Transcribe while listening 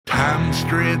Time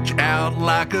stretch out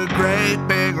like a great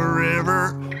big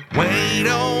river. Wait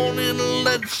on and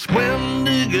let's swim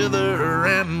together.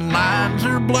 And lines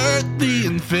are blurred, the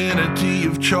infinity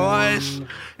of choice,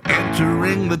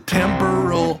 entering the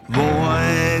temporal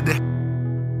void.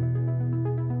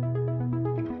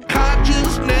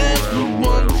 Consciousness was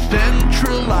once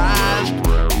centralized.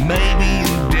 Maybe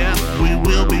in death we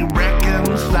will be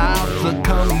reconciled. So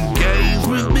come gaze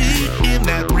with me in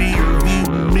that rear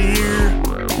view mirror.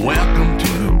 Welcome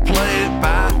to Play It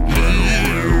By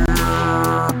Ear.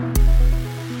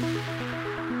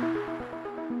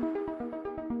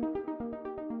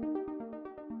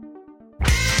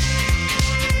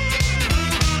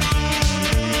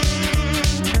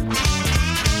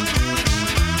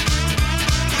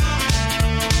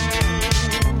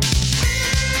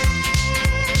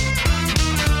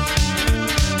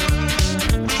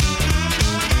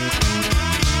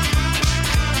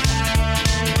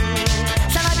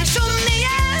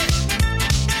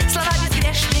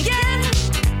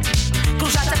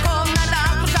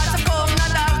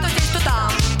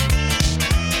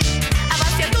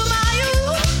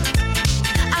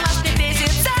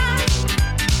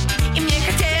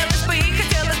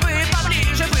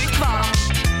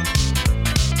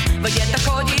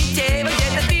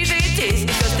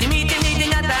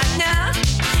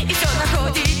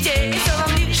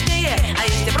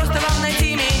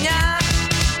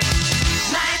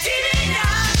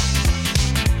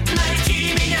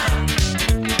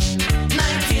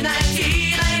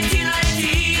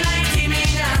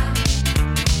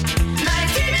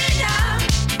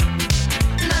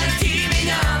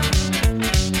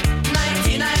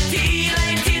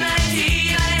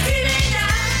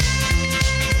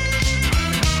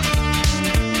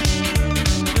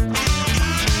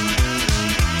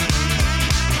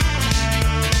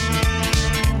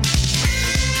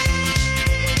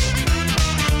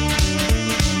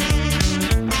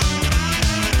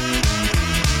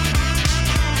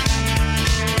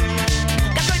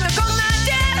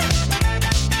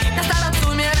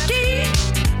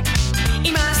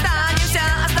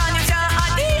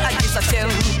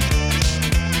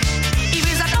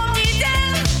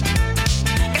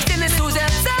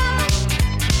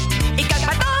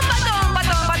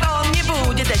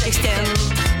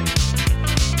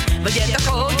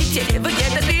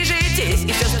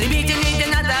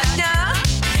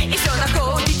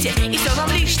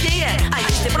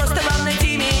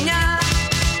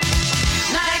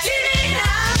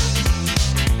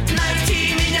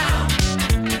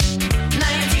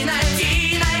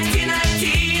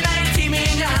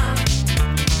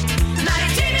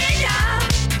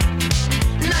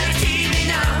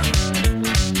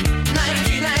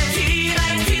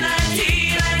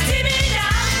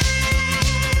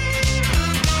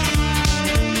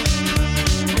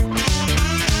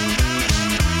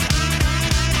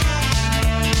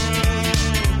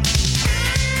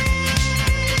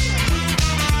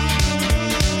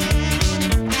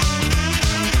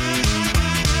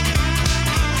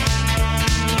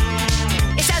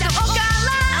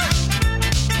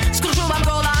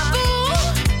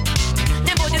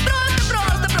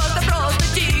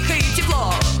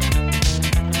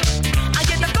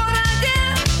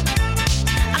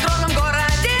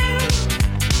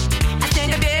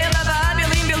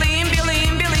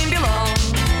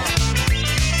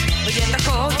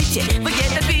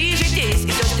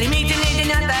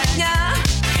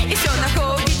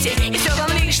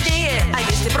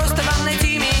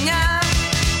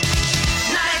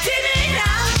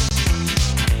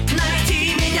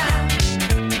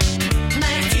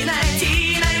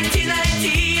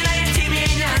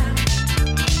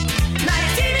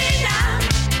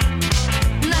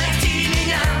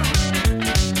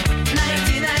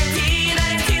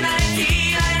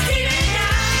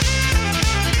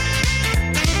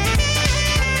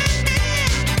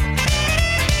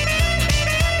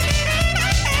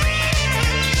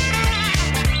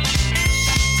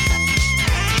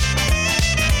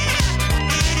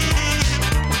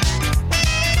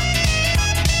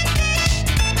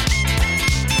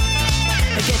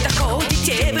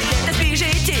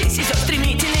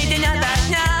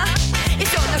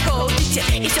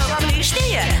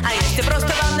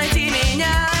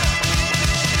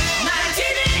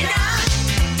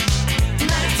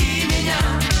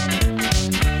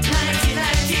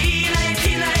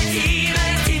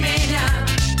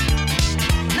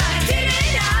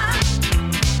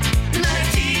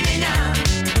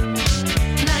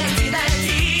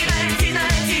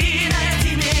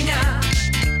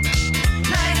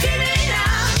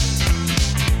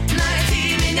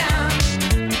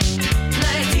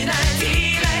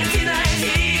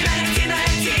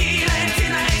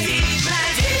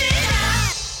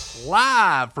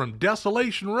 Live from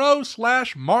Desolation Row /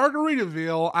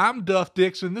 Margaritaville, I'm Duff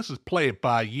Dixon. This is Play It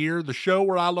By Year, the show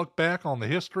where I look back on the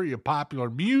history of popular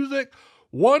music,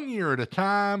 1 year at a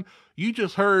time. You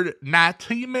just heard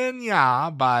Nati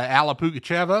Menya by Alla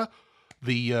Pugacheva,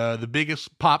 the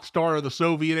biggest pop star of the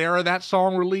Soviet era. That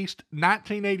song released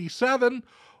 1987.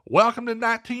 Welcome to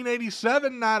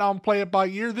 1987 night on Play It By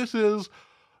Year. This is,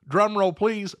 drumroll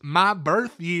please, my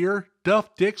birth year.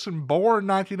 Duff Dixon, born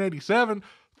 1987.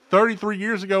 33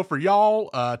 years ago for y'all,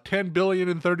 10 billion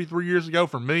and 33 years ago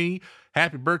for me.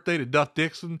 Happy birthday to Duff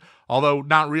Dixon, although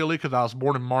not really because I was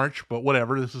born in March, but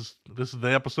whatever. This is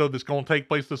the episode that's going to take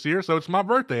place this year, so it's my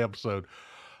birthday episode.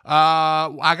 My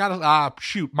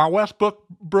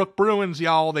Westbrook Bruins,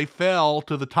 y'all, they fell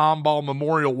to the Tomball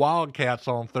Memorial Wildcats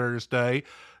on Thursday.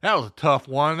 That was a tough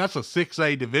one. That's a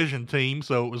 6A division team,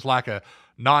 so it was like a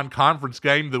non-conference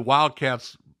game. The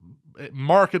Wildcats,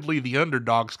 markedly the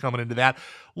underdogs coming into that.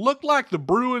 Looked like the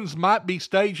Bruins might be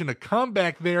staging a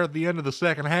comeback there at the end of the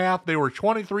second half. They were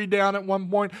 23 down at one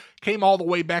point, came all the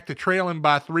way back to trailing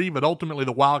by 3, but ultimately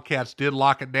the Wildcats did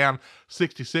lock it down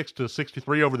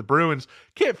 66-63 over the Bruins.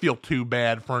 Can't feel too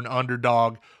bad for an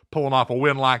underdog pulling off a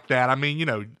win like that. I mean,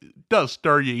 it does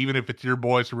stir you even if it's your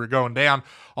boys who are going down.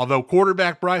 Although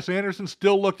quarterback Bryce Anderson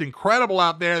still looked incredible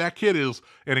out there. That kid is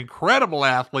an incredible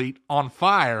athlete, on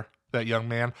fire, that young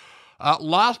man.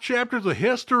 Lost Chapters of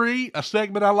History, a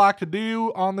segment I like to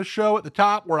do on the show at the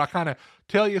top where I kind of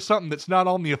tell you something that's not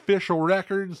on the official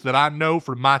records that I know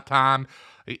from my time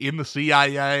in the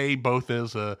CIA, both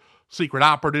as a secret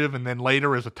operative and then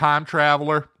later as a time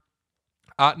traveler.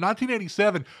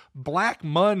 1987, Black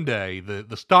Monday,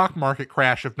 the stock market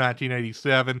crash of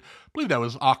 1987. I believe that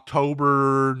was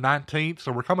October 19th,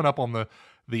 so we're coming up on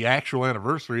the actual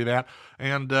anniversary of that.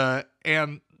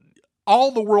 And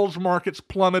all the world's markets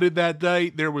plummeted that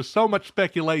day. There was so much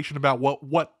speculation about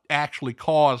what actually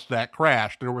caused that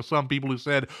crash. There were some people who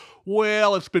said,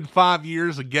 well, it's been 5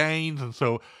 years of gains, and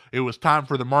so it was time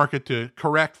for the market to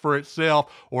correct for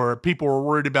itself, or people were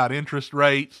worried about interest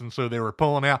rates, and so they were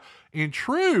pulling out. In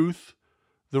truth,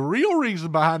 the real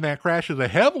reason behind that crash is a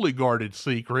heavily guarded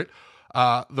secret.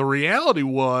 The reality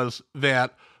was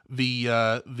that the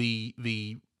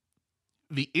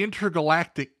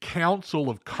Intergalactic Council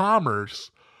of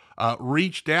Commerce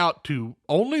reached out to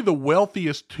only the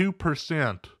wealthiest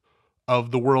 2%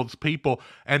 of the world's people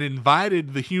and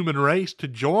invited the human race to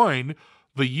join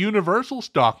the universal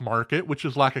stock market, which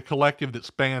is like a collective that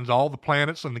spans all the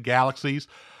planets and the galaxies.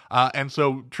 And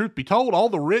so, truth be told, all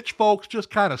the rich folks just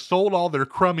kind of sold all their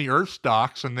crummy Earth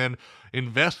stocks and then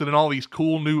invested in all these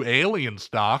cool new alien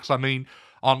stocks. I mean,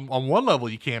 on one level,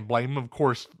 you can't blame them. Of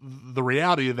course, the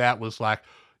reality of that was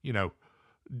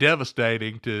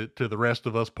devastating to the rest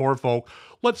of us poor folk.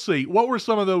 Let's see. What were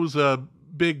some of those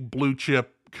big blue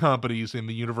chip companies in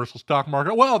the universal stock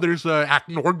market? Well, there's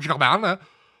Acnor-Galbana,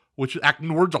 which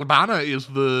Acnor-Galbana is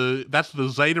that's the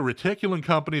Zeta Reticulum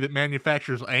company that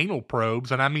manufactures anal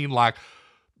probes. And I mean,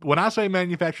 when I say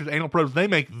manufactures anal probes, they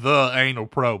make the anal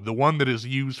probe, the one that is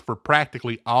used for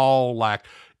practically all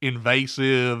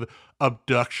invasive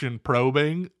abduction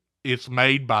probing. It's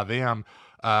made by them.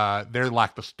 They're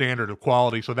like the standard of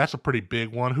quality, so that's a pretty big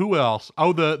one. Who else?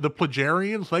 Oh, the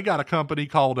Plagarians, they got a company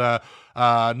called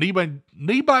Nibai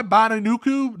Banu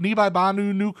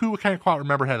Nuku. I can't quite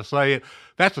remember how to say it.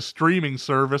 That's a streaming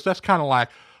service. That's kind of like,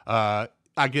 I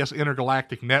guess,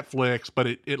 intergalactic Netflix, but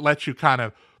it lets you kind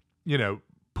of,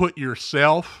 put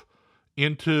yourself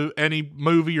into any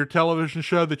movie or television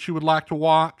show that you would like to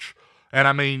watch. And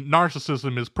I mean,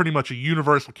 narcissism is pretty much a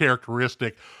universal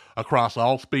characteristic across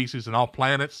all species and all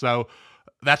planets, so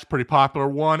that's a pretty popular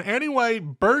one. Anyway,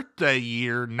 birthday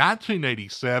year,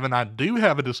 1987, I do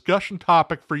have a discussion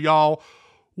topic for y'all.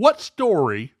 What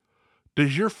story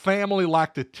does your family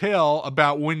like to tell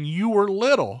about when you were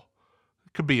little?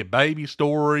 It could be a baby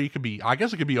story, it could be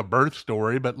a birth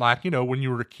story, but when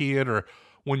you were a kid or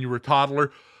when you were a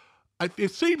toddler.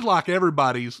 It seems like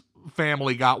everybody's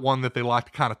family got one that they like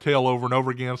to kind of tell over and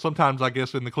over again. Sometimes, I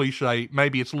guess, in the cliche,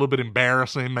 maybe it's a little bit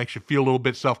embarrassing, makes you feel a little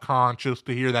bit self-conscious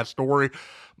to hear that story.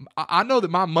 I know that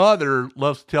my mother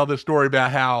loves to tell this story about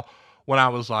how when I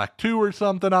was 2 or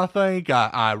something, I think,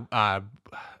 I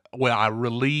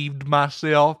relieved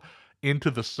myself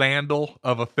into the sandal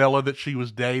of a fella that she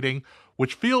was dating,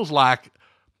 which feels like,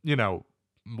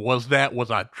 was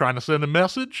I trying to send a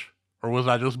message, or was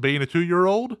I just being a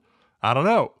 2-year-old? I don't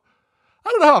know. I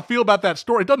don't know how I feel about that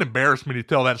story. It doesn't embarrass me to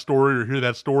tell that story or hear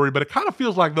that story, but it kind of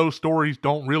feels like those stories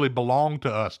don't really belong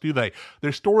to us, do they?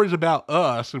 They're stories about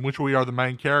us in which we are the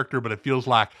main character, but it feels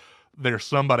like there's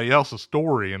somebody else's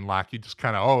story, and like you just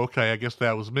kind of, oh, okay, I guess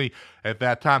that was me at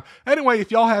that time. Anyway,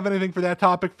 if y'all have anything for that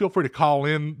topic, feel free to call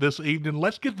in this evening.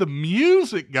 Let's get the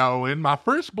music going. My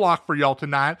first block for y'all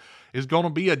tonight is going to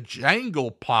be a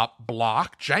jangle pop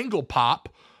block, jangle pop,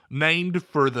 named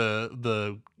for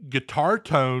the guitar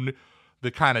tone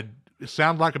that kind of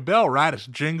sounds like a bell, right? It's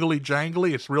jingly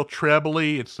jangly, it's real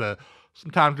trebly, it's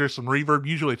sometimes there's some reverb.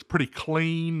 Usually it's pretty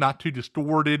clean, not too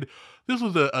distorted. This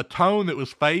was a tone that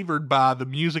was favored by the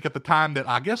music at the time that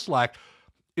I guess like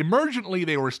emergently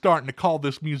they were starting to call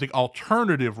this music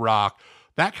alternative rock.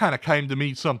 That kind of came to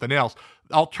mean something else.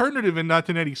 Alternative in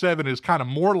 1987 is kind of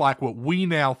more like what we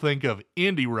now think of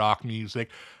indie rock music,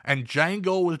 and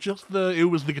jangle was just it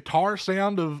was the guitar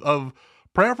sound of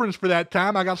preference for that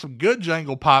time. I got some good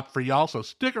jangle pop for y'all, so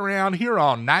stick around here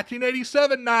on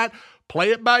 1987 Night. Play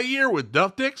it by ear with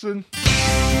Duff Dixon.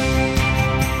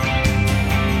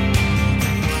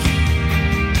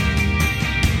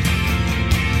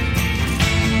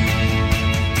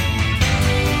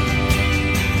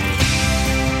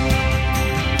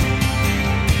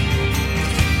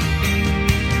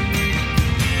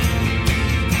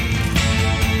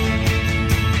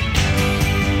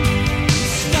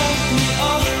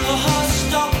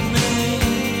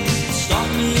 Stop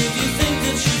me if you think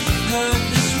that you've heard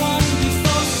this one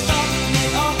before. Stop me,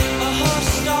 oh,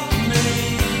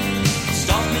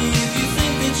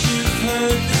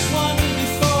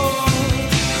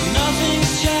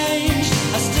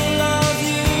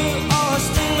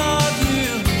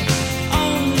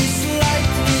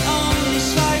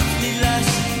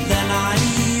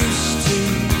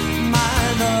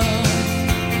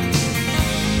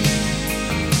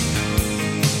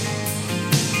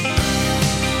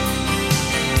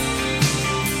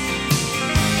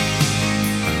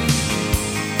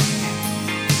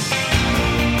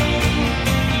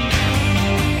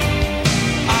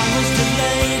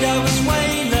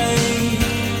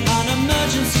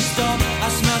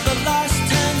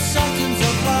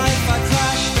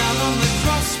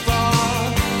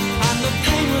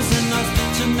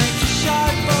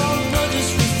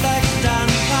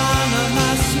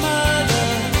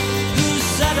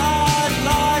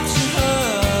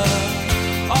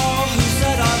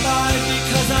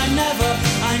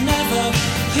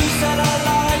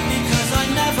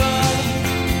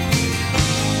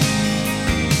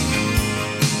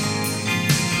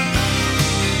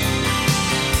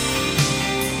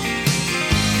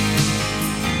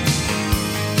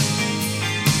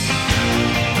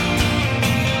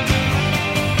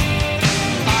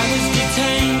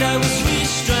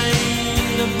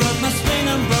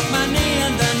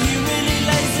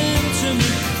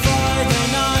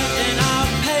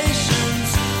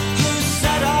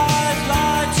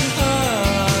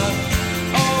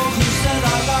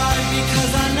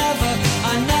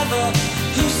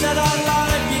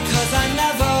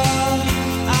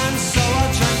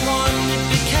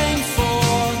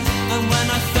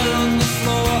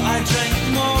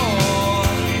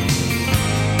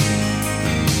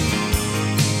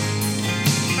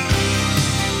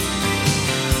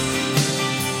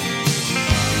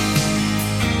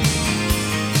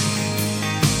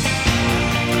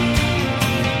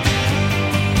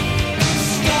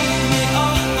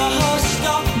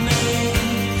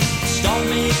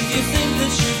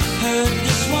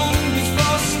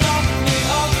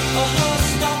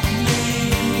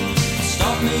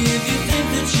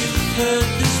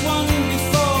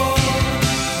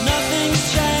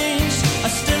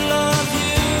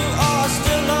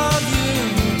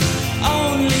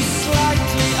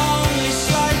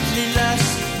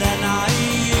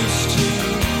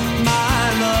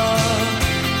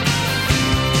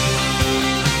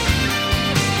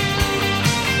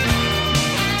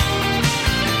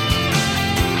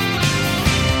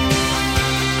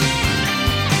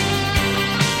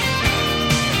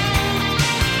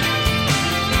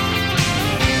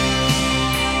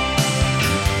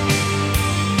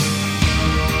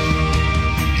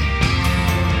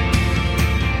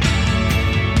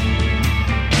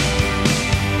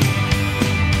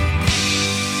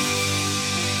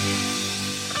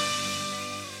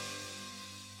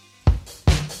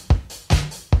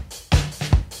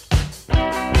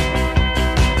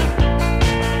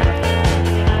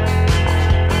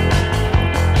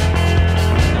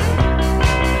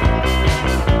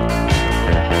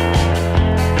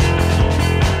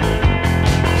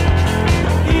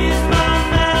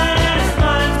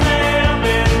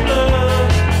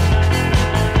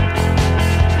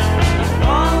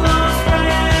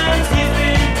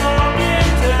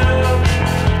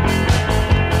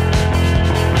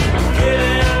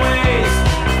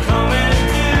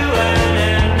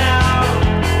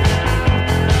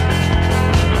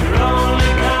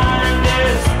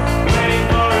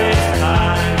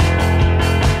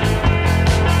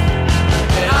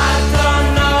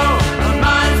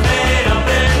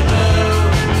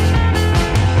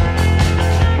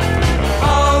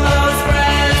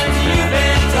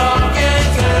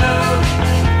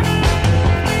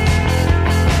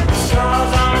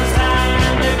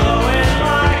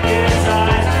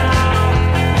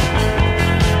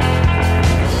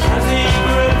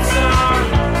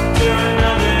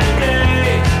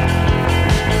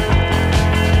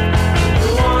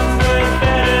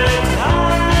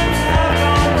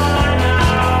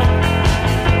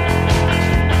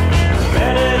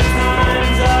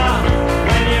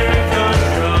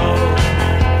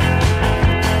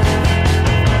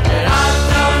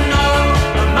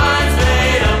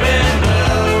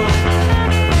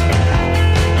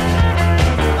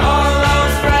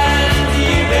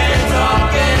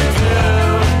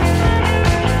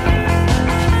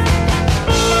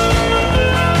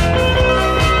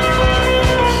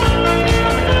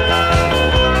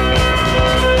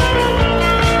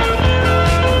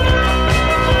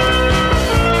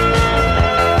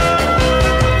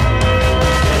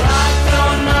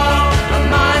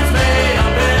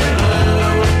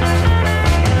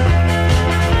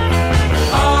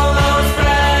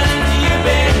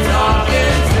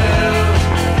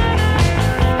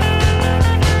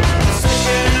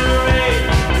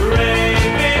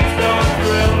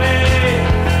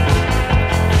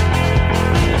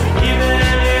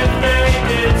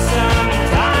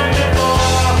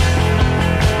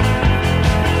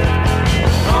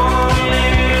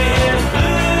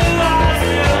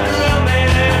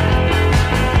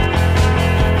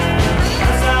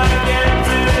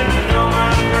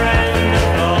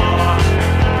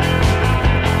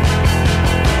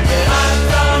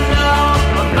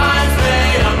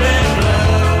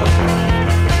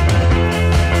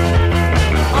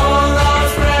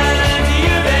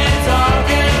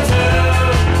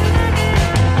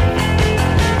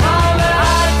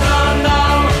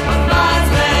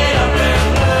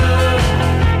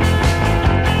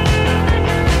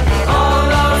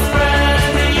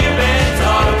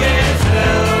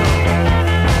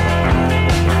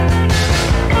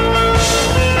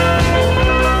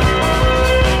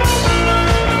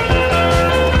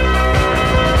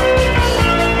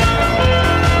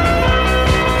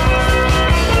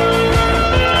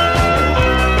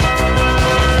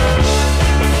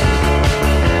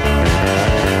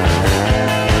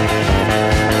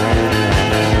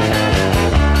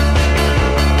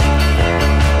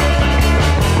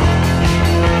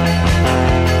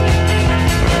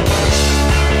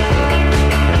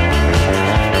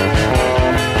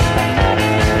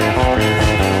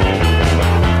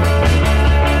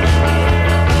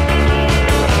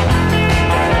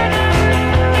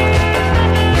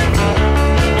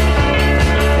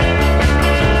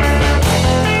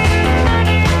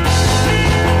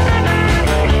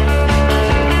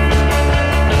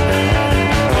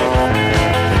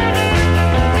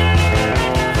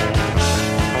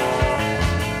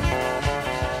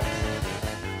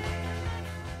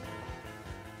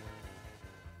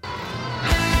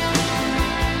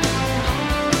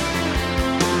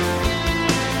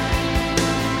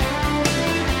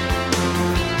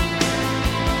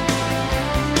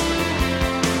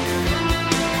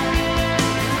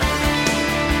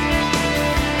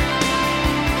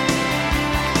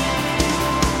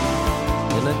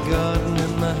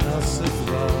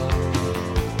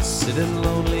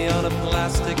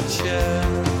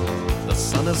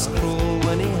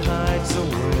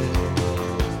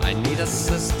 I need a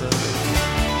sister,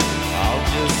 I'll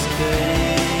just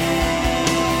stay.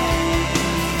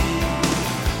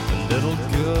 A little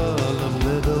girl, a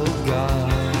little guy,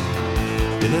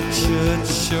 in a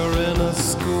church or in a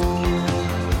school.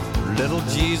 Little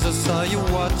Jesus, are you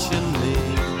watching me?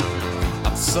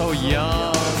 I'm so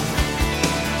young,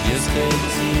 just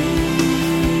 18.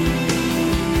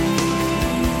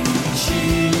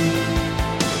 She,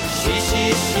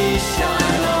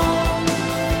 shine on.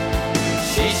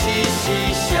 She,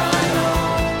 shine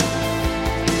on.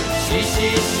 She,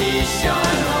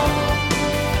 shine on.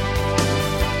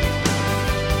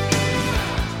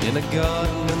 In a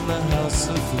garden in the house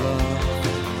of love,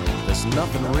 there's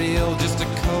nothing real, just a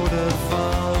coat of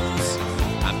arms.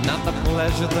 I'm not the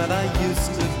pleasure that I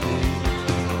used to be.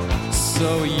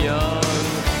 So young,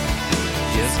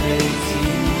 just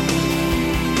 18.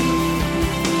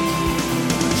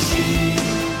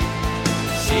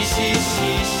 She,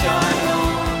 shine on.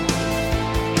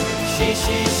 She,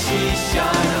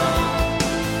 shine on.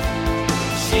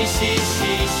 She,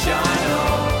 shine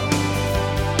on.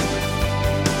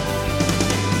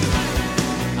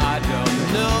 I don't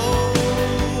know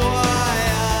why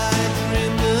I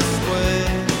dream this way.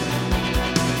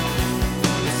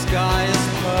 The sky is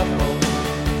purple,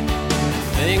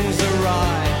 things are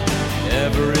right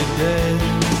every day.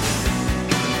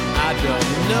 I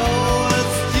don't know,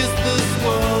 it's just this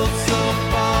world so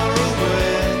far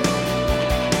away.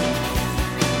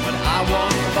 But I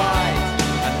won't fight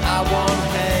and I won't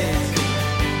hate.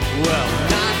 Well,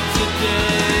 not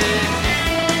today.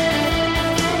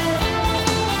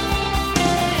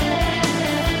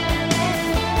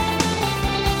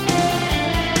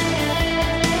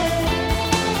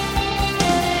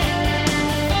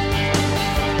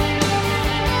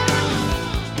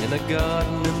 In a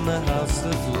garden in the house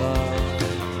of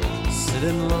love,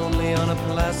 sitting lonely on a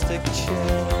plastic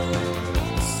chair.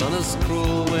 The sun is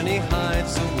cruel when he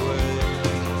hides away.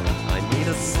 I need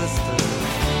a sister,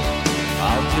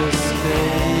 I'll just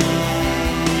stay.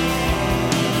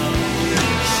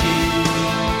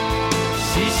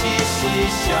 She,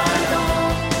 shine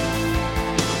on.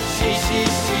 She,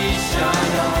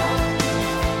 shine on.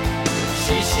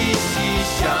 She,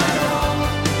 shine on.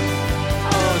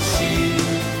 Oh, she,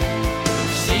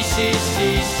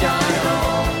 shine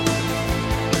on.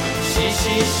 She,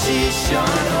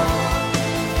 shine on.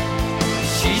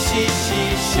 She,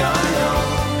 shine on.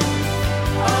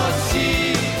 Oh, she,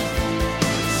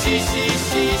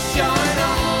 shine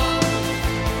on.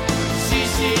 She,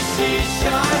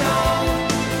 shine on.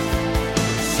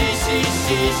 She,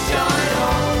 shine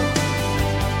on.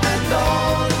 And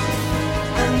on,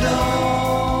 and on.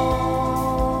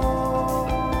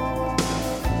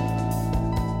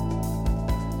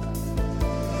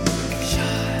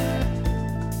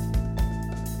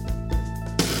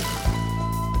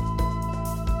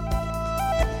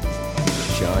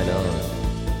 Shine on.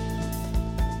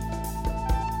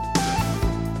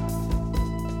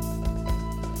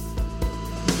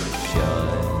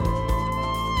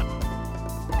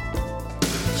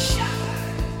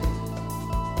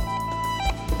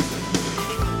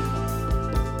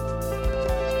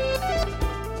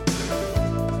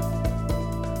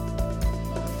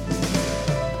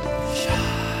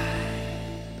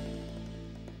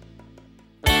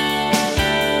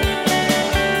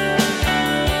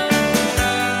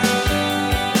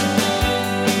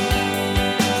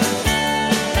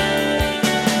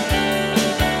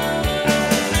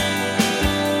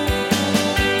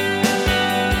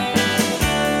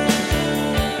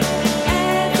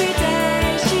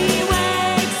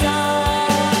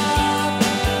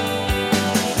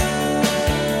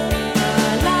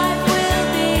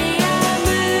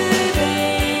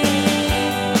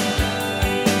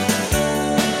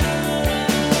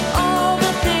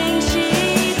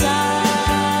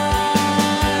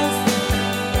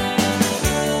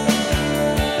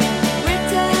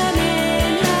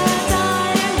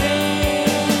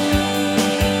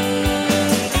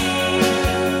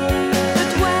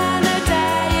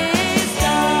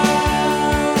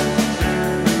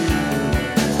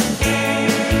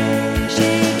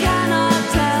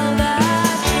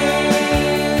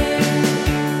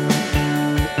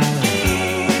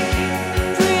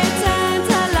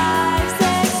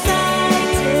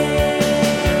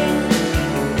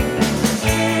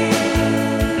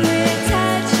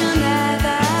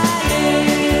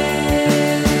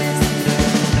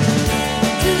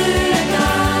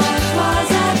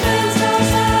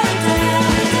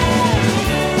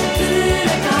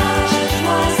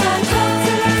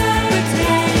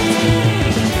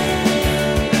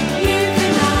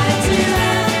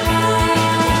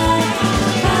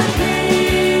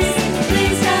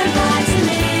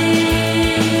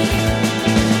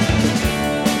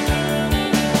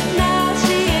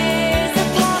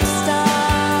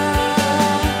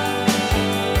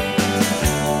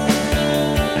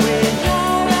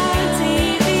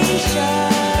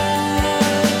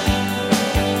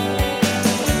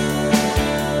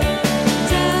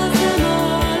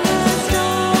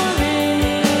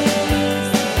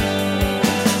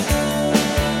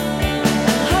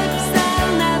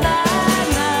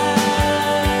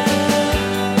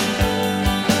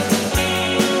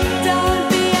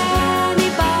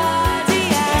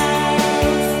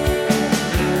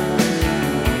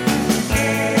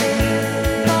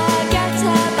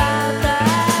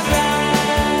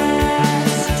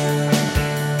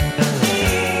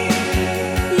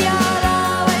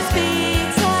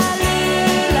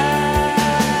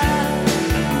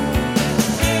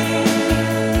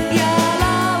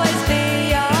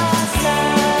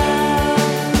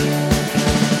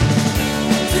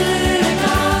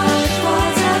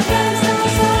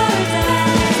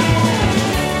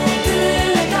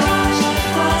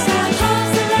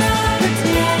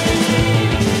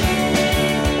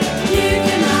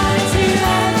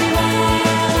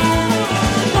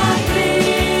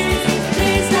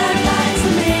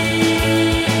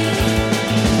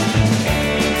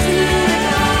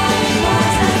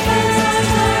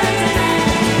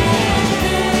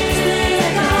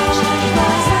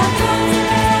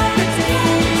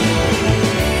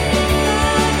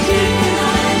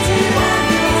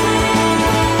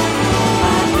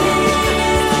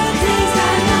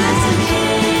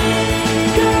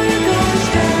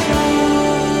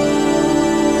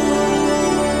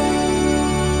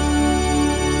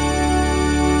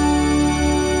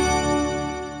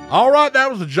 All right, that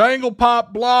was the Jangle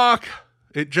Pop block.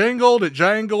 It jingled,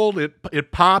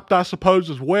 it popped, I suppose,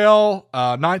 as well.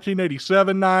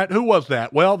 1987 night. Who was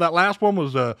that? Well, that last one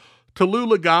was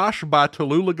Tallulah Gosh by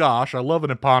Tallulah Gosh. I love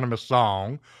an eponymous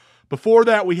song. Before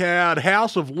that, we had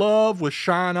House of Love with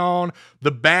Shine On,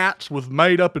 The Bats with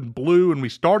Made Up in Blue, and we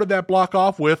started that block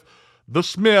off with The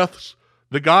Smiths,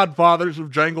 the godfathers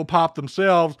of Jangle Pop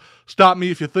themselves. Stop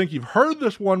me if you think you've heard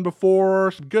this one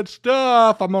before. Some good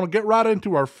stuff. I'm going to get right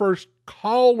into our first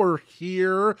caller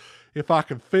here, if I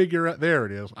can figure it. There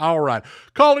it is. All right.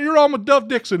 Caller, you're on with Duff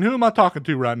Dixon. Who am I talking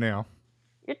to right now?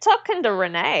 You're talking to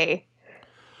Renee.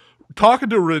 Talking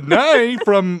to Renee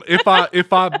from, if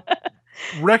I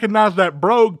recognize that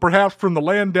brogue, perhaps from the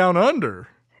land down under.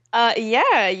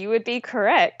 Yeah, you would be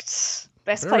correct.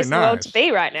 Best place in the world to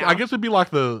be right now. I guess it'd be like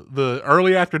the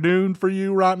early afternoon for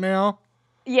you right now.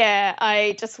 Yeah,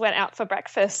 I just went out for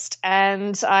breakfast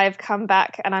and I've come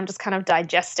back and I'm just kind of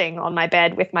digesting on my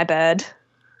bed with my bird.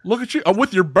 Look at you. Oh,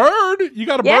 with your bird? You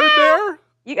got a bird there?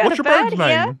 You got What's your bird's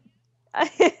name?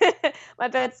 My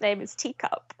bird's name is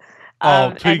Teacup.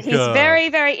 Teacup. And he's very,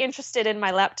 very interested in my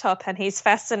laptop and he's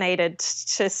fascinated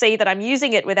to see that I'm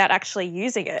using it without actually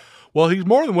using it. Well, he's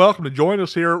more than welcome to join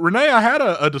us here. Renee, I had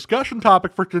a discussion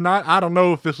topic for tonight. I don't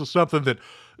know if this is something that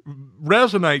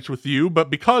resonates with you, but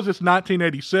because it's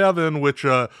 1987, which,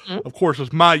 of course,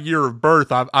 is my year of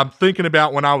birth, I'm thinking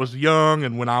about when I was young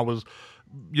and when I was,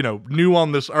 new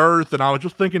on this earth, and I was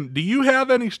just thinking, do you have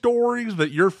any stories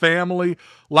that your family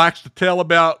likes to tell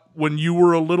about when you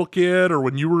were a little kid or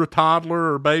when you were a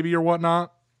toddler or baby or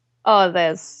whatnot? Oh,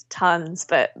 there's tons,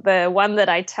 but the one that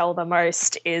I tell the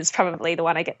most is probably the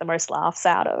one I get the most laughs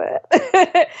out of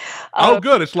it. Oh,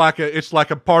 good. It's like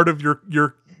a part of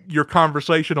your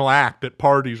conversational act at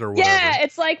parties or whatever. Yeah,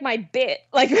 it's like my bit.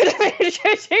 Like when I'm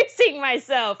introducing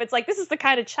myself, it's like this is the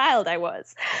kind of child I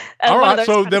was. All right,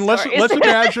 so then let's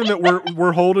imagine that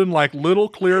we're holding like little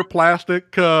clear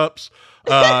plastic cups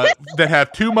that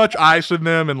have too much ice in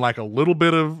them and like a little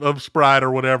bit of Sprite or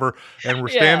whatever, and we're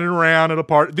standing around at a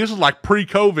party. This is like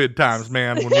pre-COVID times,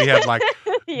 man, when we had like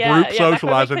group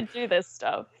socializing. We could do this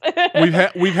stuff.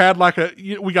 we've had like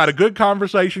we got a good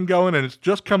conversation going, and it's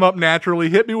just come up naturally.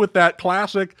 Hit me with that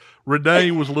classic Renee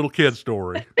was a little kid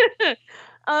story.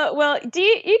 Well, do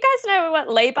you guys know what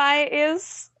lay-by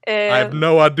is? I have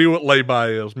no idea what lay-by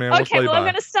is, man. What's lay-by? Well, I'm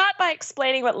going to start by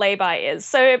explaining what lay-by is.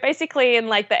 So basically in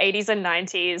like the 80s and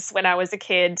 90s, when I was a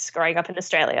kid growing up in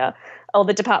Australia, all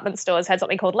the department stores had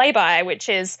something called lay-by, which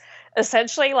is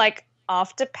essentially like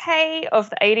Afterpay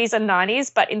of the 80s and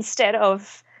 90s, but instead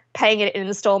of paying it in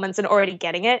installments and already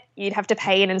getting it, you'd have to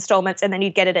pay in installments and then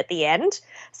you'd get it at the end.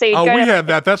 So we have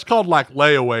that. That's called like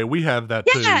layaway. We have that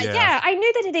too. Yeah. I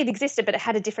knew that it existed, but it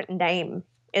had a different name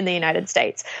in the United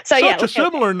States. So Such a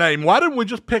similar name. Why didn't we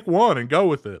just pick one and go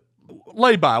with it?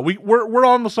 Lay-by. We're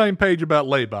on the same page about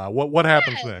lay-by. What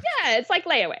happens next? Yeah, it's like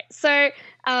layaway. So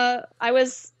I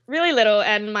was really little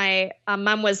and my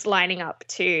mum was lining up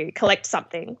to collect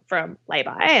something from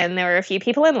lay-by, and there were a few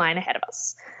people in line ahead of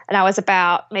us. And I was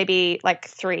about maybe like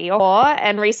 3 or 4.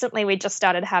 And recently we just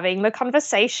started having the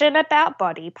conversation about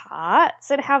body parts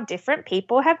and how different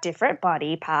people have different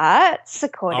body parts.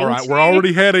 All right, we're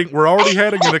already heading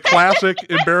in a classic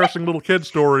embarrassing little kid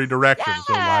story direction.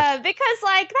 Yeah, because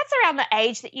like that's around the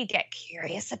age that you get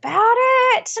curious about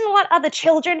it and what other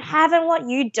children have and what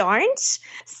you don't.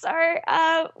 So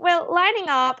lining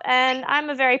up, and I'm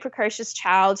a very precocious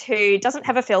child who doesn't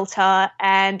have a filter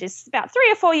and is about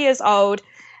 3 or 4 years old.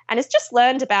 And has just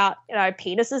learned about,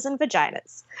 penises and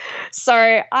vaginas.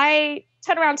 So I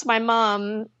turn around to my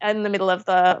mum in the middle of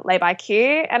the lay-by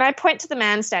queue and I point to the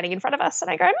man standing in front of us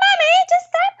and I go, "Mummy, does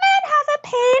that man have a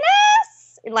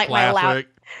penis?" In like my loud.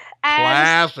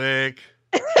 Classic.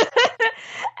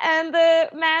 And the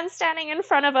man standing in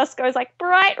front of us goes like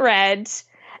bright red.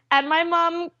 And my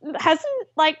mum hasn't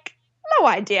no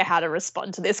idea how to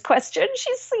respond to this question.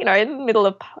 She's, in the middle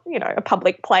of, a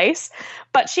public place,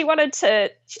 but she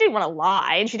didn't want to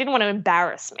lie and she didn't want to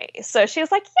embarrass me. So she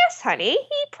was like, "Yes, honey,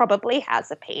 he probably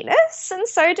has a penis. And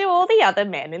so do all the other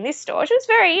men in this store." She was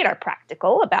very,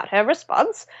 practical about her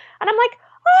response. And I'm like,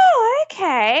 "Oh,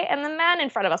 okay." And the man in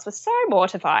front of us was so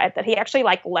mortified that he actually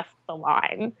left the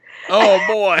line. Oh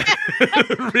boy.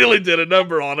 Really did a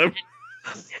number on him.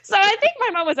 So I think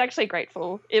my mum was actually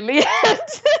grateful in the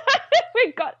end.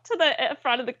 We got to the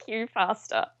front of the queue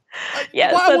faster.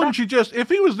 Yeah. Why wouldn't you just, if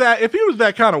he was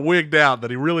that kind of wigged out that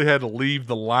he really had to leave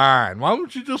the line, why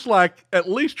wouldn't you just at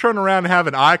least turn around and have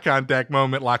an eye contact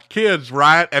moment like kids,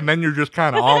 right? And then you're just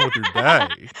kind of on with your day.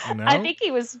 I think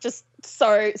he was just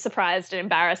so surprised and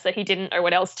embarrassed that he didn't know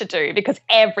what else to do because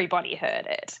everybody heard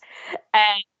it.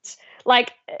 And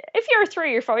Like, if you're a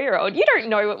 3 or 4-year-old, you don't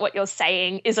know what you're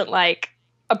saying isn't, like,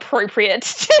 appropriate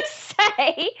to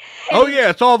say. Oh, yeah,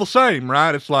 it's all the same,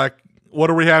 right? It's like, what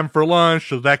are we having for lunch?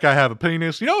 Does that guy have a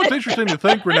penis? You know what's interesting to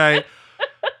think, Renee?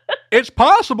 It's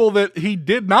possible that he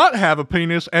did not have a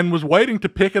penis and was waiting to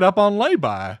pick it up on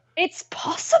lay-by. It's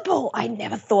possible. I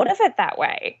never thought of it that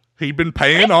way. He'd been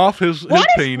paying off his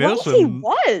penis. What if he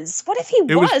was? What if he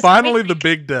was? It was finally the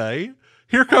big day.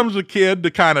 Here comes a kid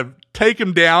to kind of take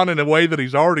him down in a way that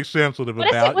he's already sensitive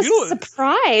about. What if it was a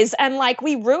surprise and, like,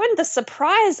 we ruined the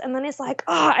surprise and then it's like,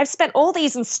 oh, I've spent all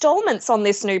these installments on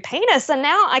this new penis and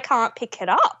now I can't pick it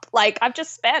up. Like, I've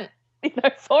just spent, 4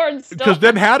 installments. Because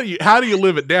then how do you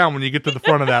live it down when you get to the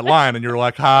front of that line and you're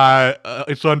like, hi,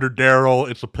 it's under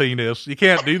Daryl, it's a penis. You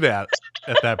can't do that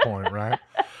at that point, right?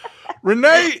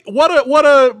 Renee, what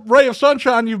a ray of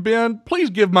sunshine you've been. Please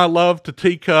give my love to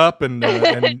Teacup and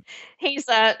he's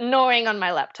gnawing on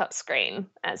my laptop screen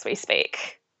as we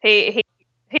speak.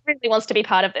 He really wants to be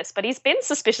part of this, but he's been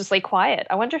suspiciously quiet.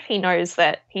 I wonder if he knows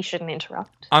that he shouldn't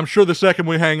interrupt. I'm sure the second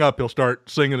we hang up, he'll start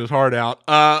singing his heart out.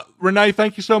 Renee,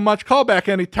 thank you so much. Call back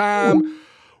anytime.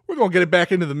 We're going to get it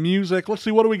back into the music. Let's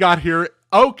see, what do we got here?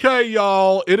 Okay,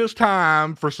 y'all, it is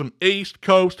time for some East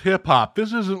Coast hip-hop.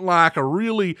 This isn't like a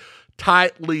really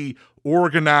tightly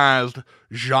organized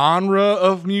genre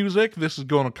of music. This is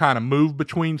going to kind of move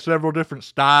between several different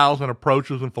styles and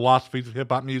approaches and philosophies of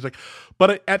hip-hop music.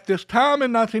 But at this time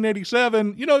in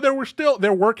 1987,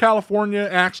 there were California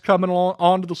acts coming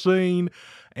onto the scene,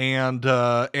 and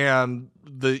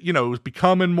it was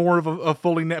becoming more of a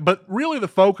fully but really the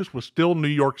focus was still New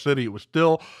York City. It was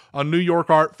still a New York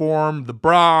art form, the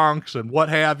Bronx and what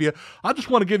have you. I just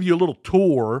want to give you a little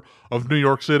tour of New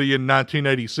York City in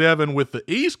 1987 with the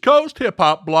East Coast hip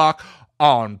hop block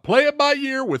on Play It By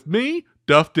Year with me,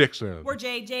 Duff Dixon. We're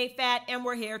JJ Fat and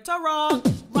we're here to rock.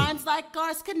 Rhymes like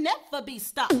ours could never be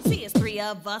stopped. See, it's 3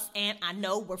 of us and I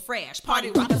know we're fresh. Party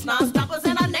rockers, non-stoppers,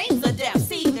 and our names are deaf.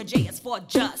 See, the J is for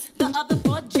just, the other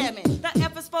for jamming. The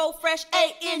F is for fresh,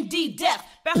 A-N-D, deaf.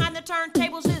 Behind the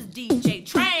turntables is DJ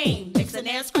Train. Mixing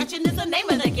and scratching is the name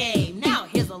of the game. Now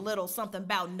here's a little something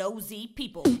about nosy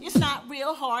people. It's not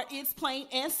real hard, it's plain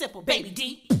and simple. Baby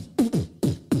D.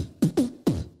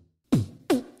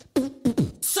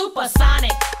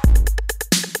 Supersonic.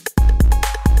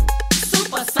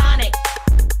 Supersonic.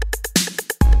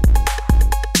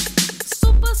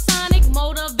 Supersonic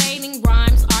motivating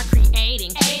rhymes are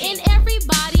creating. And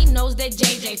everybody knows that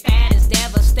JJ Fat is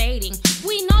devastating.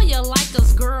 We know you like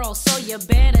us, girl, so you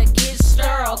better get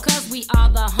sterile. Cause we are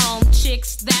the home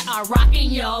chicks that are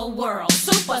rocking your world.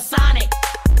 Supersonic.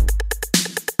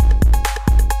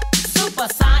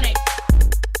 Supersonic.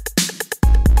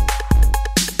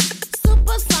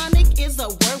 Supersonic is a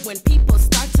word when people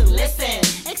start to listen.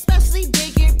 Especially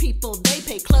bigger people, they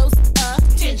pay close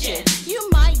attention. You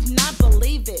might not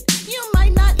believe it, you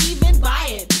might not even buy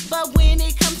it. But when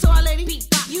it comes to our lady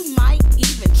beatbox, you might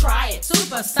even try it.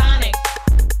 Supersonic.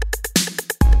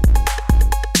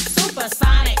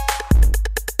 Supersonic.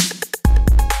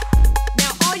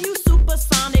 Now all you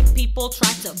supersonic people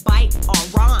try to bite our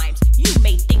rhymes. You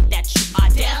may think that you are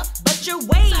deaf, but you're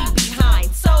way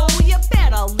behind. So you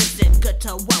better listen good to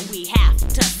what we have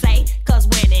to say. Cause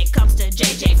when it comes to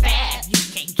JJ Fad, you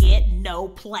can get no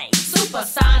play.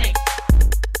 Supersonic.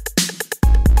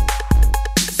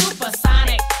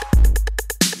 Supersonic.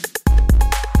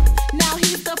 Now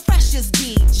he's the freshest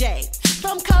DJ.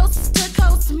 From coast to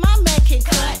coast, my man can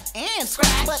cut and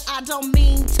scratch. But I don't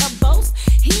mean to boast,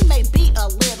 he may be a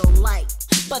little light.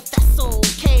 But that's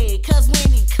okay, cause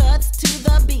when he cuts to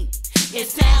the beat, it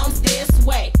sounds this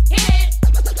way. Hit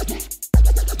it!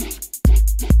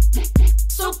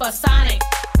 Supersonic.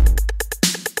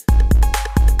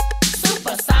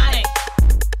 Supersonic.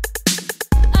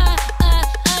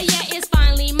 Yeah, it's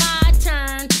finally my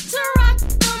turn to rock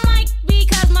the mic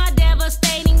because my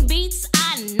devastating beats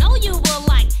I know you will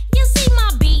like. You see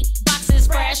my beat box is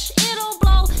fresh, it'll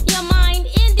blow your mind.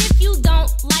 And if you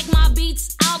don't like my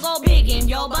beats, I'll go big in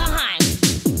your behind.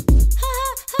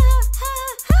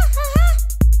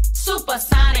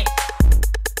 Supersonic.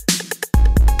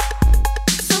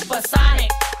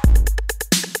 Supersonic.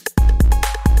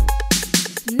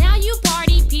 Now you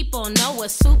party people know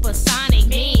what supersonic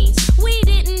means. We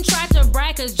didn't try to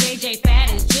brag cause JJ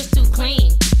Fat is just too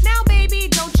clean. Now baby,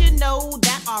 don't you know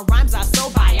that our rhymes are so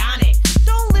bionic?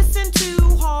 Don't listen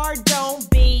too hard, don't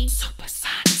be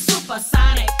supersonic.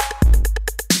 Supersonic.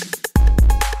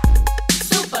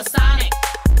 Supersonic.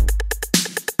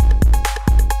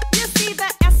 You see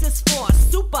the S is for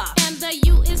super and the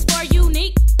U is for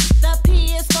unique. The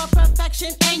P is for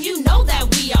perfection and you know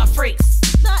that we are freaks.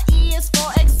 The E is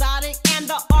for exotic and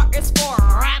the R is for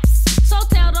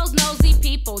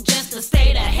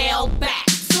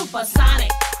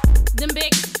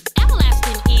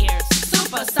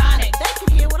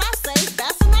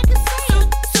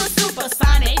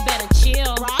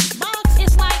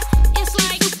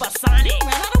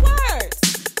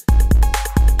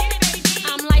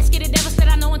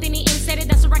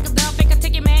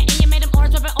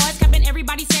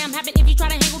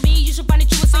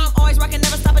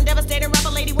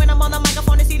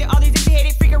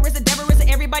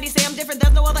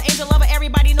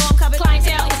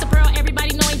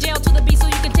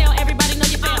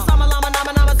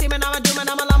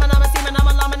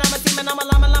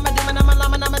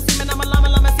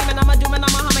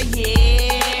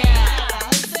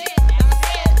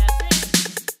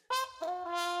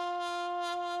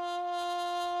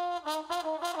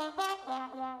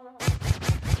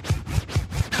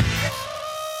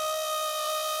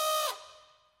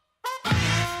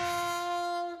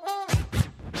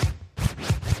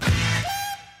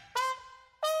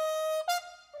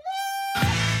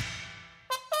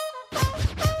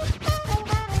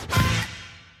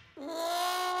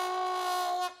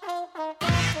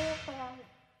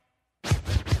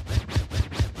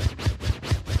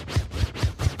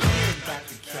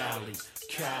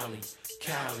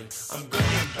I'm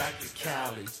going back to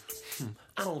Cali.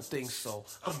 I don't think so.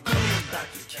 I'm going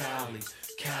back to Cali.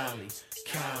 Cali.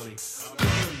 I'm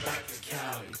going back to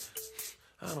Cali.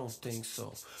 I don't think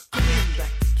so. Going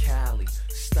back to Cali,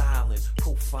 styling,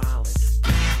 profiling,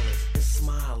 dialing, and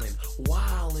smiling,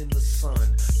 while in the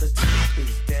sun. The top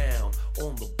is down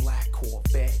on the black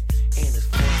Corvette, and it's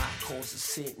fly cause it's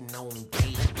sitting on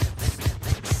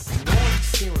gates. Naughty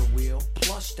steering wheel,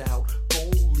 plushed out,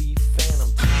 gold leaf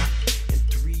phantom top, and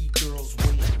 3 girls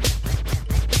waiting.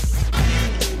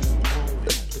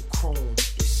 The chrome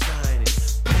is shining,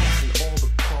 passing all the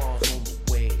cars on the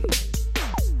way.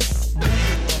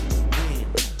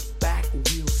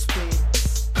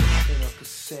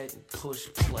 Set and push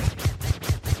play. I'm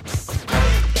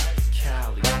going back to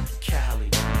Cali. I'm going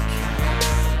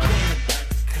back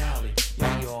to Cali.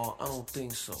 Yeah, y'all, I don't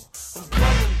think so. I'm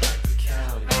going back to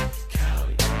Cali. I'm going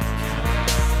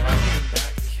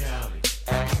back to Cali.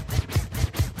 I'm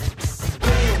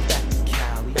going back to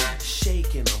Cali,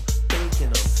 shaking them,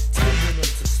 baking them, taking them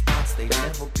to spots they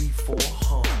never before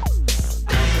hung. A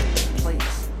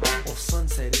place off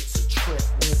Sunset, it's a trip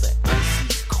where the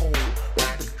AC's cold,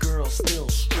 but the girls still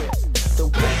strip. The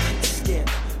record skip,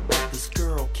 but this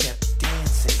girl kept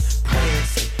dancing,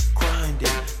 prancing, grinding,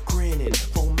 grinning,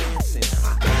 romancing.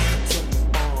 I asked her to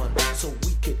be on so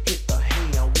we could hit the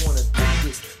hay. I wanna do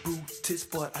this Brutus,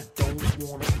 but I don't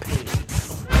wanna pay.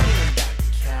 I'm going back to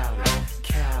Cali. I'm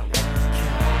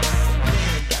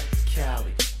going back to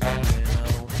Cali. Man, I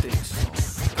don't think so. I'm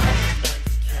going back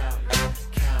to Cali.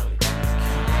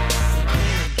 I'm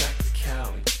going back to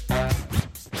Cali.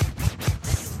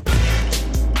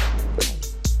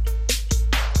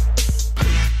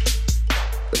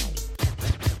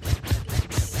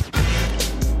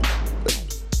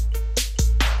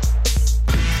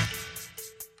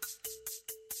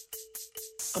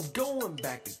 I'm going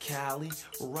back to Cali,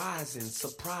 rising,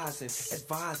 surprising,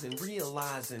 advising,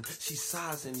 realizing she's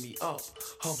sizing me up.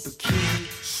 Her bikini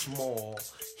small,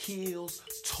 heels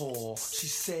tall. She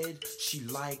said she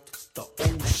liked the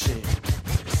ocean.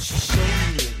 She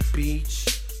showed me a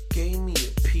beach, gave me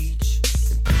a peach,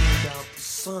 and pulled out the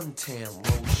suntan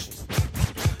lotion.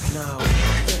 Now, I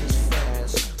bet it's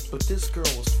fast, but this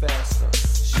girl was faster.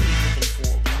 She was looking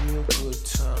for a real good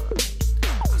time. I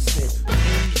said,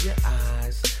 close your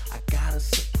eyes, I got a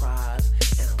surprise,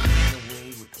 and I ran away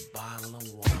with the bottle of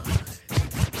wine.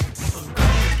 I'm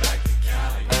going back to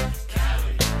Cali. I'm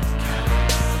going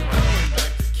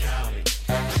back to Cali.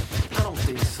 I don't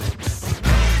think so. I'm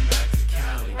going back to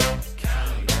Cali. I'm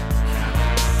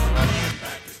going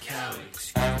back to Cali.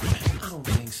 Excuse me. I don't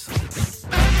think so.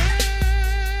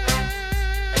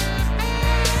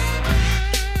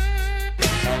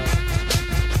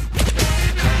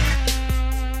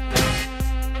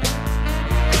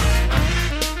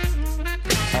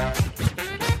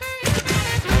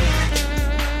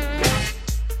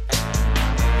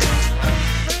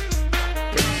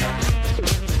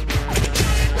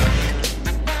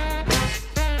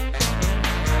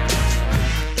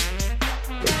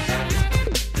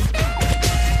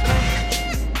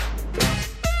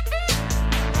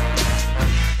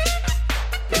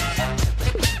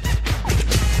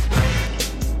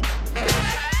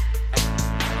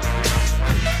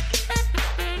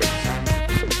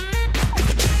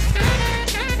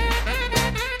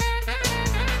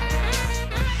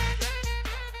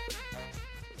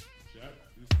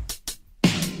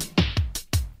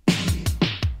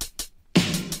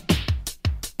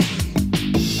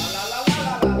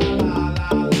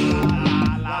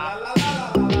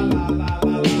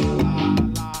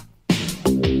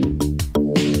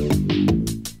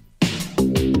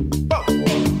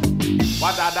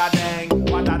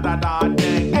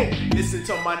 Wa-da-da-dang, hey, listen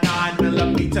to my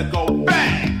 9mm go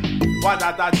bang.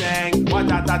 Wa-da-da-dang,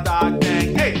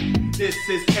 wa-da-da-da-dang, hey, this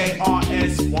is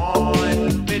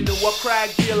KRS-One. Been to a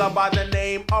crack dealer by the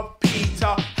name of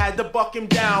Peter. Had to buck him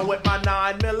down with my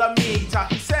 9mm.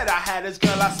 He said I had his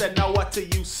girl, I said, now what to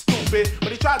you, stupid?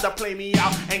 But he tried to play me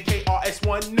out, and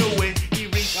KRS-One knew it. He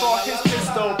reached for his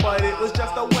pistol, but it was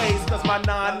just a waste, cause my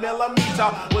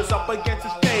 9mm was up against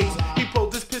his face. He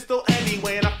pulled his pistol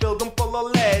anyway, and I filled him full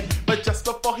of lead. But just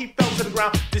before he fell to the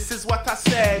ground, this is what I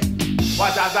said.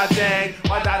 Wa-da-da-dang,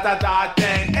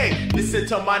 wa-da-da-da-dang, hey, listen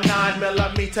to my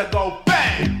 9mm go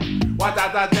bang.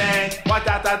 Wa-da-da-dang,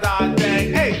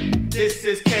 wa-da-da-da-dang, hey, this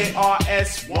is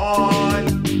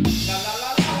KRS-One.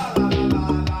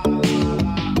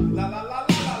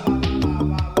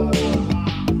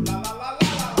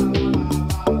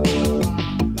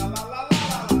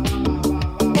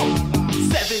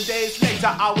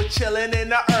 I was chillin' in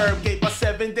the herb, gave us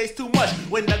 7 days too much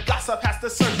when the gossip has to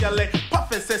circulate.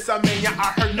 Puffin' since I mean ya, I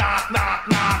heard knock, knock,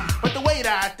 knock. But the way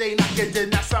that they knock it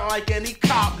did not sound like any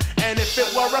cop. And if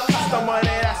it were a customer,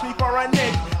 they'd ask me for a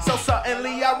nick. So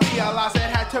suddenly I realized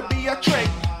it had to be a trick.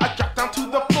 I dropped down to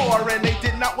the floor and they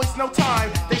did not waste no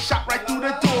time. They shot right through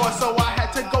the door, so I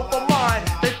had to go for mine.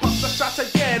 They bust the shots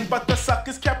again, but the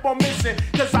suckers kept on missing.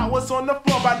 Cause I was on the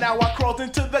floor, by now I crawled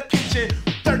into the kitchen.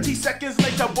 30 seconds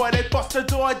later, boy, they bust the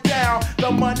door down.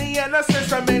 The money and the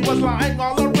sense I made was lying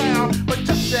all around. But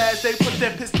just as they put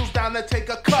their pistols down to take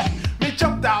a cut, me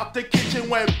jumped out the kitchen,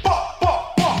 went bop,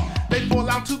 bop, bop. They fall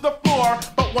down to the floor,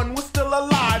 but one was still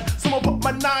alive. Someone put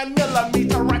my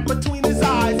 9mm right between his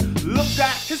eyes. Looked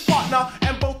at his partner,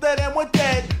 and both of them were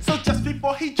dead. So just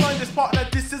before he joined his partner,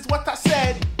 this is what I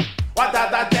said.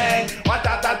 Wa-da-da-dang,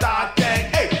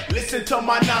 wa-da-da-da-dang. Hey, listen to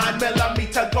my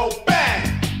 9mm go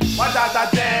bang.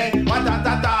 Wa-da-da-dang,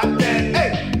 wa-da-da-da-dang.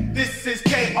 Hey, this is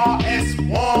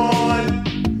KRS-One.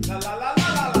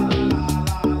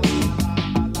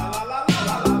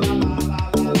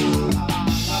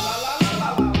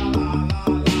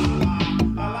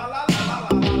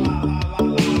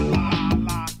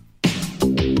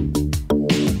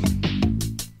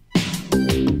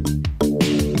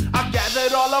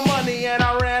 All the money and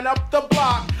I ran up the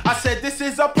block. I said this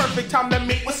is a perfect time to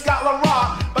meet with Scott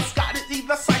LaRock. But Scott is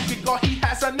either psychic or he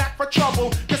has a knack for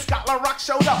trouble. Cause Scott LaRock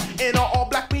showed up in an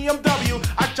all-black BMW.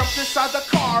 I jumped inside the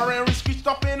car and we screeched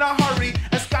up in a hurry.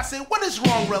 And Scott said, what is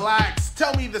wrong? Relax,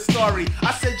 tell me the story.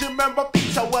 I said, you remember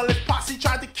Peter? Well, his posse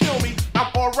tried to kill me.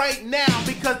 I'm alright now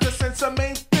because the censor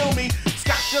main feel me.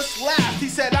 Scott just laughed, he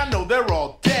said, I know they're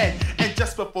all dead. And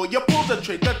just before you pull the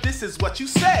trigger, this is what you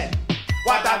said.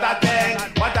 Wa-da-da-dang,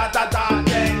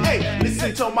 wa-da-da-da-dang. Hey,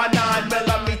 listen to my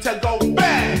 9mm go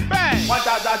bang, bang.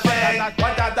 Wa-da-da-dang,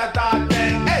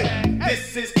 wa-da-da-da-dang. Hey,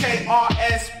 this is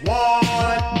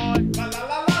KRS-One.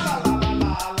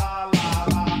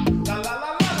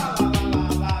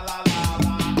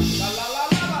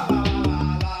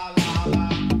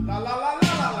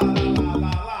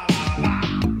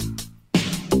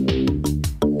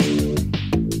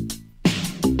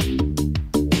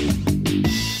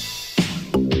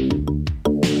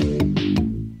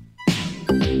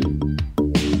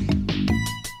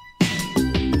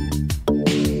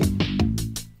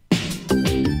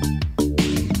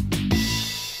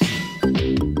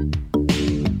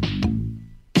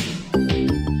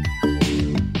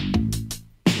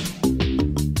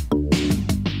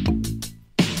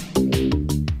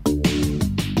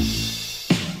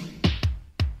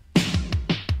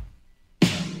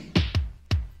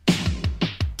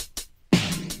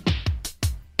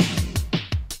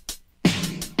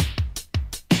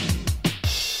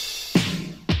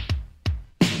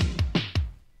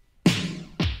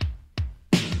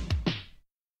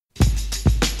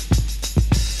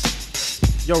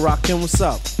 Yo, Rakim, what's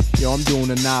up? Yo, I'm doing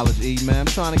the knowledge, E, man. I'm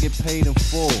trying to get paid in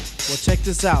full. Well, check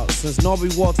this out. Since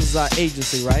Norby Walters is our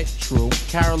agency, right? True.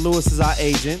 Cara Lewis is our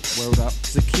agent. Word up.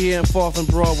 Zakia and 4th and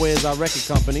Broadway is our record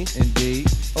company.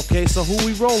 Indeed. Okay, so who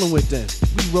we rolling with then?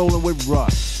 We rolling with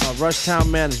Rush, Rush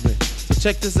Town Management. So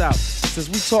check this out. Since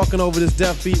we talking over this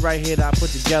deaf beat right here that I put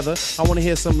together, I want to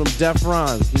hear some of them deaf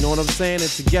rhymes. You know what I'm saying? And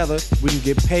together, we can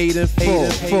get paid in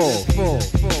full.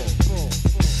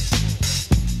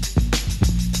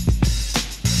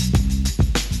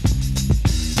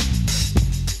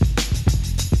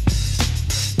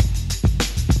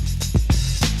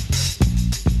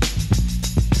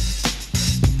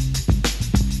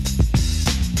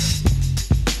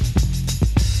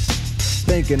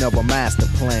 Thinking of a master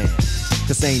plan.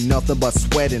 This ain't nothing but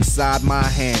sweat inside my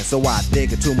hands. So I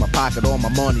dig into my pocket, all my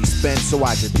money spent. So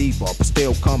I get deeper, but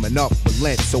still coming up with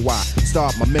lint. So I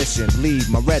start my mission, leave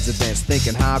my residence,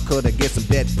 thinking how could I get some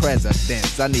dead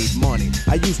presidents. I need money.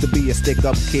 I used to be a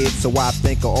stick-up kid, so I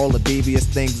think of all the devious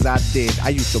things I did. I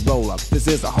used to roll up, this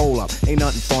is a hole up. Ain't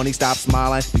nothing funny, stop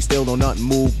smiling. We still don't nothing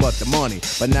move but the money.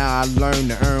 But now I learn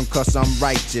to earn cause I'm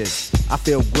righteous. I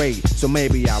feel great, so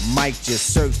maybe I might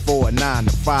just search for a 9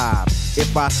 to 5.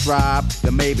 If I strive,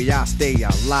 then maybe I'll stay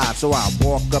alive. So I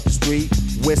walk up the street,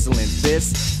 whistling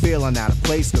this, feeling out of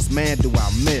place, cause man do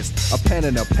I miss a pen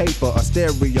and a paper, a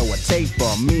stereo, a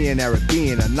taper. Me and Eric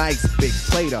being a nice big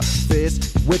plate of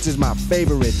fish, which is my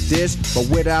favorite dish. But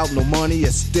without no money,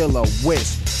 it's still a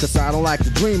wish. Cause I don't like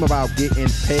to dream about getting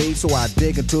paid. So I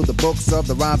dig into the books of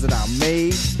the rhymes that I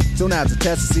made. So now to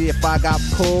test to see if I got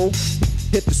pulled,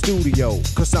 hit the studio,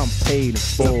 cause I'm paid in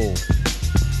full.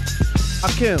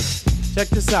 Akim, check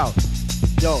this out.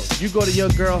 Yo, you go to your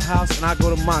girl's house and I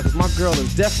go to mine, cause my girl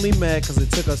is definitely mad cause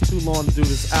it took us too long to do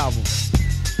this album.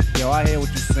 Yo, I hear what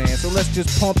you're saying, so let's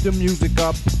just pump the music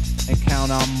up and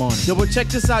count our money. Yo, but check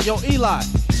this out. Yo, Eli,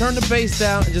 turn the bass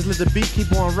down and just let the beat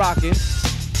keep on rocking.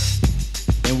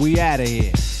 And we outta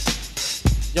here.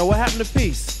 Yo, what happened to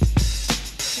peace?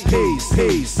 Peace,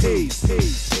 peace, peace,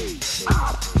 peace, peace.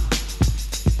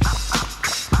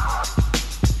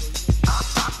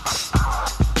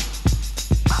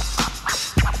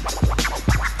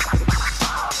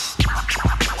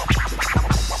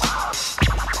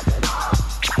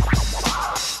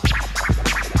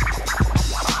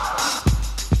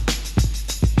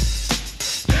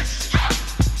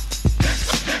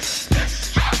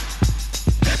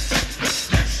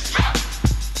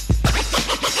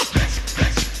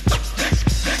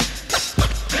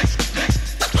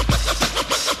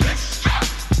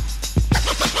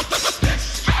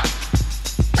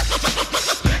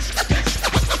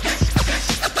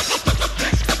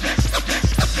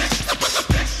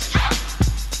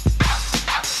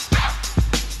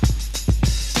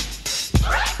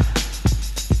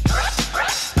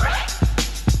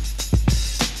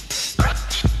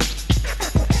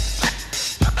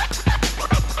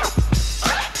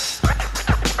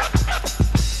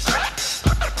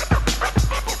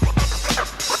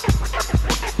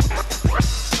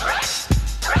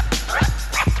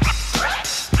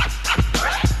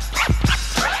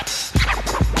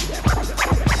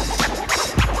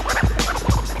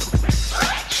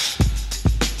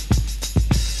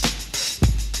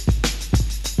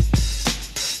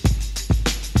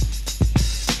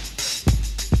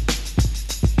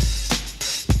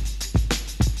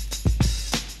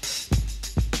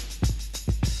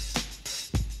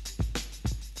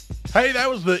 Hey, that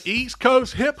was the East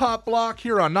Coast Hip Hop Block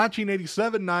here on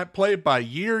 1987 Night, played by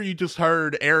Year. You just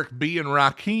heard Eric B. and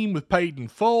Rakim with Paid in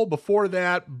Full. Before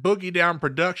that, Boogie Down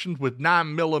Productions with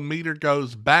 9mm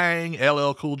Goes Bang,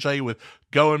 LL Cool J with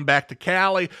Going Back to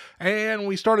Cali, and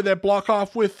we started that block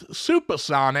off with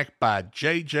Supersonic by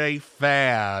JJ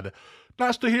Fad.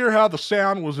 Nice to hear how the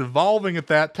sound was evolving at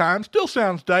that time. Still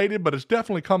sounds dated, but it's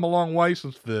definitely come a long way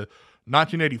since the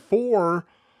 1984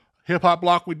 hip-hop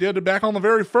block we did back on the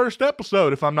very first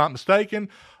episode, if I'm not mistaken.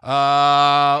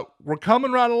 We're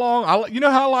coming right along. You know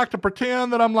how I like to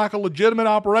pretend that I'm like a legitimate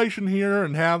operation here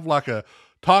and have like a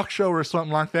talk show or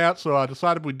something like that, so I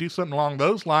decided we'd do something along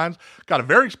those lines. Got a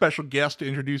very special guest to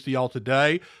introduce to y'all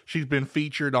today. She's been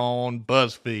featured on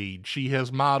BuzzFeed. She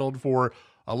has modeled for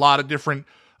a lot of different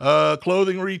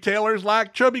clothing retailers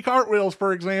like Chubby Cartwheels,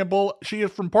 for example. She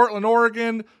is from Portland,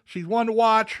 Oregon. She's one to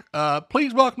watch.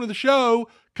 Please welcome to the show,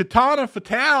 Katana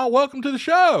Fatal. Welcome to the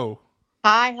show.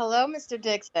 Hi, hello, Mr.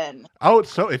 Dixon. Oh,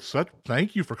 it's such.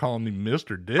 Thank you for calling me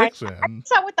Mr. Dixon.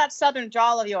 I with that southern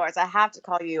drawl of yours, I have to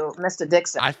call you Mr.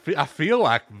 Dixon. I feel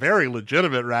like very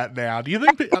legitimate right now. Do you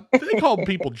think they call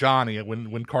people Johnny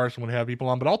when Carson would have people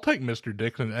on? But I'll take Mr.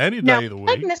 Dixon any day of the week.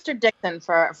 Take Mr. Dixon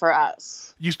for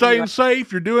us. You staying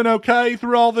safe? You're doing okay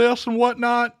through all this and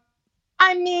whatnot?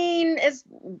 I mean,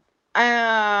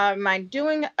 am I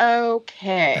doing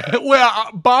okay? Well,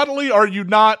 bodily, are you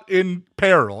not in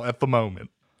peril at the moment?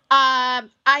 I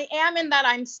am, in that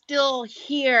I'm still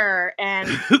here, and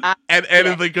and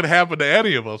anything could happen to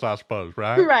any of us, I suppose,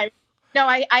 right? Right. No,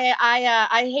 I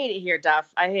hate it here, Duff.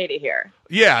 I hate it here.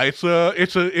 Yeah, it's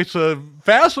a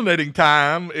fascinating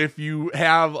time if you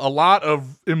have a lot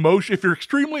of emotion. If you're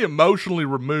extremely emotionally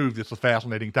removed, it's a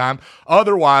fascinating time.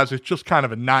 Otherwise, it's just kind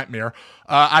of a nightmare.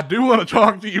 I do want to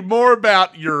talk to you more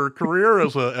about your career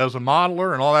as a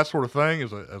modeler and all that sort of thing,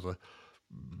 as a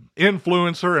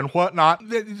influencer and whatnot.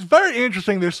 It's very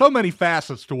interesting. There's so many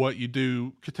facets to what you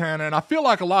do, Katana, and I feel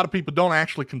like a lot of people don't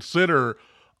actually consider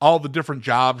all the different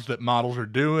jobs that models are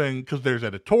doing, because there's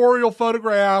editorial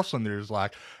photographs and there's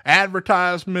like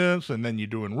advertisements, and then you're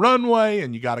doing runway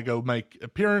and you got to go make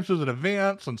appearances at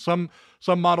events, and some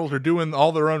models are doing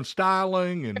all their own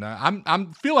styling, and I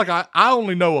feel like I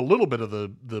only know a little bit of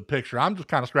the picture. I'm just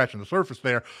kind of scratching the surface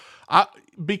there.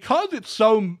 Because it's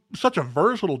such a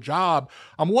versatile job,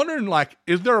 I'm wondering, like,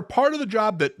 is there a part of the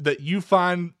job that you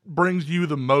find brings you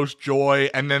the most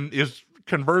joy, and then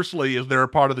conversely, is there a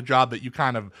part of the job that you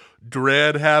kind of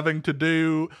dread having to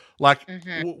do? Like, how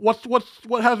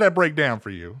does that break down for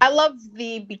you? I love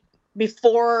the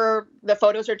before the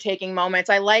photos are taking moments.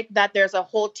 I like that there's a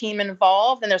whole team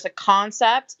involved and there's a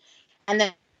concept, and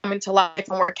then coming to life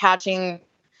when we're catching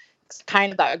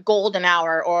kind of the golden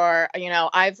hour. Or,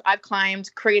 I've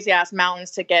climbed crazy ass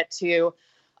mountains to get to,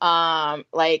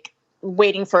 like,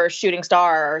 waiting for a shooting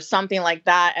star or something like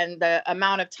that, and the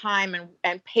amount of time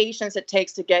and patience it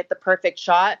takes to get the perfect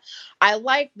shot. I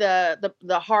like the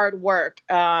hard work,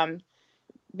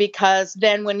 because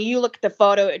then when you look at the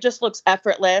photo, it just looks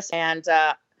effortless. And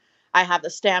I have the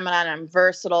stamina and I'm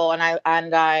versatile, and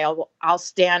I'll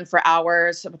stand for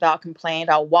hours without complaint.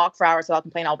 I'll walk for hours without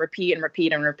complaint. I'll repeat and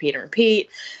repeat and repeat and repeat,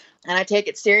 and I take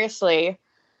it seriously.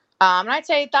 And I'd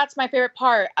say that's my favorite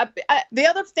part. The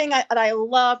other thing that I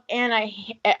love and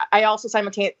I also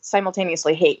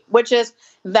simultaneously hate, which is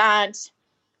that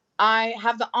I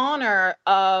have the honor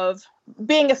of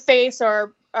being a face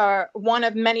or one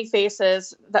of many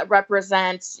faces that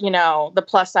represents, the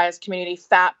plus size community,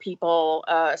 fat people,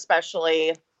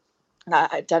 especially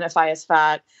identify as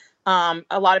fat.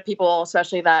 A lot of people,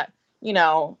 especially that,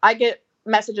 I get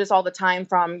messages all the time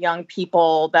from young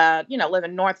people that, live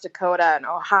in North Dakota and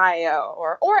Ohio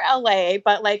or LA,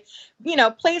 but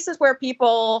places where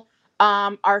people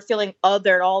are feeling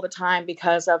othered all the time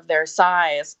because of their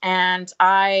size. And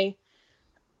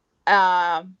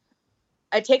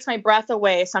it takes my breath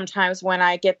away sometimes when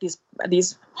I get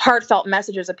these heartfelt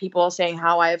messages of people saying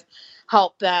how I've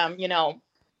helped them,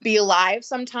 be alive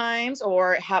sometimes,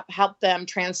 or help them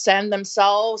transcend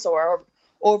themselves, or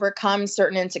overcome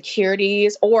certain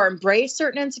insecurities, or embrace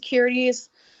certain insecurities,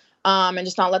 and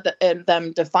just not let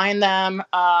them define them.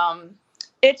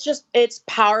 It's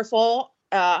powerful.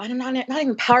 Not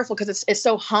even powerful because it's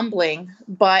so humbling,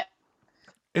 but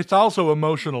it's also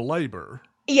emotional labor.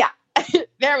 Yeah.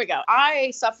 There we go.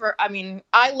 I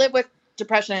live with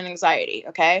depression and anxiety.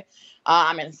 Okay.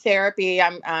 I'm in therapy.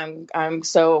 I'm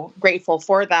so grateful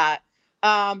for that.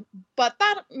 But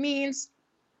that means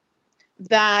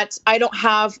that I don't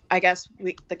have, I guess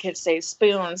the kids say,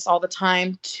 spoons all the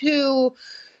time to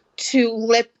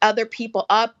lift other people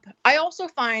up. I also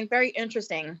find very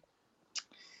interesting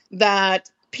that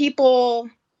people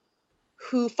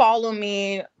who follow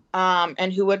me,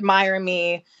 and who admire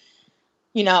me,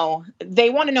 they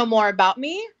want to know more about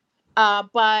me.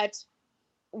 But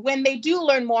when they do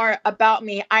learn more about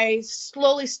me, I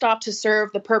slowly stop to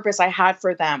serve the purpose I had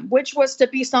for them, which was to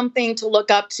be something to look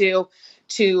up to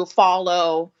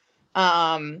follow.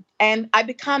 And I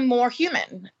become more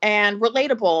human and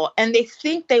relatable, and they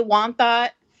think they want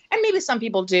that. And maybe some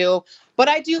people do, but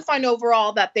I do find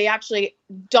overall that they actually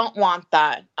don't want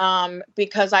that,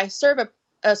 because I serve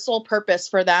a sole purpose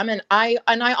for them. And I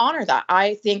honor that.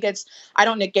 I think I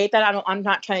don't negate that. I'm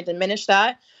not trying to diminish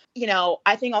that.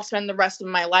 I think I'll spend the rest of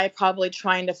my life probably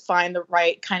trying to find the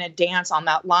right kind of dance on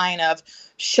that line of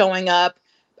showing up,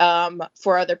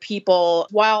 for other people,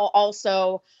 while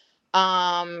also,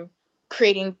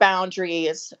 creating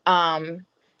boundaries, and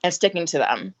sticking to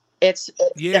them.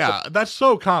 That's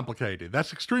so complicated.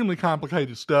 That's extremely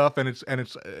complicated stuff. And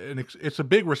it's a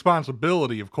big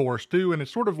responsibility, of course, too. And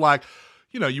it's sort of like,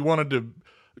 you wanted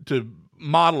to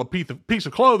model a piece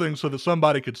of clothing so that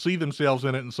somebody could see themselves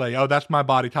in it and say, oh, that's my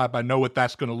body type. I know what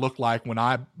that's going to look like when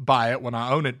I buy it, when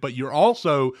I own it. But you're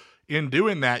also, in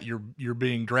doing that, you're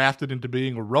being drafted into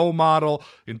being a role model,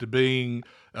 into being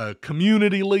a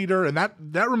community leader. And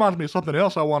that reminds me of something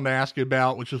else I wanted to ask you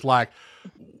about, which is like,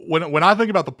 when I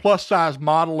think about the plus size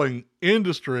modeling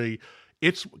industry,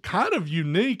 it's kind of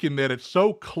unique in that it's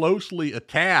so closely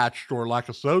attached or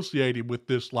associated with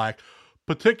this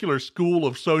particular school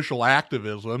of social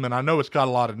activism. And I know it's got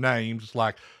a lot of names. It's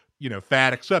like,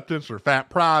 fat acceptance or fat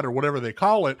pride or whatever they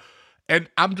call it. And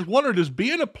I'm just wondering, does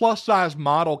being a plus size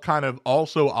model kind of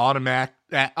also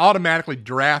automatically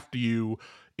draft you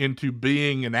into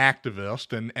being an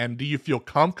activist? And do you feel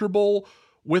comfortable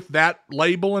with that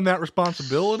label and that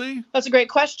responsibility? That's a great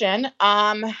question.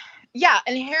 Yeah,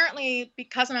 inherently,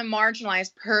 because I'm a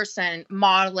marginalized person,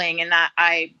 modeling, and that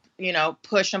I,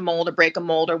 push a mold or break a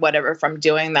mold or whatever from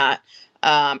doing that.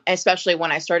 Especially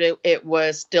when I started, it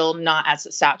was still not as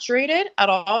saturated at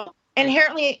all.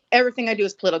 Inherently, everything I do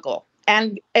is political.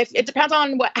 And if it depends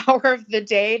on what hour of the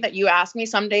day that you ask me.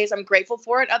 Some days I'm grateful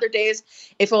for it. Other days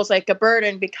it feels like a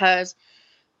burden, because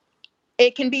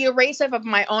it can be erasive of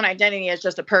my own identity as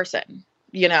just a person.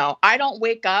 I don't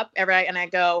wake up every night and I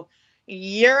go,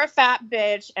 you're a fat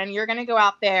bitch and you're going to go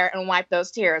out there and wipe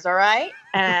those tears. All right.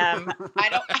 I'm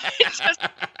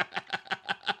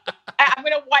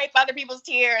going to wipe other people's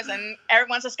tears, and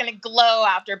everyone's just going to glow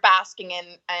after basking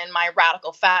in my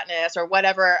radical fatness or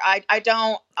whatever. I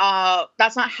don't,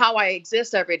 that's not how I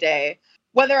exist every day,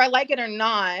 whether I like it or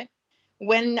not.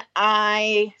 When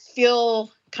I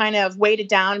feel kind of weighted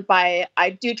down by,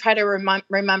 I do try to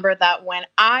remember that when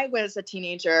I was a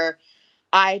teenager,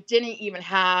 I didn't even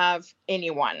have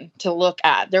anyone to look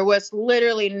at. There was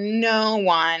literally no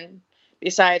one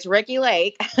besides Ricky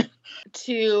Lake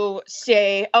to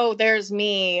say, oh, there's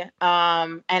me.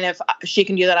 And if she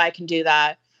can do that, I can do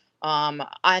that. And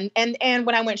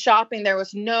when I went shopping, there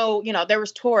was no, there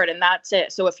was Torrid, and that's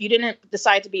it. So if you didn't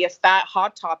decide to be a fat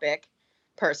Hot Topic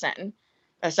person,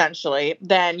 essentially,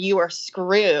 then you are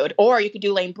screwed. Or you could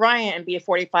do Lane Bryant and be a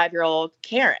 45-year-old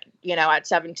Karen, at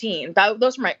 17.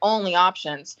 Those were my only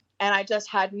options. And I just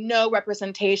had no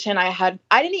representation. I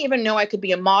didn't even know I could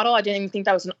be a model. I didn't even think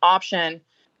that was an option.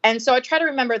 And so I try to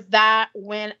remember that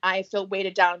when I feel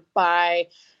weighted down by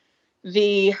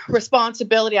the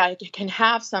responsibility I can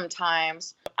have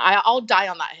sometimes, I'll die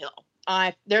on that hill.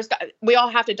 We all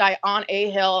have to die on a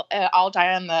hill. I'll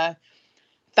die on the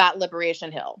fat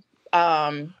liberation hill.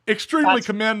 Extremely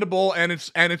commendable, and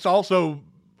it's also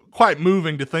quite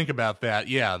moving to think about that.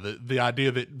 Yeah, the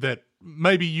idea that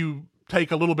maybe you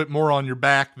take a little bit more on your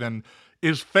back than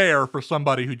is fair for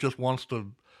somebody who just wants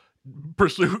to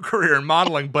pursue a career in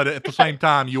modeling, but at the same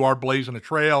time, you are blazing a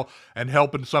trail and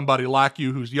helping somebody like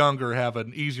you who's younger have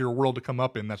an easier world to come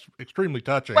up in. That's extremely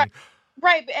touching.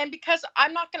 Right. And because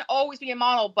I'm not going to always be a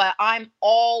model, but I'm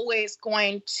always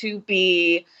going to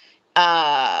be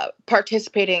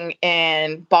participating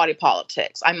in body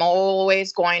politics. I'm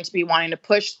always going to be wanting to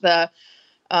push the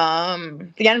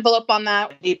envelope on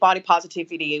that, the body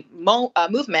positivity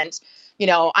movement.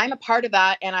 I'm a part of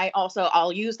that, and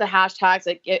I'll use the hashtags.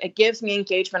 It gives me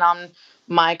engagement on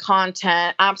my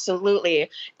content, absolutely.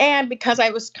 And because I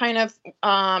was kind of,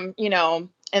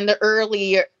 in the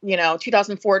early,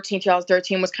 2014,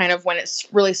 2013 was kind of when it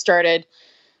really started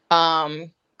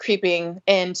creeping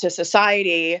into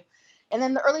society. And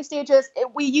then the early stages,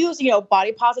 we use,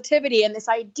 body positivity and this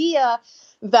idea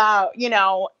that,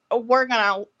 we're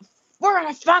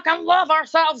gonna fucking love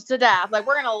ourselves to death. Like,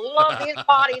 we're gonna love these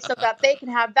bodies so that they can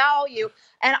have value.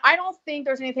 And I don't think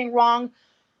there's anything wrong.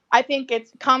 I think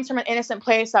it comes from an innocent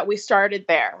place that we started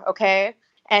there, okay?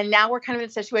 And now we're kind of in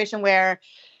a situation where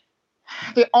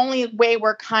the only way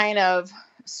we're kind of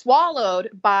swallowed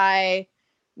by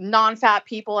non-fat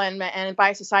people and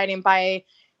by society and by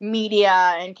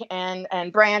media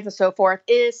and brands and so forth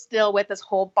is still with this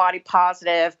whole body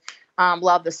positive,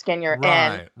 love the skin you're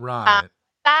in. Right.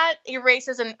 That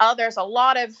erases and others a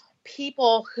lot of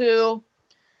people who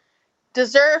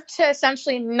deserve to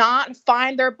essentially not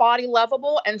find their body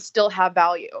lovable and still have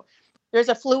value. There's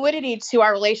a fluidity to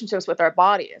our relationships with our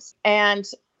bodies. And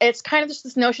it's kind of just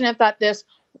this notion of that this,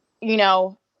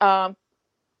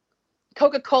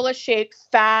 Coca-Cola shaped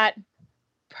fat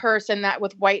person that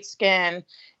with white skin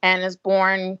and is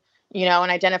born,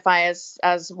 and identify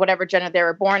as whatever gender they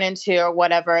were born into or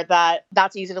whatever,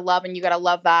 that's easy to love and you got to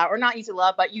love that, or not easy to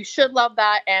love, but you should love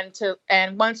that.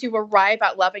 And once you arrive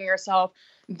at loving yourself,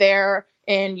 therein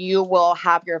you will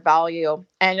have your value.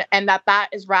 And that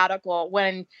is radical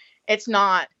when it's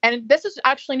not. And this is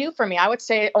actually new for me. I would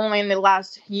say only in the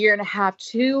last year and a half,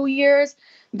 2 years,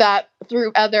 that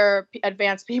through other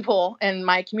advanced people in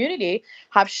my community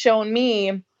have shown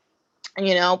me,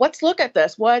 let's look at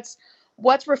this.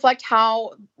 Let's reflect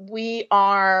how we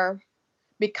are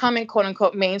becoming quote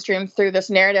unquote mainstream through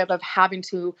this narrative of having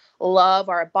to love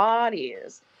our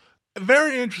bodies.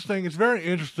 Very interesting. It's very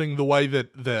interesting the way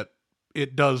that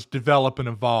it does develop and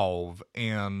evolve,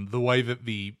 and the way that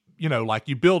like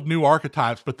you build new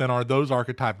archetypes, but then are those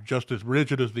archetypes just as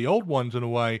rigid as the old ones in a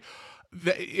way?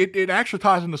 It actually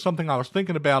ties into something I was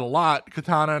thinking about a lot,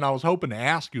 Katana, and I was hoping to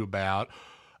ask you about,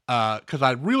 because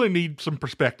I really need some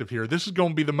perspective here. This is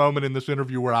going to be the moment in this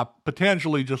interview where I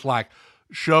potentially just like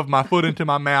shove my foot into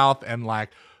my mouth and like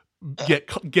get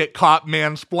caught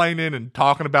mansplaining and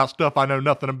talking about stuff I know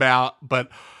nothing about. But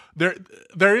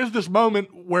there is this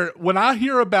moment where when I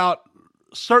hear about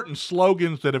certain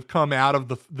slogans that have come out of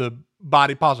the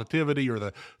body positivity or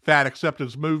the fat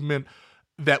acceptance movement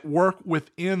that work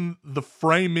within the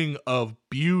framing of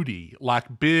beauty,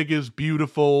 like big is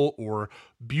beautiful or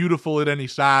beautiful at any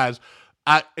size,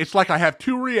 it's like I have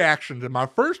two reactions. And my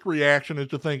first reaction is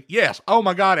to think, yes, oh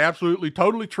my God, absolutely,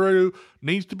 totally true,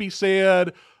 needs to be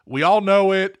said. We all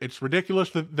know it. It's ridiculous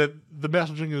that the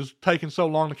messaging is taking so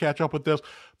long to catch up with this.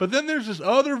 But then there's this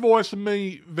other voice in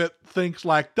me that thinks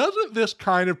like, doesn't this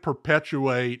kind of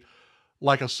perpetuate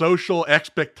like a social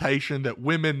expectation that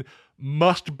women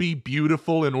must be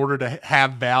beautiful in order to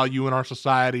have value in our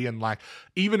society? And like,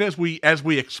 even as we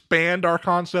expand our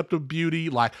concept of beauty,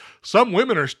 like some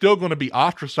women are still going to be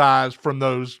ostracized from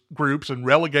those groups and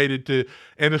relegated to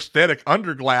an aesthetic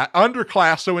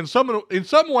underclass. So in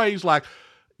some ways, like,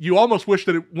 you almost wish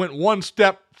that it went one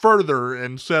step further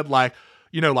and said like,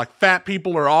 like fat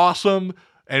people are awesome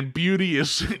and beauty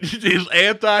is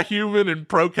anti-human and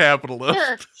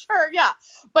pro-capitalist. Sure, yeah.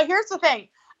 But here's the thing.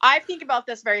 I think about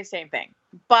this very same thing.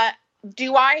 But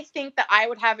do I think that I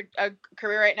would have a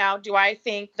career right now? Do I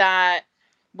think that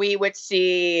we would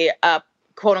see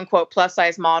quote unquote plus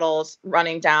size models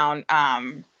running down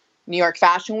New York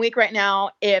Fashion Week right now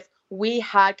if we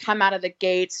had come out of the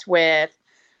gates with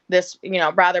this,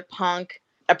 rather punk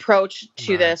approach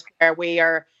to this, where we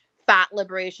are fat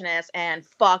liberationists and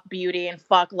fuck beauty and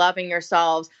fuck loving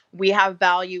yourselves. We have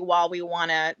value while we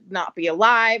want to not be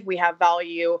alive. We have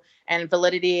value and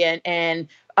validity and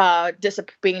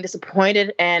being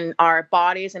disappointed in our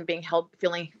bodies and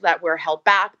feeling that we're held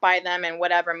back by them in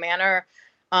whatever manner.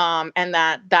 And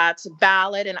that's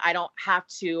valid. And I don't have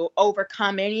to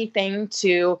overcome anything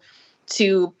to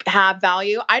have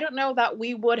value. I don't know that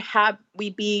we'd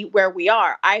be where we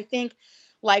are. I think,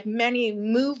 like many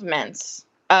movements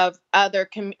of other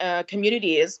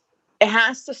communities, it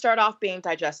has to start off being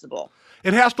digestible.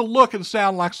 It has to look and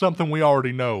sound like something we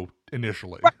already know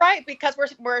initially. Right, because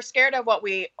we're scared of what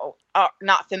we are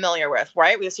not familiar with,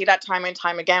 right? We see that time and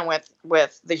time again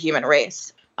with the human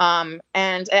race. And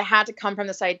it had to come from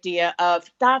this idea of,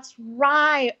 that's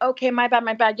right, okay, my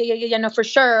bad, yeah, no, for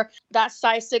sure. That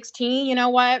size 16, you know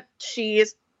what?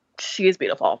 She's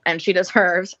beautiful, and she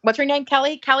deserves, what's her name,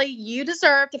 Kelly? Kelly, you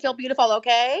deserve to feel beautiful,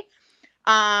 okay?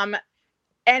 But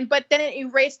then it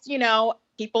erased,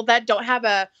 people that don't have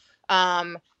a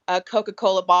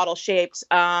Coca-Cola bottle shaped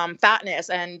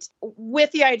fatness. And with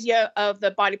the idea of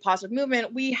the body positive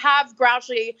movement, we have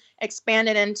gradually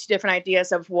expanded into different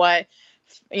ideas of what,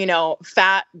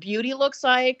 fat beauty looks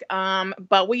like.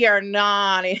 But we are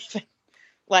not even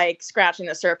like scratching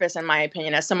the surface, in my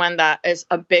opinion, as someone that is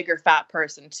a bigger fat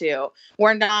person too.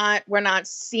 We're not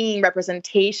seeing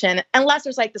representation unless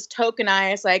there's like this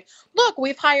tokenized, like, look,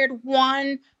 we've hired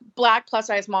one Black plus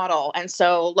size model, and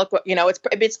so look what, it's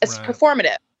right.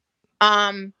 Performative.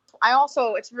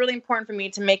 It's really important for me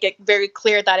to make it very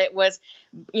clear that it was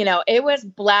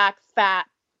Black fat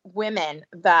women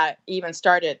that even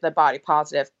started the body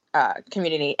positive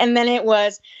community, and then it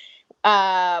was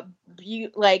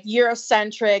like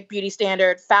Eurocentric beauty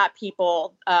standard fat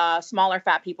people, smaller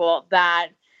fat people that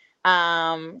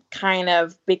kind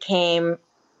of became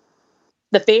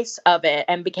the face of it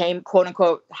and became, quote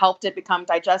unquote, helped it become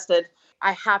digested.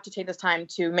 I have to take this time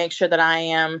to make sure that I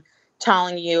am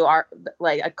telling you a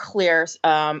clear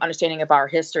understanding of our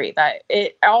history, that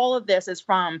all of this is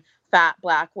from fat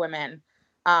Black women.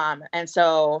 And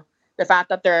so the fact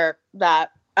that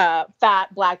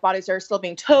fat Black bodies are still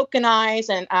being tokenized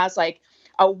and as like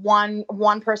a one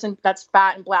person that's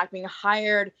fat and Black being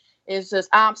hired is just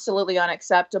absolutely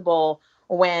unacceptable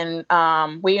when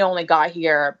we only got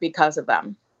here because of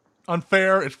them.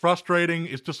 Unfair, it's frustrating,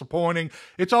 it's disappointing.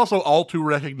 It's also all too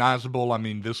recognizable. I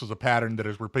mean, this is a pattern that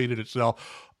has repeated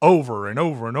itself over and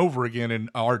over and over again in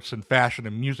arts and fashion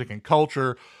and music and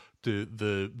culture.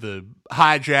 The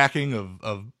hijacking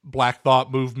of Black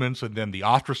thought movements and then the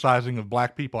ostracizing of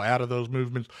Black people out of those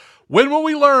movements. When will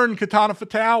we learn, Katana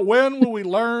Fatale? When will we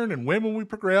learn, and when will we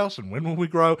progress, and when will we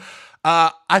grow?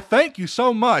 I thank you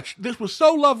so much. This was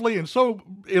so lovely and so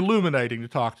illuminating to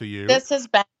talk to you. This has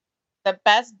been the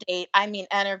best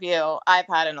interview I've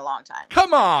had in a long time.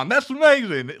 Come on, that's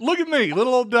amazing. Look at me,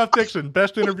 little old Duff Dixon,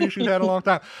 best interview she's had in a long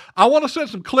time. I want to send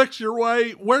some clicks your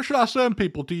way. Where should I send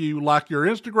people to you? Like your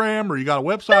Instagram, or you got a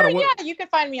website? Sure, or what? Yeah, you can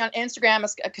find me on Instagram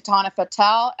as Katana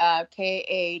Fatale,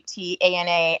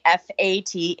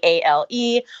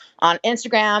 KATANAFATALE on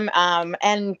Instagram.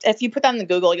 And if you put that in the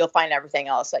Google, you'll find everything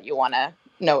else that you want to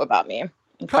know about me.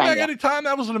 Come back anytime.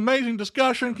 That was an amazing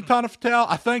discussion, Katana Fatale.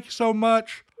 I thank you so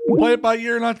much. Play It By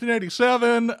Year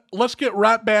 1987. Let's get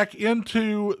right back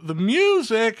into the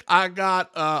music.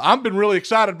 I've been really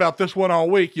excited about this one all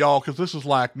week, y'all, because this is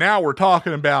like, now we're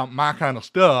talking about my kind of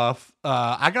stuff.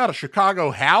 I got a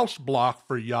Chicago house block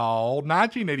for y'all.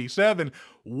 1987.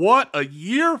 What a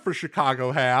year for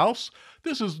Chicago house.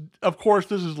 This is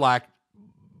like,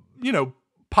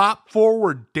 pop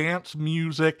forward dance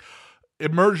music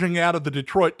emerging out of the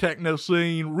Detroit techno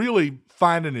scene, really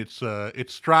finding its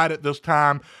stride at this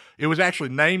time. It was actually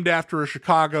named after a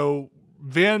Chicago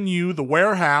venue, the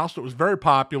Warehouse, that was very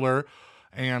popular,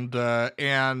 and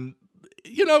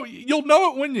you'll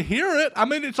know it when you hear it. I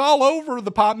mean, it's all over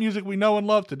the pop music we know and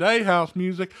love today, house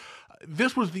music.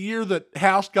 This was the year that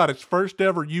house got its first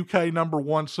ever UK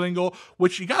 #1 single,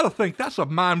 which you got to think that's a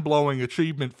mind-blowing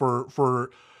achievement for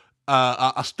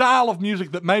a style of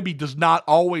music that maybe does not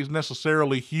always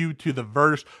necessarily hew to the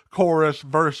verse-chorus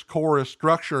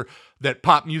structure that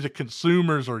pop music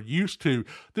consumers are used to.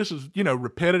 This is,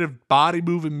 repetitive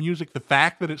body-moving music. The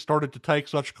fact that it started to take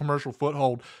such a commercial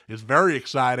foothold is very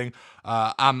exciting.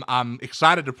 I'm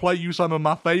excited to play you some of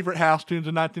my favorite house tunes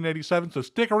in 1987, so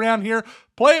stick around here.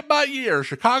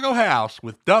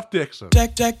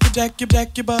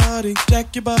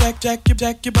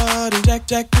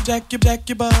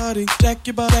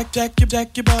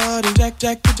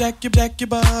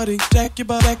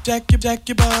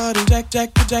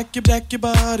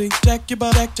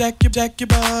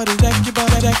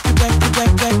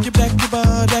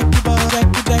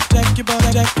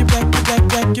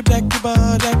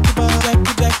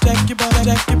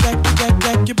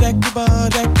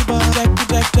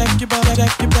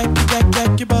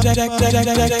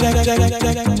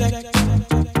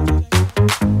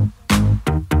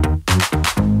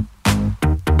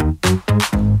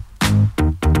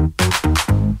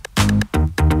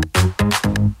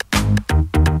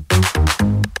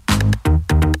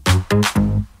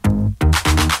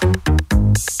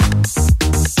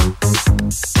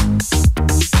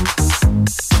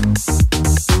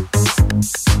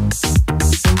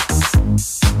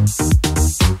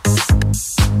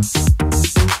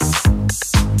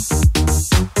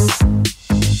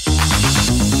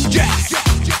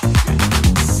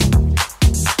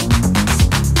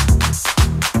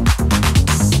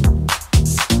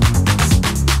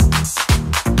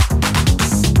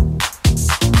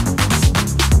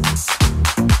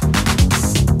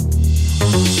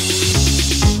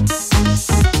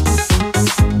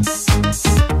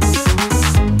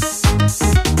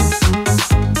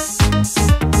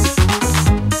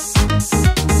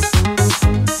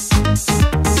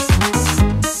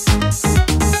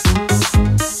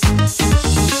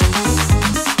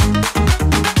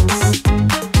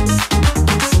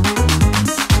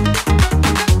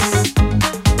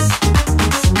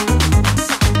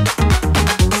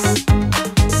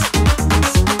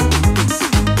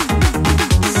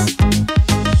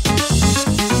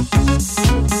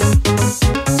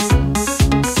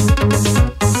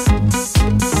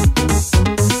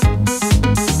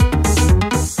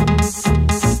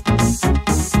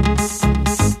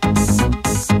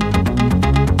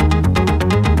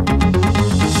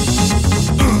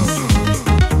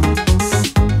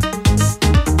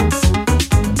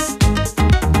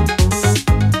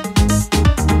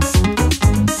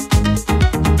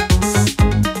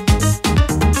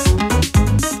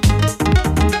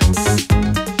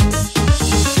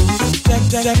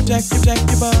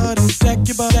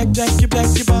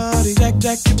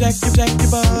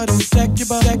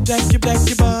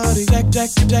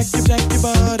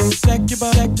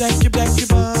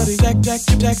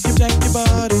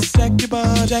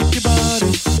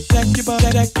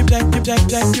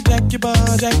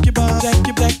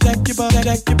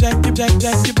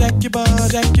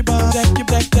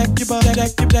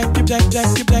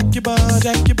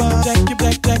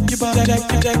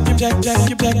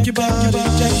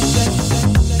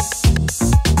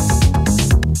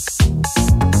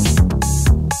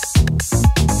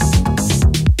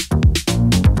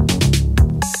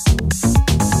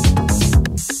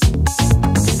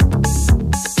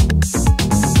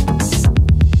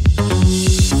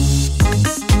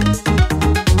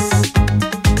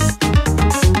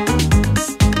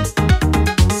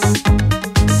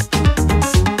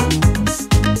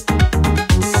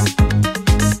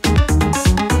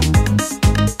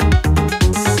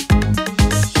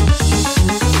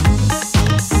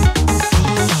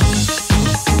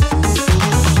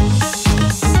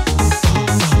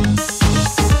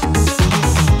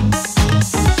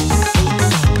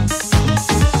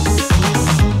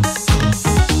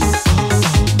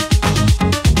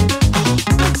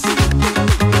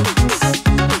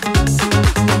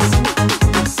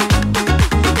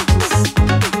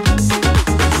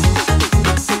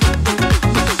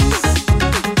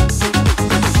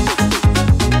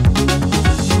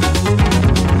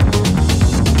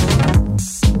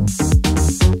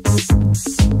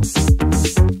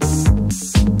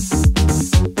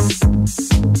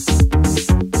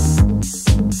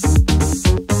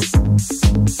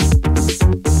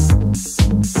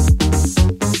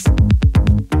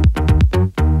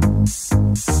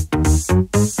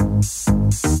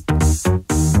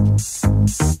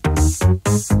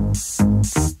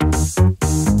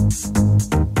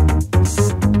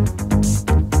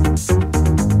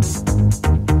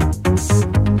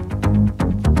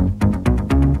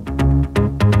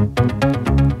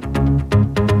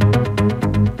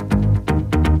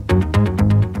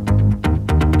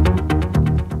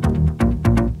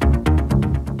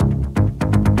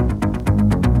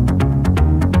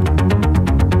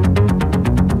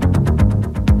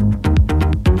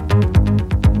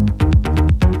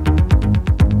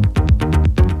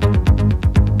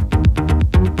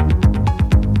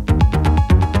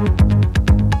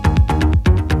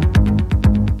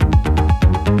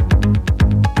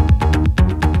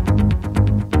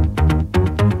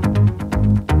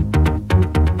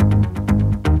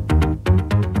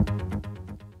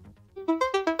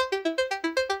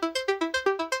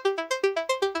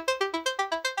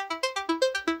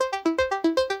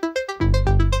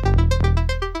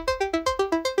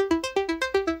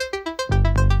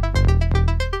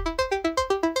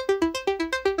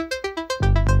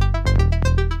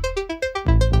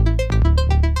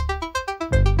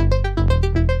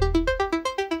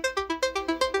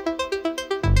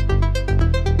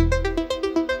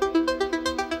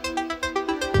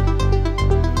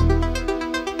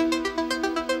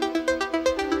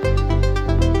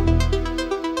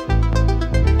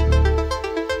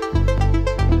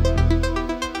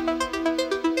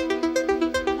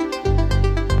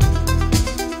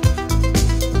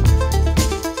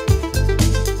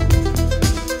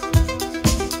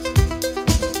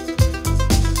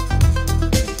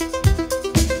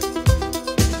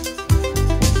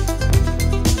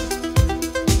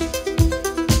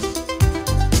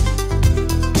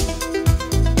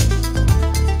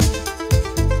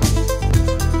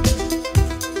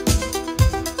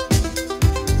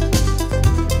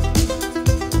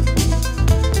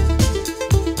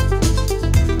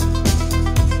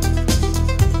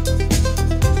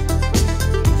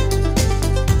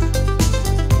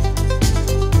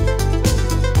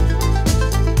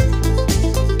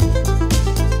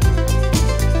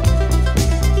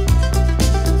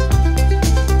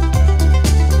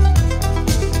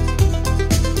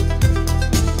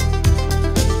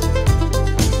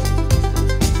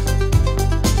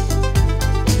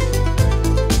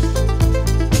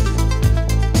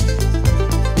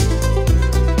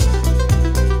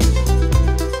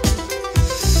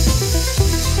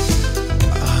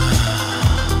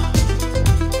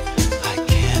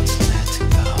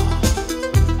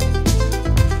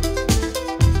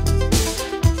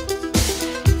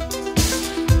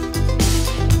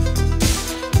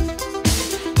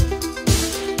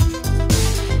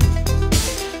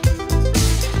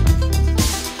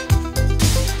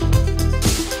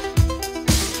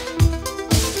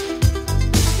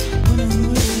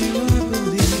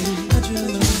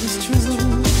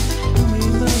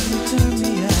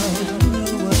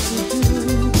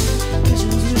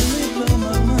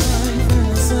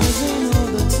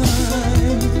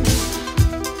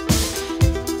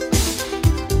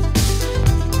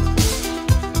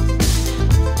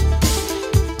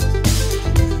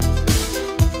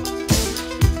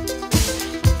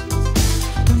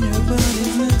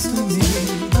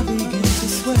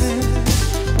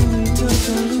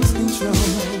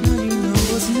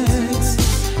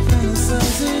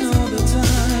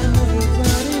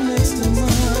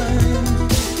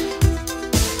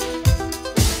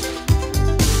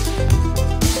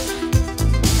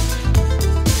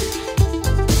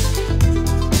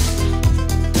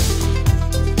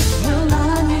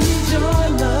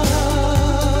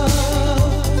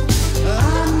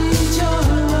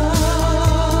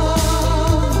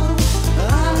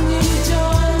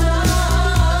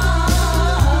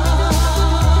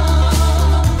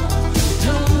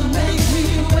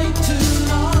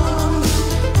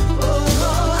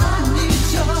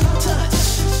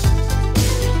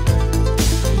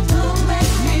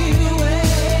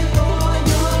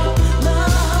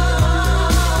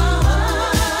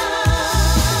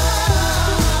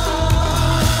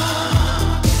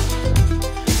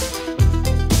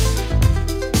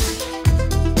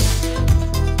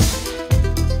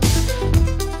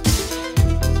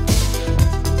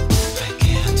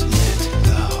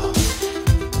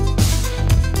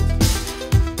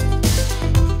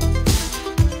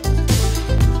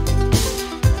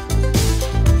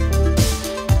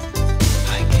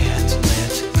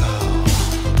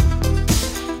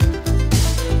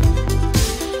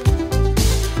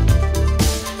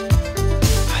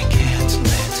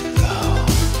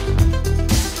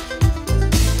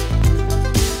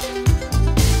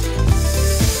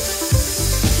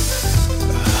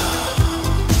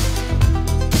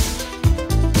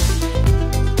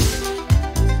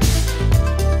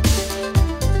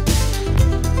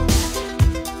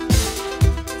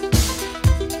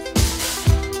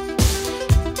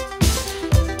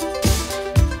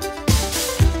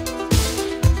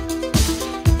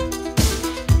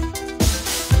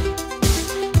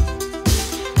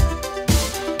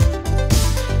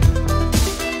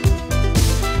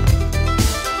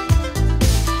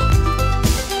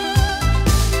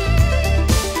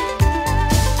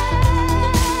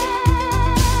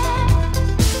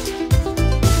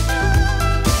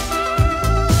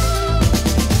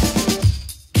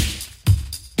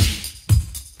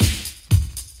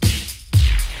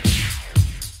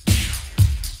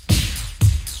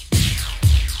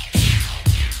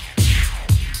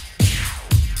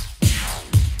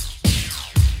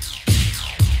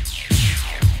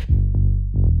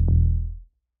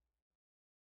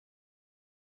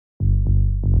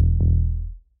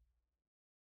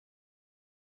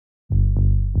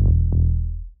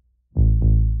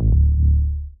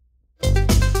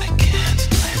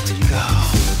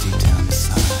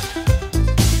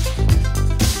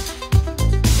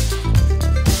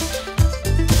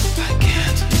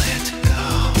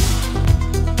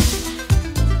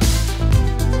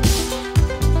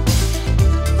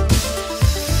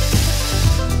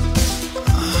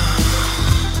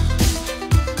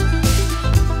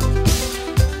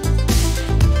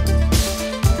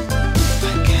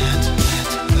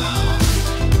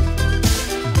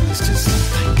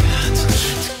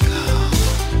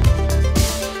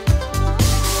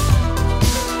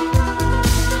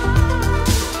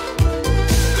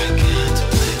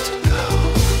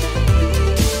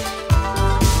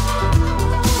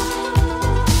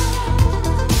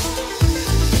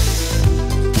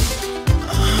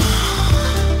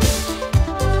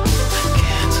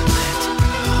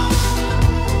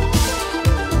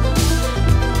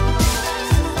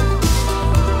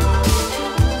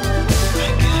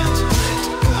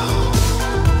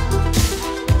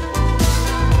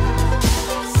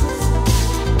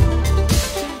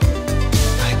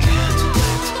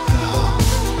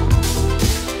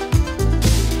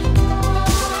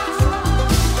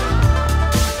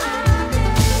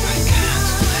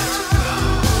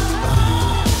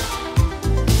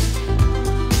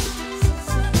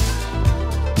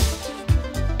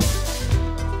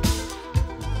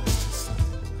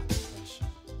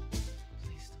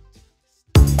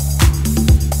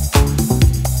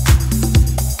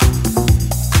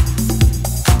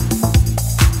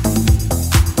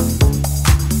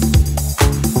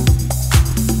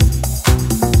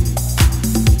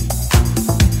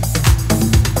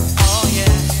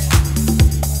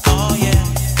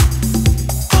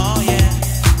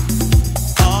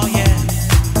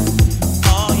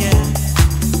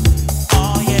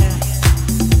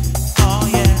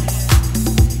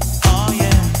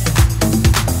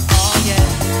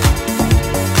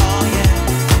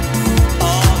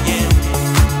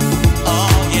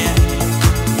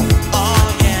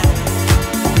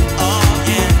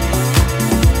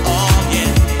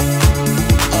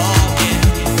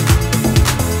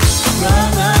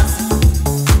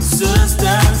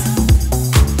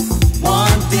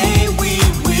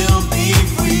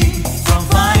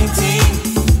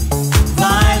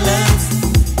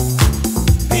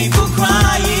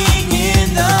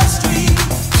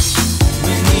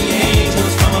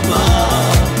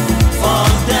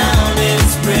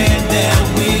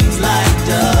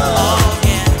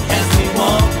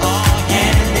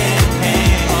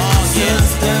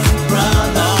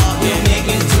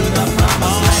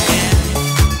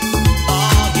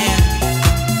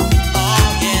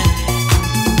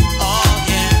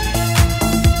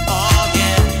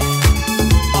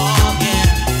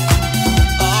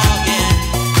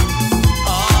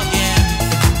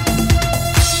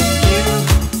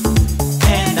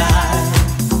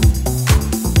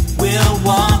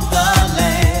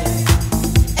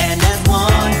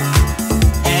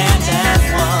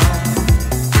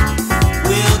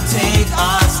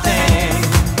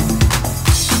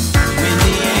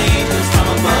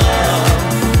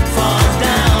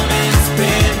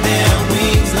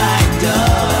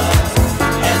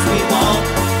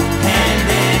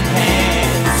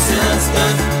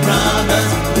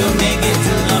 brothers, we'll make it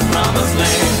to the promised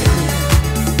land.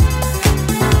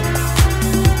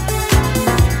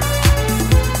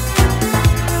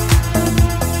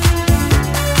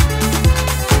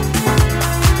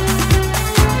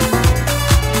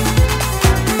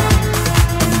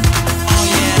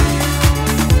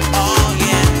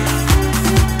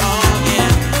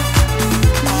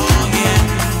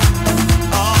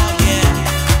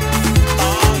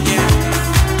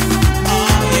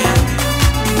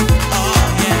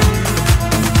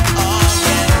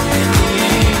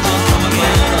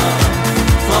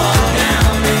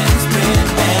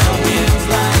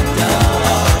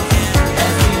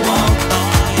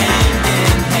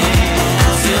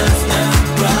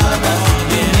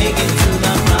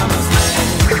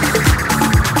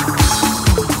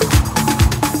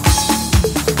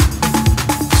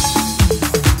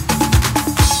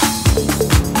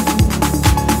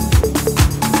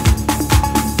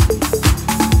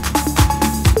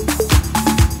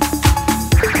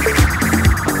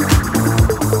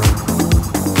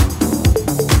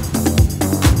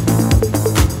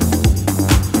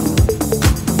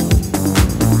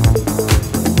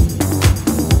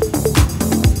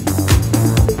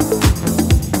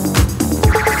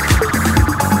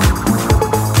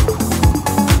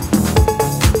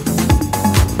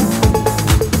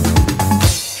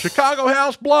 Chicago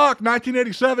House Block,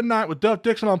 1987 night with Duff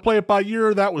Dixon on Play It By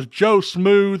Year. That was Joe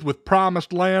Smooth with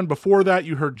Promised Land. Before that,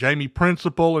 you heard Jamie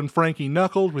Principle and Frankie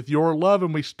Knuckles with Your Love.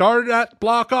 And we started that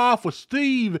block off with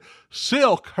Steve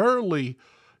Silk Hurley,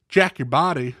 Jack Your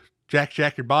Body. Jack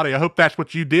Your Body. I hope that's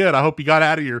what you did. I hope you got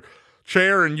out of your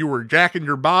chair and you were jacking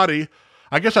your body.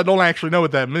 I guess I don't actually know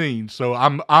what that means, so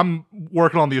I'm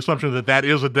working on the assumption that that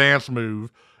is a dance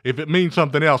move. If it means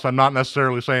something else, I'm not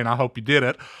necessarily saying I hope you did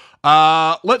it.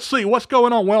 Let's see what's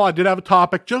going on. Well, I did have a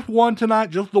topic, just one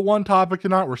tonight, just the one topic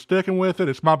tonight. We're sticking with it.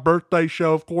 It's my birthday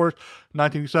show, of course,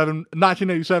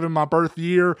 1987, my birth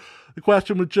year. The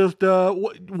question was just,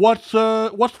 what's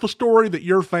the story that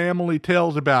your family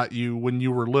tells about you when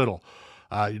you were little?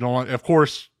 Of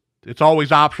course, it's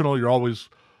always optional. You're always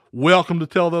welcome to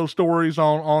tell those stories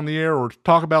on the air or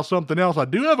talk about something else. I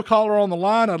do have a caller on the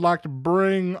line I'd like to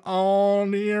bring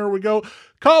on. Here we go.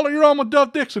 Caller, you're on with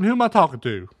Duff Dixon. Who am I talking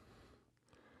to?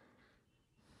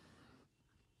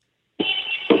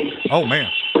 Oh,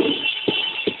 man.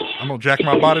 I'm going to jack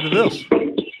my body to this.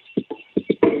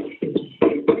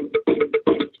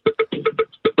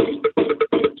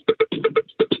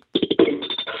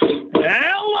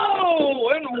 Hello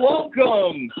and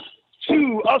welcome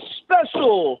to a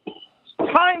special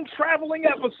time-traveling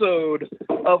episode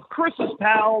of Chris's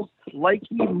Pals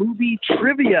Likey Movie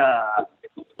Trivia.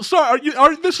 Sorry,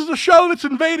 this is a show that's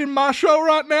invading my show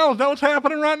right now? Is that what's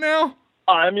happening right now?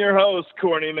 I'm your host,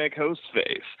 Corny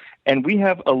McHostface, and we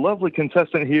have a lovely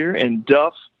contestant here in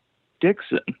Duff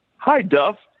Dixon. Hi,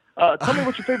 Duff. Tell me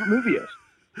what your favorite movie is.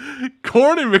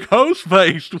 Corny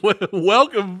McHostface,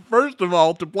 welcome, first of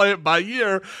all, to Play It By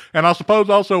Year, and I suppose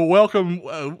also welcome,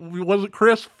 was it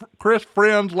Chris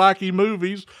Friends Likey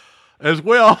Movies as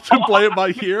well to Play It By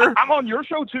Year? I'm on your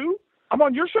show, too? I'm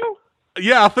on your show?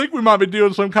 Yeah, I think we might be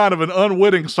doing some kind of an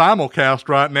unwitting simulcast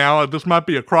right now. This might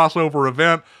be a crossover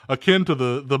event akin to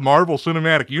the Marvel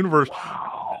Cinematic Universe,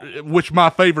 which my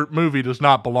favorite movie does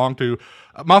not belong to.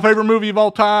 My favorite movie of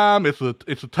all time, it's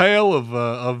a tale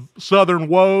of Southern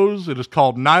woes. It is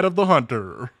called Night of the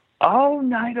Hunter. Oh,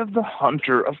 Night of the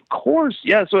Hunter, of course.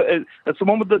 Yeah, so that's the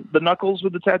one with the knuckles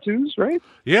with the tattoos, right?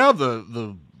 Yeah,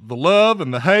 the love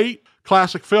and the hate.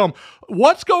 Classic film.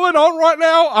 What's going on right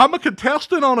now? I'm a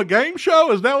contestant on a game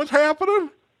show. Is that what's happening?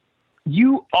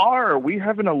 You are. We're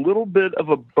having a little bit of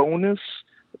a bonus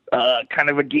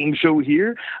kind of a game show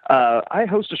here. I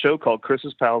host a show called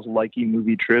Chris's Pals Likey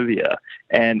Movie Trivia,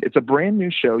 and it's a brand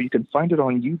new show. You can find it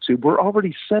on YouTube. We're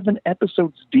already 7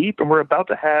 episodes deep, and we're about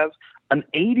to have an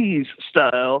 80s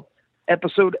style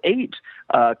episode 8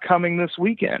 coming this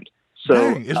weekend. So,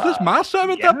 dang, is this my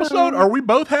 7th episode? Are we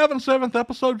both having 7th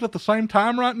episodes at the same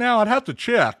time right now? I'd have to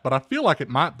check, but I feel like it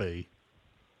might be.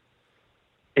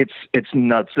 It's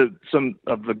nuts. Some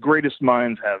of the greatest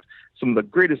minds have some of the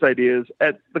greatest ideas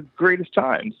at the greatest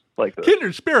times like this.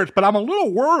 Kindred spirits, but I'm a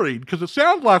little worried because it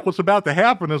sounds like what's about to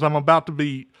happen is I'm about to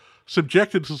be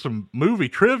subjected to some movie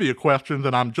trivia questions,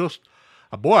 and I'm just,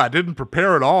 boy, I didn't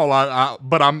prepare at all.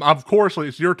 But I'm, of course,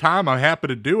 it's your time. I'm happy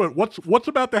to do it. What's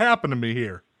about to happen to me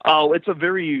here? Oh, it's a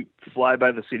very fly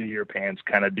by the seat of your pants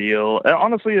kind of deal. And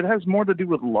honestly, it has more to do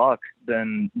with luck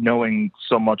than knowing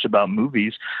so much about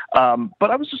movies.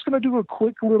 But I was just going to do a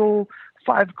quick little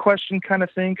 5-question kind of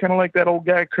thing, kind of like that old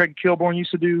guy Craig Kilborn used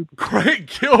to do. Craig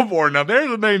Kilborn. Now, there's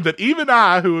a name that even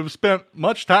I, who have spent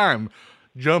much time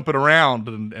jumping around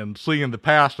and seeing the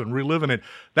past and reliving it.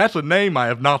 That's a name I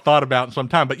have not thought about in some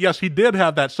time. But yes, he did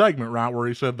have that segment, right, where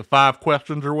he said the 5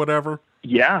 questions or whatever.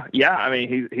 Yeah. I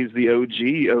mean, he's the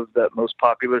OG of that most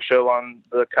popular show on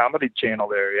the Comedy Channel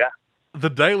there, yeah. The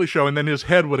Daily Show, and then his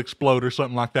head would explode or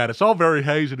something like that. It's all very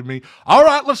hazy to me. All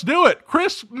right, let's do it.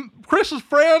 Chris's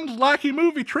friends, Lackey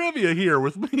Movie Trivia here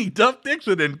with me, Duff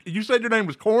Dixon, and you said your name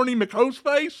was Corny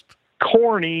McHostface?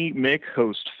 Corny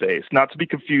McHostface, not to be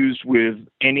confused with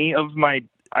any of my.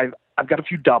 I've got a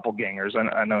few doppelgangers.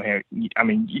 I know. I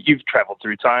mean, you've traveled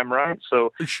through time, right?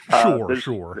 So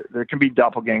sure. There can be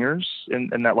doppelgangers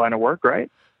in that line of work,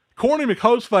 right? Corny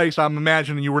McHostface, I'm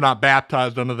imagining you were not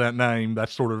baptized under that name.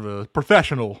 That's sort of a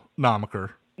professional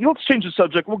moniker. Let's change the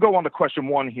subject. We'll go on to question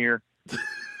 1 here.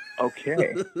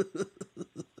 Okay.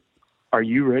 Are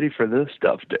you ready for this,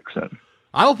 Duff Dixon?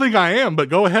 I don't think I am, but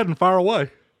go ahead and fire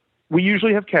away. We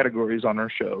usually have categories on our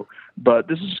show, but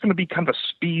this is just going to be kind of a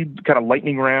speed, kind of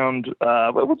lightning round.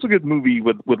 What's a good movie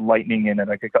with lightning in it?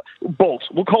 Bolt.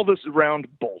 We'll call this round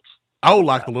Bolt. Oh,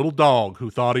 like the little dog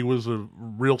who thought he was a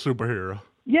real superhero.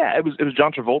 Yeah, it was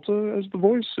John Travolta as the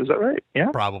voice. Is that right? Yeah,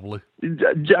 probably.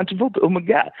 John Travolta. Oh my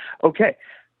God. Okay,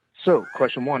 so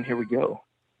question 1. Here we go.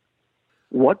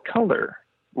 What color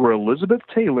were Elizabeth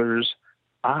Taylor's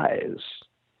eyes?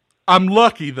 I'm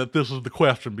lucky that this is the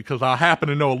question because I happen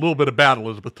to know a little bit about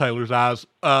Elizabeth Taylor's eyes.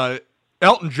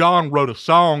 Elton John wrote a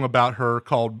song about her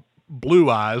called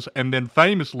Blue Eyes, and then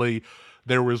famously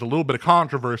there was a little bit of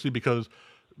controversy because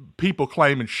people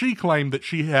claim, and she claimed, that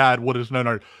she had what is known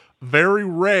as very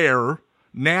rare,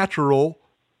 natural,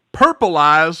 purple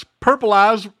eyes. Purple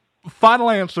eyes, final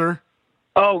answer.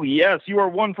 Oh, yes, you are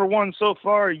 1 for 1 so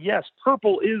far. Yes,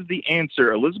 purple is the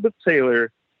answer. Elizabeth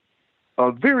Taylor,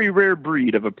 a very rare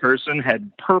breed of a person,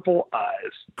 had purple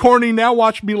eyes. Corny, now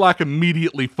watch me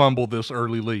immediately fumble this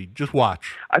early lead. Just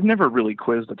watch. I've never really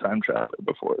quizzed a time traveler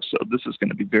before, so this is going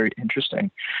to be very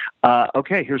interesting.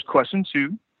 Okay, here's question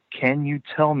 2. Can you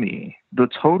tell me the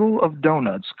total of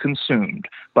donuts consumed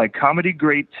by comedy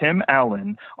great Tim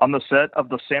Allen on the set of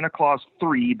the Santa Claus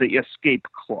 3, The Escape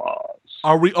Clause?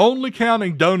 Are we only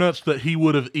counting donuts that he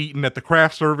would have eaten at the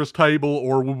craft service table,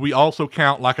 or would we also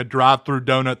count like a drive-through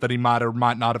donut that he might or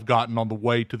might not have gotten on the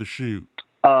way to the shoot?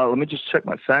 Let me just check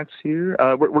my facts here.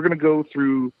 We're going to go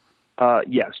through,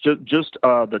 just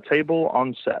the table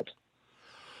on set.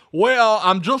 Well,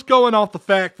 I'm just going off the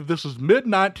fact that this is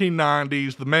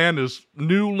mid-1990s. The man is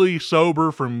newly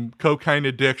sober from cocaine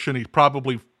addiction. He's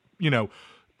probably,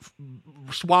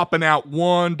 swapping out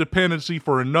one dependency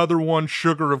for another one.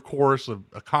 Sugar, of course,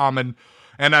 a common.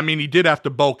 And, I mean, he did have to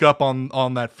bulk up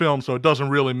on that film, so it doesn't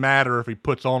really matter if he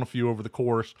puts on a few over the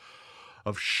course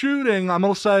of shooting. I'm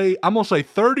gonna say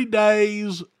 30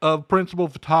 days of principal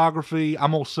photography.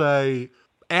 I'm going to say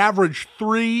average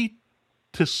 3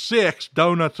 to 6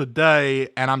 donuts a day,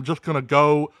 and I'm just going to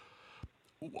go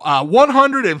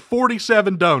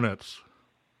 147 donuts.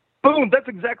 Boom, that's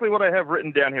exactly what I have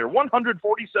written down here.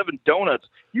 147 donuts.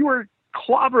 You were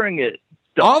clobbering it.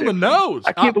 On the nose.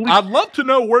 I can't believe I'd love to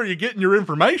know where you're getting your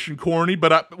information, Corny,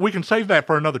 but we can save that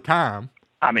for another time.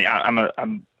 I mean,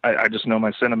 I just know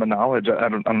my cinema knowledge. I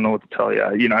don't know what to tell you.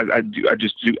 I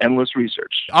just do endless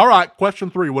research. All right,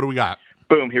 question 3. What do we got?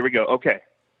 Boom, here we go. Okay.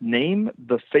 Name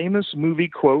the famous movie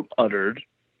quote uttered,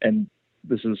 and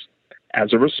this is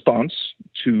as a response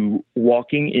to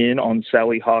walking in on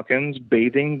Sally Hawkins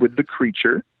bathing with the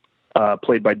creature,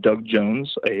 played by Doug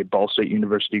Jones, a Ball State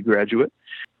University graduate.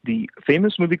 The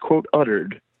famous movie quote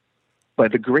uttered by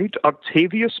the great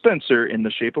Octavia Spencer in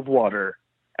The Shape of Water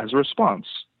as a response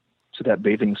to that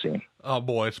bathing scene. Oh,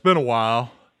 boy, it's been a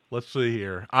while. Let's see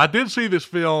here. I did see this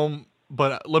film,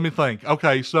 but let me think.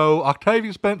 Okay, so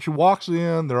Octavia Spencer walks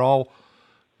in.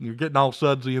 You're getting all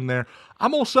sudsy in there.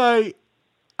 I'm going to say,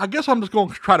 I guess I'm just going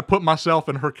to try to put myself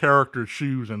in her character's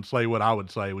shoes and say what I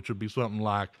would say, which would be something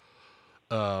like,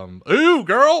 ooh,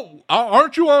 girl,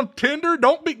 aren't you on Tinder?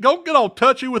 Don't get all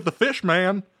touchy with the fish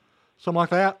man. Something like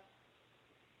that.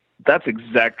 That's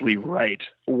exactly right.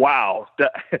 Wow.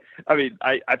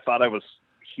 I thought I was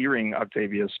hearing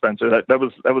Octavia Spencer. That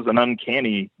was an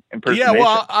uncanny impersonation. Yeah,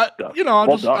 well,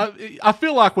 I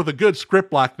feel like with a good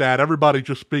script like that, everybody's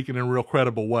just speaking in a real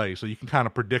credible way, so you can kind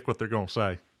of predict what they're going to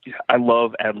say. I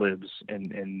love ad-libs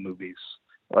in movies.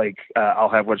 Like, I'll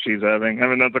have what she's having. I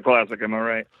mean, that's a classic, am I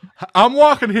right? I'm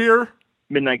walking here.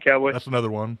 Midnight Cowboy. That's another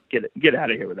one. Get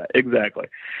out of here with that. Exactly.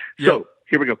 Yep. So,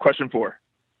 here we go. Question 4.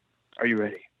 Are you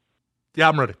ready? Yeah,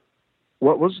 I'm ready.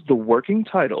 What was the working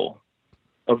title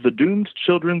of the doomed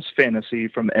children's fantasy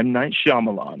from M. Night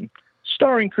Shyamalan,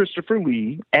 starring Christopher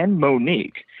Lee and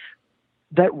Monique,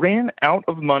 that ran out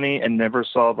of money and never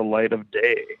saw the light of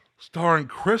day? Starring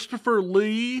Christopher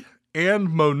Lee and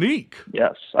Monique.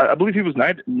 Yes, I believe he was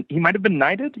knighted. He might have been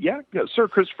knighted. Yeah, Sir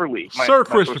Christopher Lee. Sir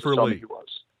Christopher Lee. He was.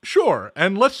 Sure,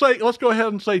 and let's go ahead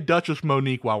and say Duchess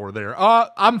Monique while we're there.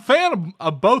 I'm a fan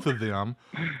of both of them.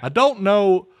 I don't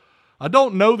know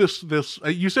this.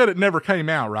 You said it never came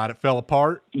out, right? It fell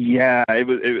apart. Yeah,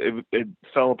 it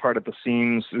fell apart at the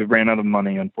seams. They ran out of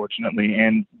money, unfortunately,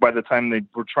 and by the time they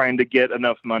were trying to get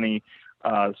enough money,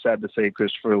 sad to say,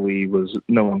 Christopher Lee was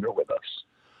no longer with us.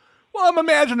 Well, I'm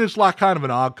imagining it's like kind of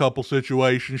an Odd Couple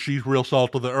situation. She's real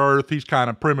salt of the earth. He's kind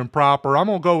of prim and proper. I'm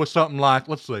gonna go with something like,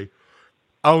 let's see.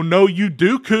 Oh, no, you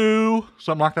Dooku.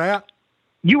 Something like that.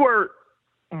 You are,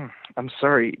 I'm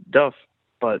sorry, Duff,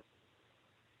 but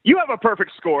you have a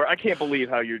perfect score. I can't believe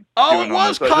how you're doing it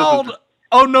was called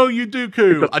Oh, No, You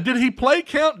Dooku. Did he play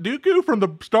Count Dooku from the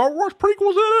Star Wars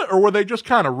prequels in it, or were they just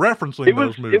kind of referencing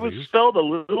those movies? It was spelled a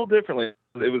little differently.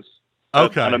 It was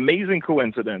an amazing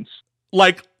coincidence.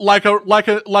 Like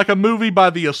a movie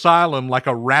by the Asylum, like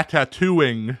a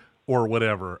Ratatouille or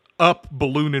whatever, Up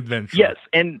Balloon Adventure. Yes,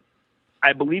 and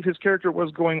I believe his character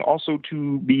was going also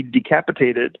to be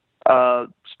decapitated.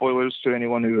 Spoilers to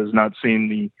anyone who has not seen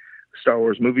the Star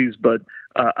Wars movies, but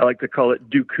I like to call it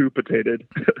Dooku-potated.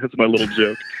 That's my little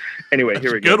joke. Anyway,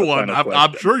 here we go. Good one.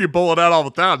 I'm sure you pull it out all the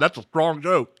time. That's a strong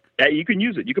joke. Yeah, you can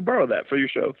use it. You can borrow that for your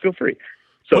show. Feel free.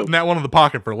 So, putting that one in the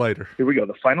pocket for later. Here we go.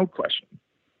 The final question.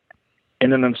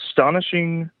 In an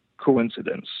astonishing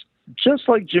coincidence, just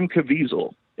like Jim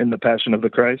Caviezel in The Passion of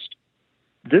the Christ,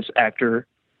 this actor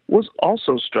was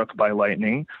also struck by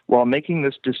lightning while making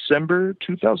this December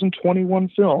 2021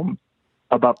 film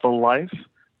about the life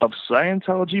of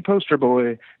Scientology poster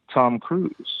boy Tom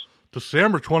Cruise.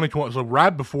 December 2020, so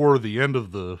right before the end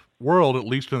of the world, at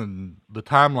least in the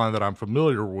timeline that I'm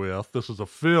familiar with. This is a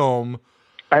film.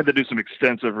 I had to do some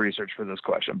extensive research for this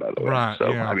question, by the way. Right,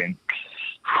 so, yeah. I mean,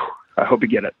 I hope you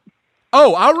get it.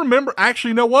 Oh, I remember.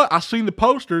 Actually, you know what? I've seen the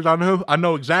posters. I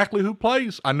know exactly who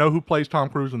plays. I know who plays Tom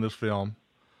Cruise in this film.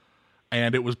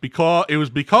 And it was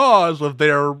because of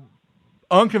their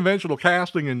unconventional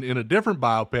casting in a different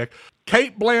biopic.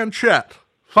 Cate Blanchett.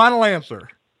 Final answer.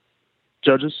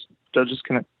 Judges,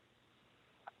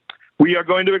 we are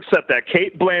going to accept that.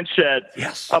 Cate Blanchett.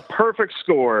 Yes. A perfect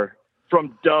score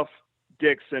from Duff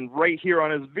Dixon right here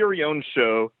on his very own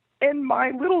show. And my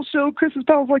little show, Chris's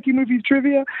Pals Like You Movies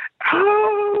Trivia.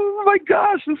 Oh my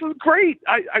gosh, this is great.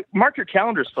 I mark your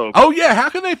calendars, folks. Oh yeah, how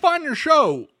can they find your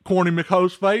show, Corny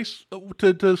McHostface,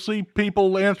 to see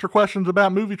people answer questions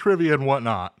about movie trivia and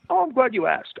whatnot? Oh, I'm glad you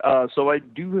asked. So I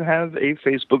do have a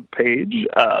Facebook page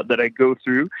that I go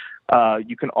through.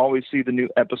 You can always see the new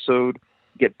episode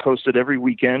get posted every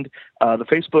weekend. The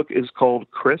Facebook is called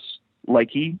Chris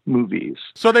Likey Movies.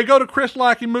 So they go to Chris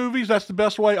Likey Movies. That's the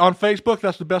best way on Facebook.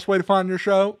 That's the best way to find your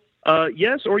show.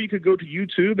 Yes, or you could go to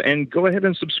YouTube and go ahead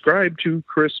and subscribe to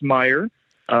Chris Meyer.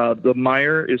 The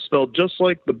Meyer is spelled just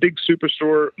like the big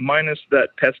superstore minus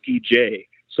that pesky J.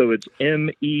 So it's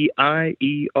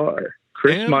M-E-I-E-R.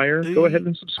 Chris Meyer. Go ahead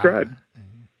and subscribe.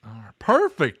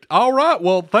 Perfect. All right.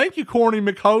 Well, thank you, Corny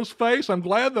McHostface. I'm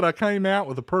glad that I came out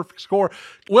with a perfect score.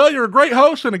 Well, you're a great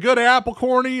host and a good apple,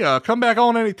 Corny. Come back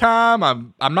on anytime.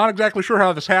 I'm not exactly sure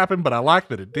how this happened, but I like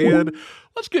that it did.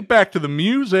 Let's get back to the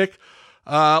music.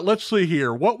 Let's see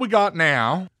here. What we got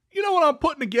now. You know, when I'm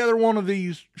putting together one of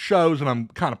these shows and I'm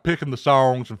kind of picking the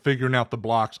songs and figuring out the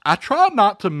blocks, I try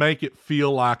not to make it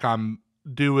feel like I'm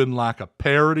doing like a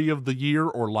parody of the year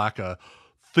or like a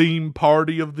theme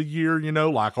party of the year, you know,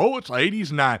 like, oh, it's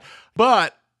 80s night.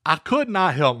 But I could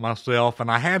not help myself, and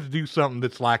I had to do something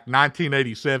that's like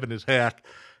 1987 as heck,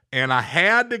 and I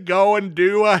had to go and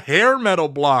do a hair metal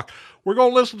block. We're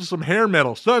going to listen to some hair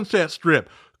metal, Sunset Strip,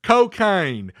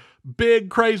 Cocaine, big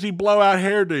crazy blowout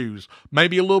hairdos,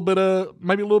 maybe a little bit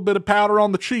of powder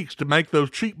on the cheeks to make those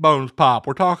cheekbones pop.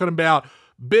 We're talking about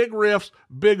big riffs,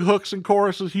 big hooks and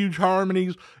choruses, huge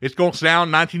harmonies. It's going to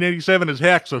sound 1987 as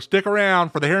heck, so stick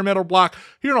around for the hair metal block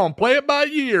here on Play It By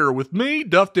Year with me,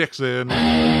 Duff Dixon.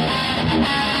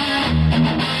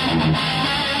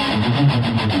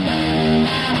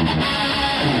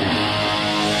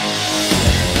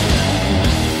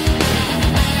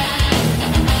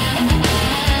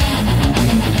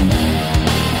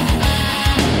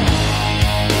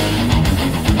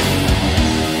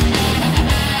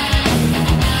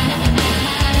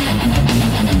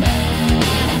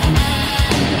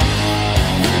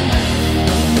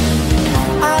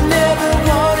 I never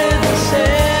wanted to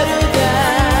settle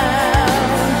down.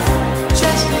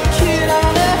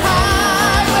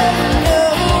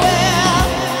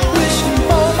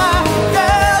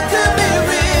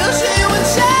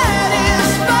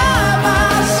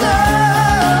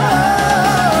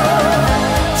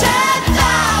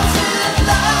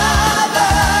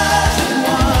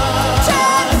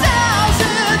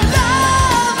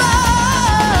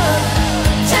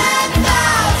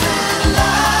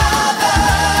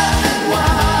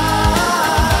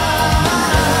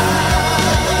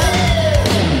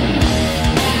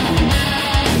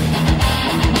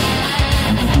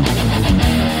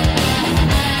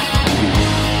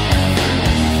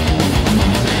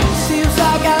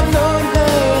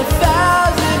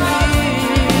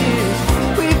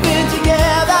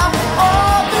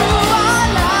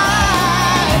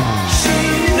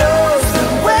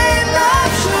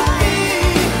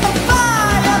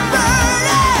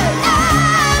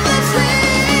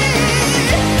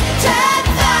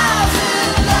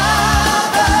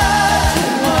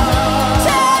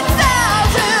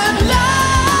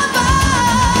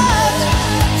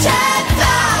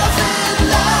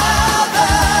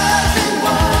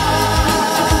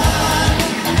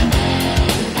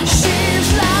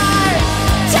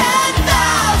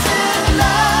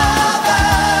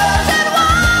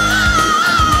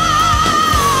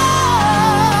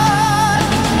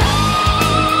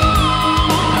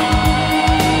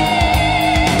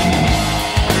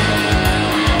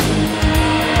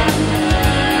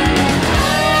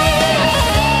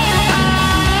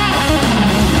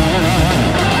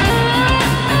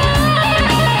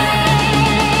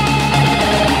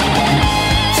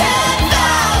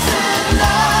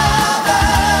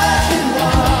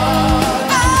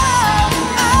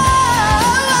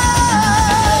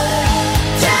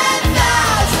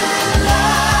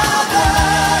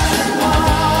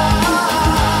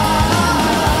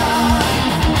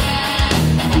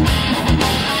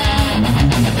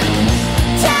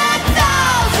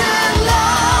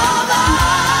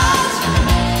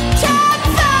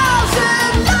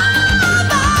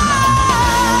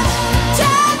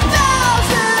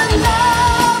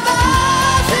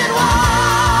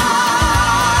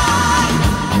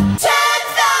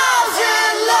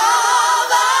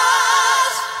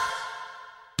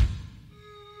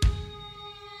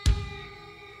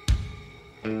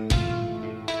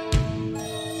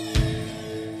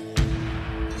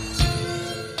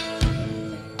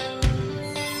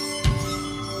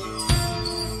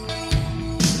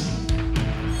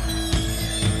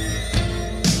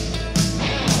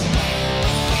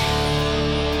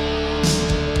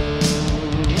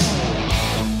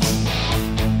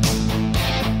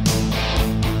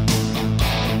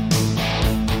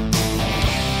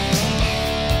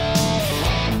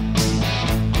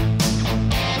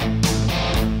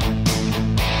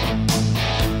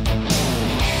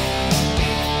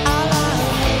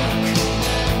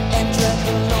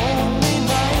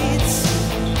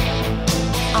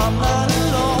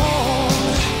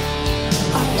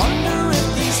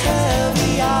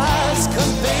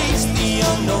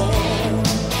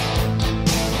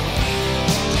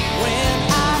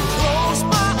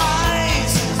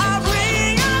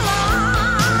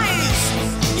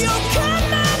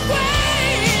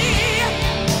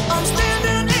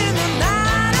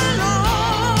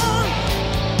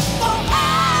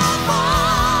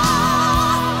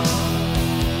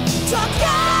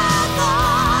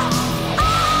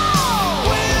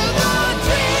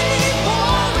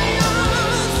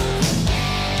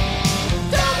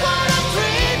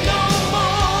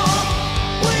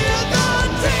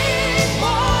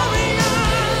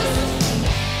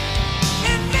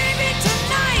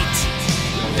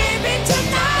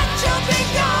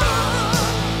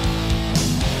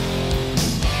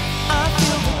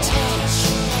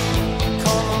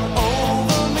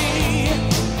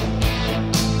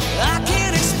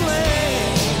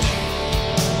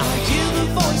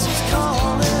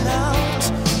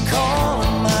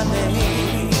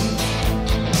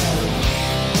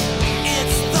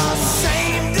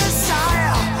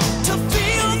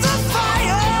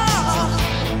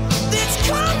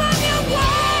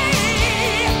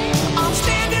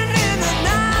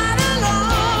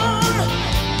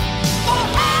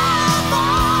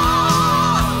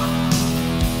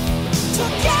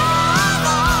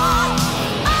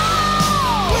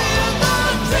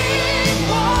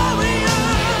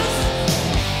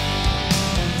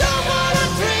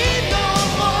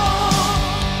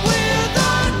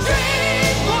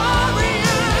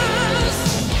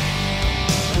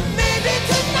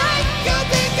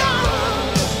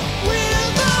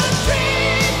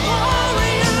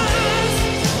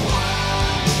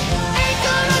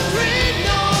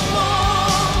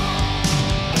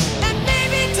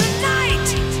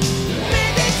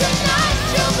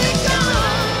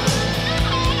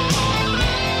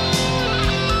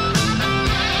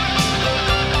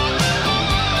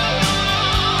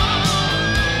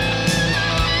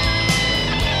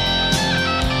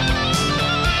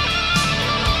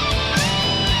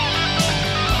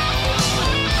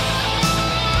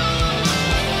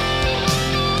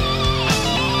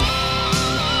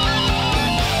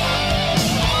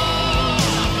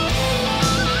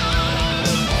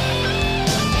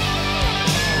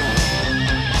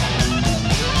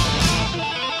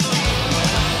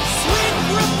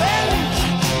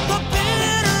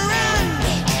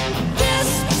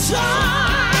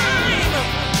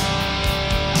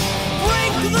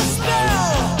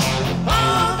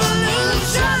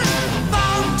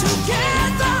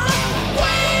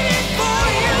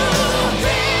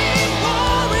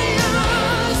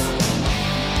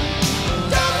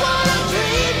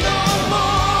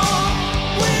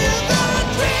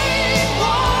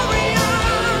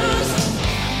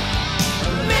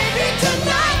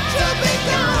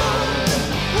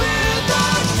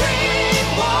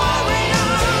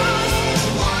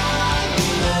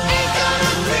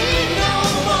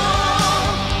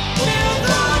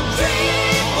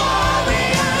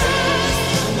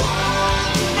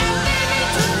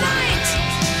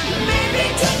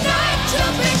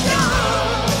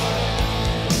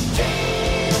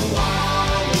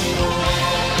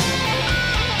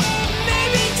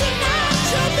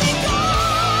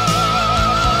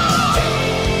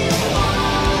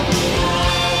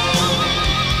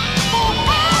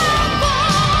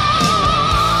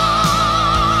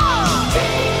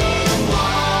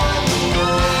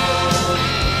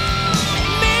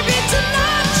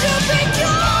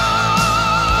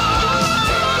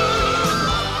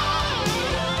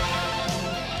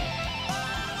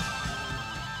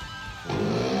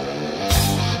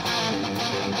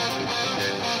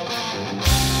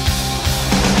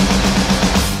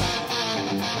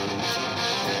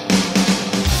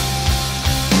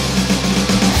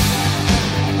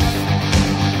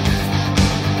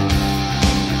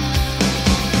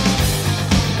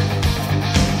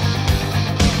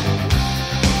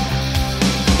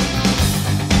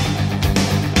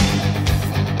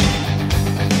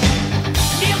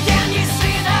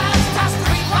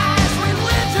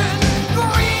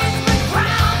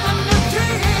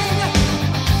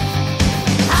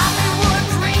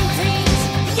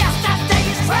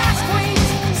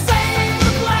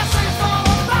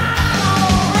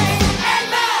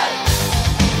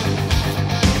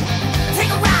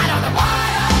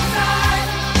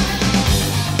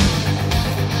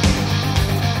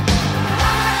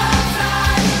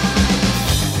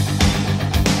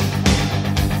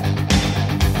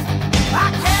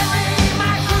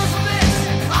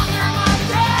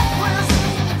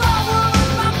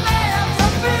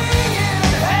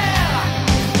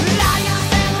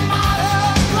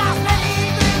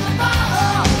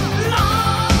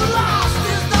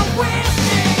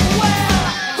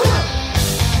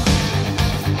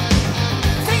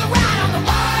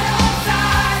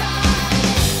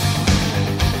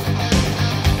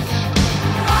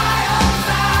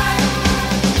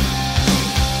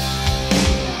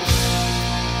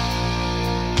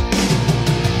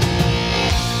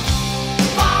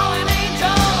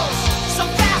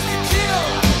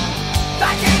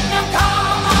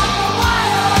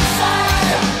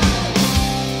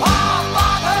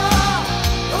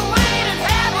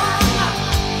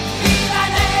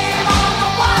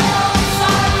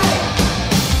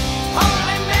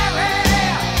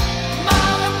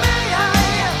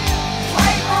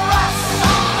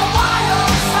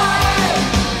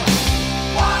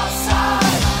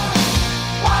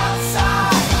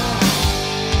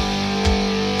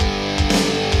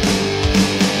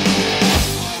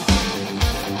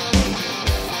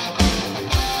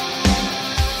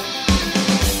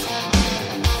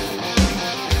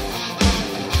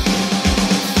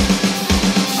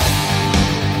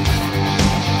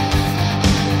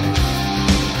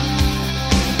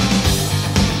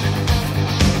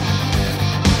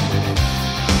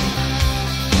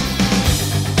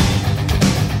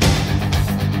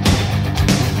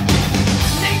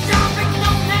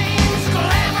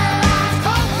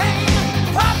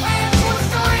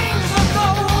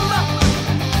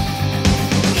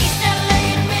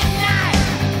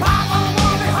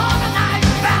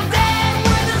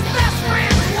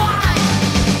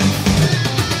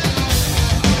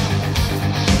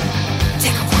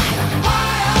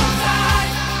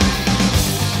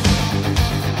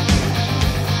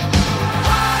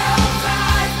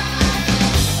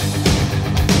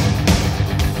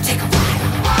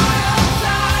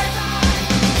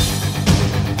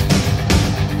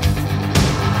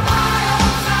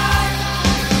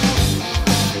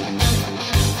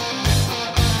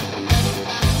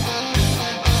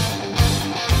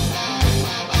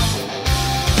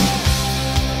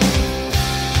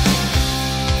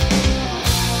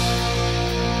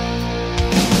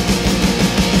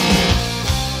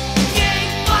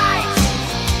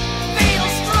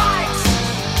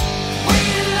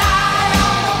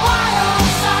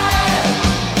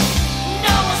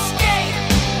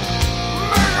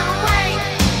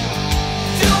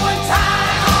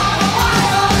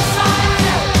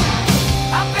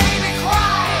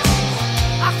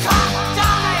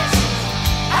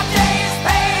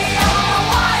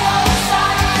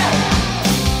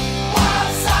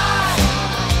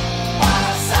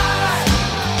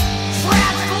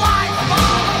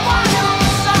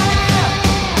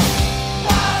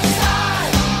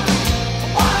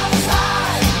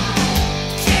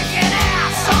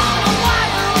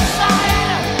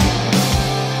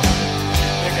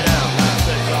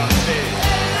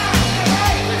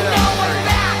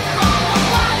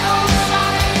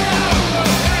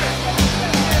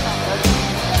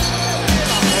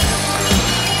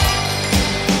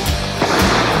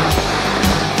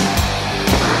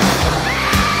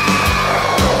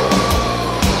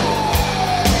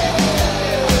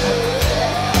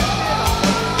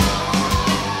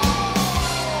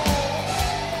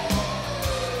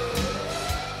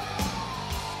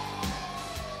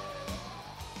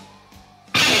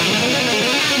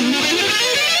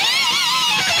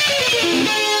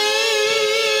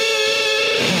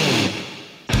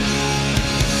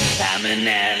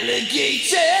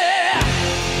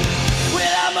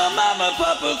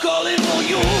 Papa calling for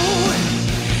you.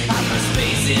 I'm a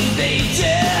space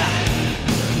invader.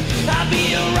 I'll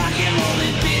be a rock and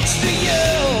rollin' bitch to you.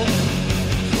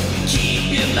 Keep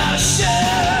your mouth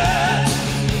shut.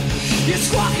 You're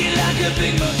squawking like a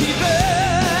big monkey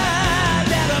bird.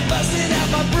 That I'm busting out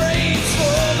my brains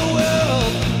for the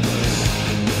world.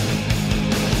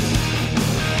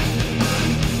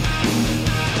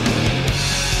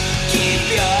 Keep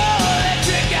your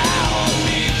electric eye on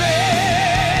me,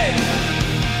 babe.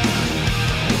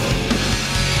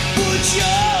 Put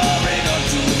your ring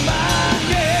onto my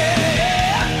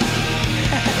head.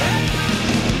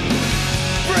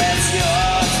 Press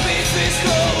your space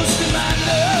close to my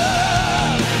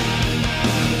love.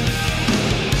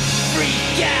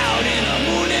 Freak out in a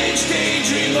moon age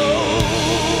daydream,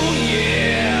 oh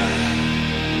yeah.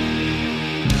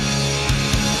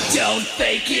 Don't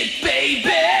fake it, baby.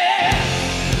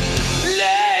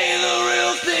 Lay the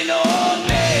real thing on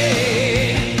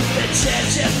me. The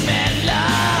church of man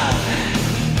love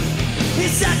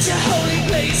is such a holy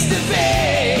place to be.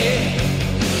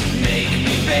 Make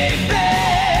me, baby.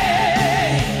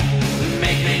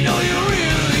 Make me know you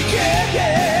really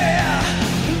care.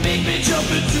 Make me jump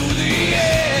into the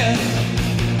air.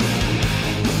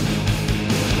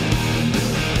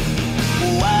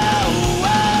 Whoa,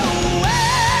 whoa,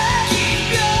 whoa. Keep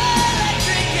your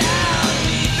electric eye on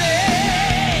me,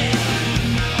 babe.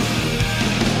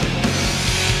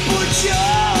 Put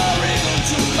your ring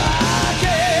onto my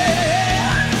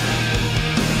head.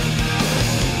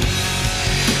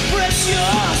 Press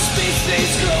your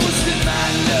space close to my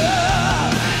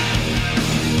love.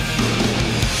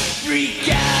 Freak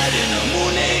out in a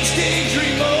moon age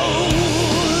daydream, oh.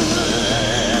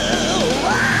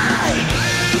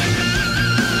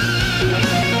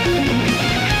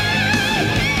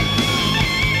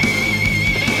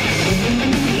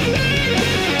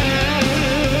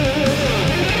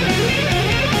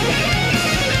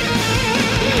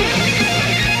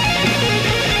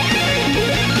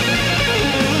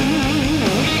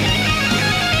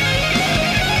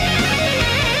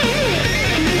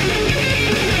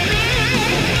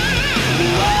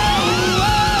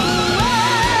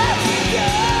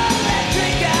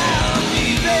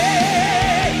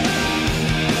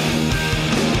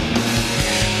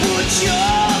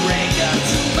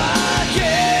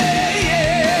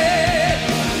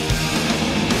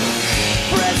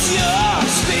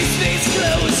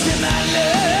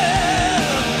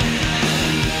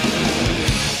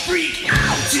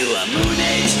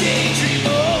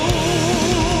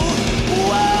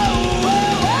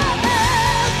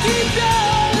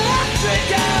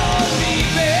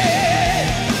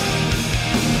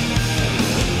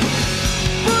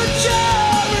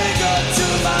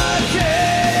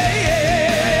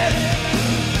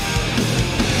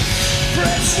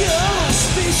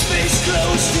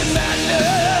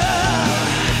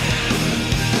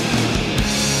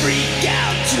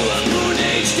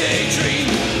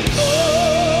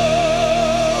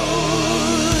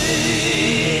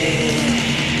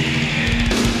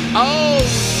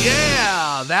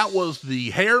 That was the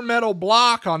hair metal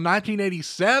block on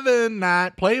 1987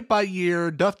 night. Play it by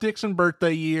year. Duff Dixon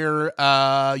birthday year.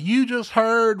 You just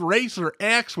heard Racer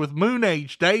X with Moon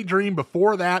Age Daydream.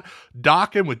 Before that,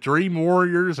 Dokken with Dream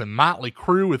Warriors and Motley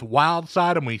Crue with Wild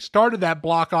Side. And we started that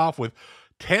block off with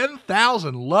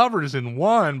 10,000 Lovers in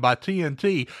One by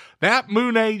TNT. That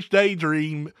Moon Age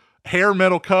Daydream hair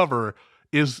metal cover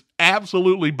is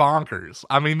absolutely bonkers.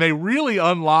 I mean, they really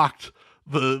unlocked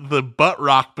the butt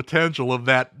rock potential of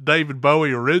that David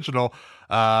Bowie original.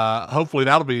 Hopefully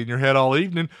that'll be in your head all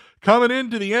evening. Coming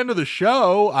into the end of the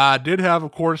show, I did have,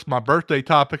 of course, my birthday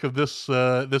topic of this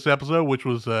episode, which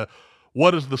was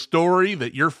what is the story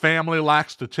that your family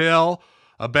likes to tell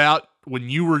about when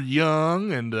you were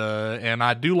young? And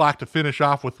I do like to finish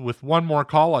off with one more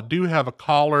call. I do have a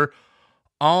caller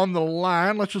on the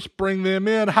line. Let's just bring them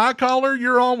in. Hi, caller.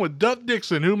 You're on with Duff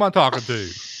Dixon. Who am I talking to?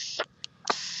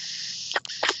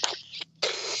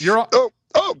 You're on. Oh,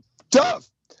 Duff,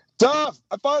 I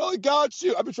finally got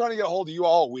you. I've been trying to get a hold of you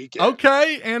all weekend.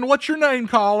 Okay, and what's your name,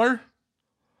 caller?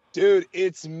 Dude,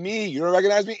 it's me. You don't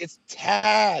recognize me? It's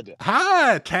Tad.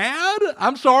 Hi, Tad.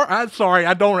 I'm sorry.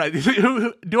 I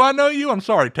don't. Do I know you? I'm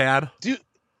sorry, Tad. Do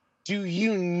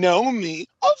you know me?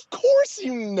 Of course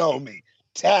you know me.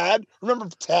 Tad. Remember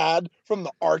Tad from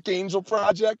the Archangel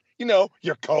Project? You know,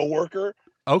 your coworker.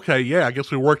 Okay, yeah. I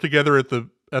guess we worked together at the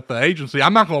agency.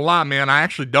 I'm not gonna lie, man. I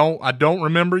don't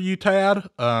remember you, Tad.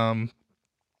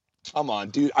 Come on,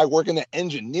 dude. I work in the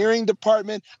engineering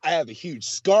department. I have a huge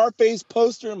Scarface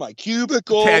poster in my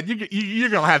cubicle. Ted, you're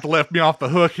going to have to let me off the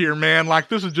hook here, man. Like,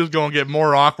 this is just going to get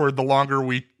more awkward the longer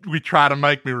we try to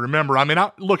make me remember. I mean,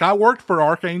 I worked for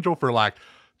Archangel for like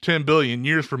 10 billion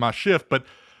years for my shift, but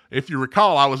if you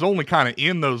recall, I was only kind of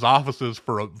in those offices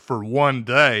for one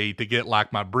day to get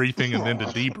like my briefing and then to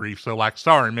debrief. So like,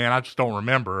 sorry, man, I just don't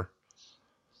remember.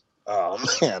 Oh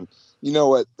man, you know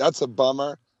what? That's a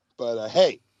bummer, but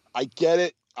hey, I get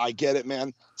it,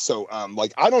 man. So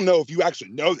like, I don't know if you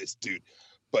actually know this, dude,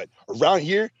 but around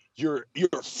here, you're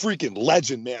a freaking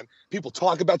legend, man. People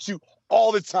talk about you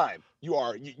all the time. You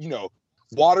are, you know,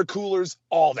 water coolers,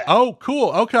 all that. Oh,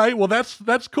 cool. Okay, well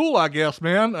that's cool, I guess,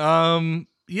 man.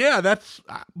 Yeah,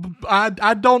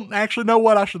 I don't actually know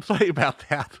what I should say about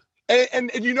that.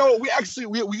 And you know,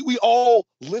 we all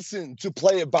listen to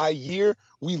Play It By Ear.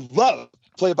 We love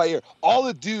Play It By Ear. All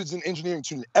the dudes in engineering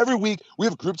tune in every week. We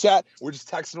have a group chat. We're just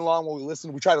texting along while we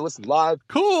listen. We try to listen live.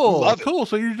 Cool.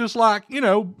 So you're just like, you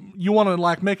know, you want to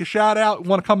like make a shout out,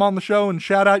 want to come on the show and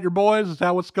shout out your boys? Is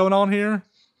that what's going on here?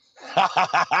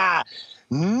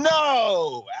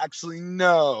 No, actually,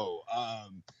 no.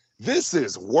 This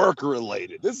is work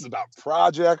related. This is about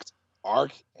Project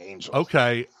Archangel.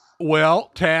 Okay.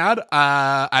 Well, Tad,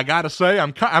 I gotta say,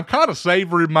 I'm kind of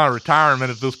savoring my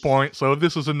retirement at this point. So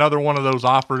this is another one of those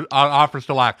offers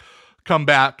to like come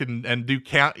back and do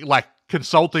like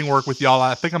consulting work with y'all.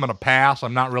 I think I'm gonna pass.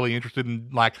 I'm not really interested in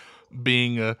like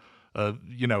being a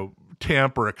you know,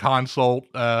 temp or a consult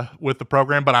with the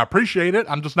program, but I appreciate it.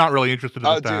 I'm just not really interested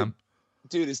at this time.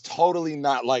 Dude, it's totally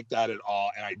not like that at all,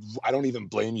 and I don't even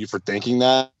blame you for thinking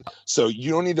that. So you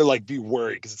don't need to like be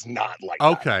worried because it's not like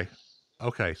that.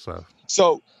 Okay.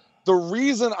 So the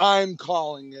reason I'm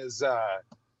calling is, oh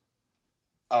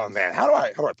man, how do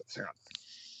I put this? Hang on.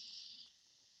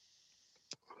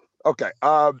 Okay,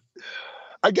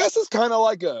 I guess it's kind of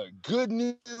like a good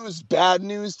news, bad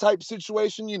news type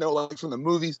situation, you know, like from the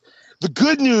movies. The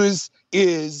good news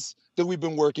is that we've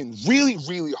been working really,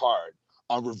 really hard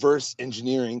on reverse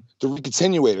engineering the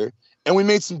Recontinuator, and we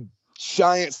made some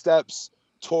giant steps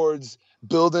towards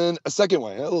building a second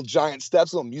one. A little giant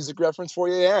steps, a little music reference for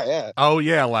you. Yeah. Oh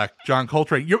yeah, like John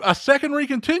Coltrane. You're a second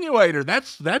Recontinuator.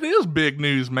 that is big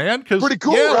news, man. Pretty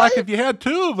cool, yeah, right? Like if you had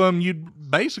two of them,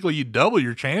 you'd double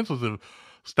your chances of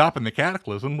stopping the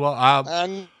cataclysm. Well,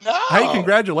 hey,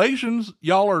 congratulations.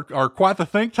 Y'all are quite the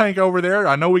think tank over there.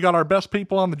 I know we got our best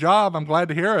people on the job. I'm glad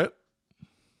to hear it.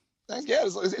 Thanks. Yeah,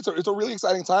 it's a really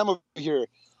exciting time over here.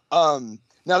 Now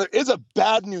there is a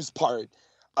bad news part.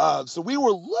 So we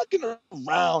were looking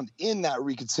around in that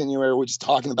Recontinuator, we're just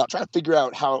talking about trying to figure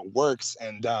out how it works.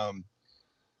 And,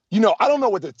 you know, I don't know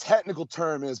what the technical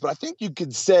term is, but I think you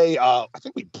could say, I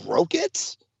think we broke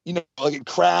it, you know, like it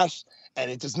crashed and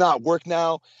it does not work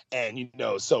now. And, you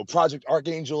know, so Project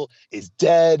Archangel is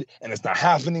dead and it's not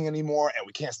happening anymore. And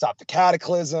we can't stop the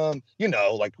cataclysm, you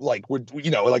know, like we're,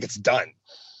 you know, like it's done.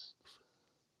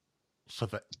 So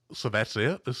that's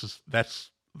it.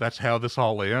 That's how this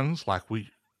all ends. Like we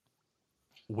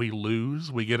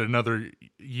lose, we get another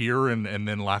year and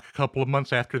then like a couple of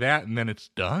months after that, and then it's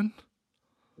done.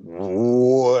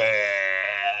 Well,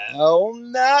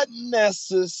 not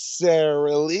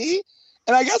necessarily.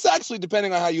 And I guess actually,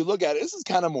 depending on how you look at it, this is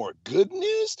kind of more good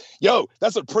news. Yo,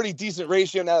 that's a pretty decent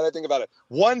ratio now that I think about it.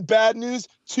 1 bad news,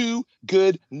 2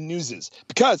 good newses.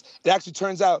 Because it actually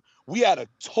turns out we had a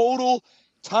total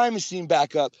time machine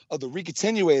backup of the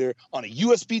Recontinuator on a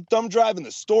USB thumb drive in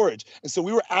the storage. And so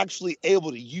we were actually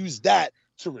able to use that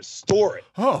to restore it.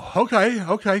 Oh,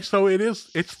 okay. So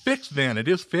it's fixed then. It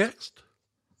is fixed.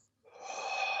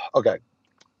 Okay.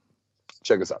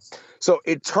 Check this out. So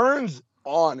it turns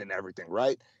on and everything,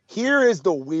 right? Here is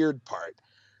the weird part.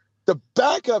 The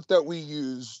backup that we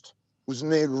used was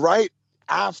made right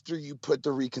after you put the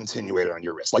Recontinuator on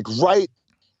your wrist. Like right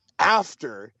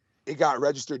after it got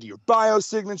registered to your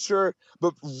biosignature,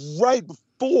 but right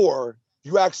before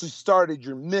you actually started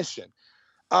your mission.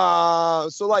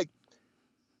 So like,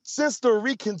 since the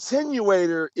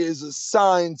Recontinuator is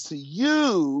assigned to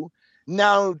you,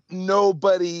 now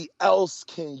nobody else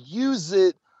can use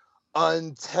it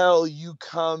until you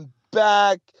come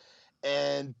back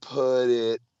and put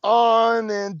it on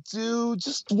and do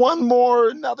just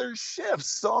another shift.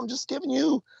 So I'm just giving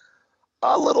you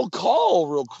a little call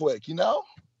real quick, you know?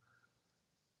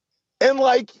 And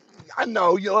like, I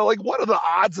know, you know, like what are the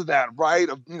odds of that, right?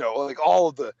 Of, you know, like all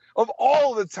of the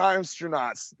time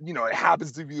astronauts, you know, it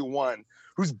happens to be the one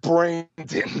whose brain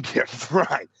didn't get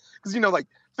fried. Because, you know, like,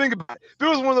 think about it. If it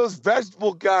was one of those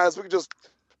vegetable guys, we could just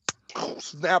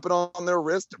snap it on their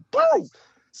wrist and boom,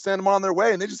 send them on their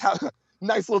way. And they just have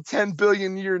nice little 10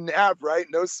 billion year nap, right?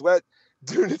 No sweat.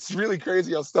 Dude, it's really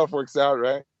crazy how stuff works out,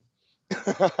 right?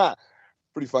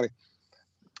 Pretty funny.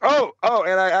 Oh,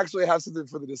 and I actually have something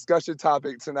for the discussion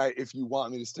topic tonight if you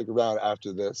want me to stick around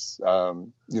after this.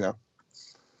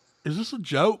 Is this a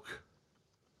joke?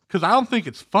 Because I don't think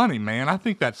it's funny, man. I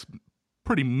think that's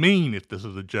pretty mean if this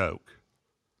is a joke.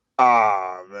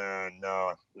 Ah, man,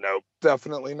 no,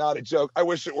 definitely not a joke. I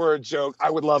wish it were a joke. I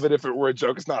would love it if it were a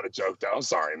joke. It's not a joke, though. I'm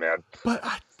sorry, man. But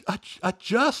I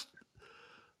just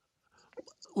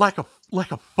like a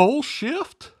full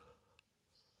shift.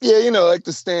 Yeah, like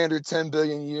the standard 10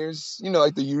 billion years.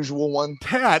 Like the usual one.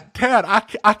 Tad,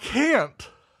 I can't.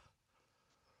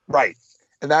 Right,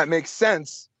 and that makes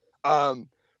sense. But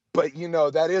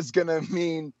that is gonna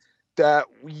mean that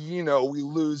we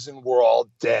lose and we're all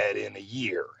dead in a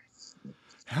year.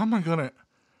 How am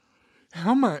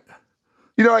I?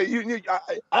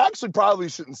 I actually probably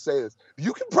shouldn't say this.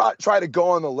 You can try to go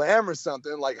on the lam or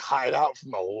something, like hide out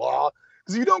from the law.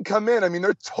 Because if you don't come in,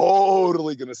 they're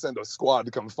totally going to send a squad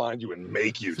to come find you and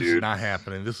make you, dude. This is not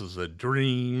happening. This is a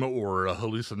dream or a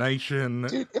hallucination.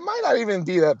 Dude, it might not even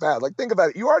be that bad. Like, think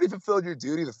about it. You already fulfilled your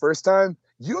duty the first time.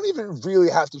 You don't even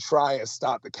really have to try and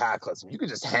stop the cataclysm. You can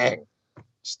just hang.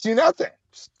 Just do nothing.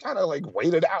 Just kind of like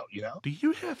wait it out, Do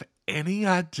you have any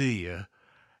idea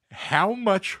how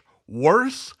much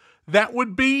worse that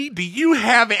would be? Do you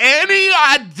have any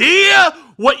idea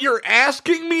what you're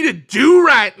asking me to do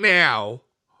right now?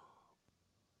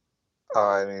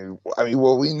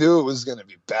 Well, we knew it was going to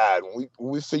be bad. When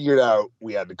we figured out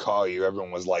we had to call you,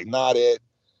 everyone was like, not it.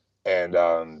 And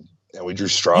we drew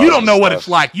straws. You don't know what it's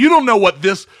like. You don't know what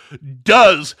this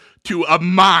does to a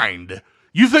mind.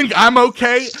 You think I'm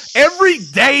okay? Every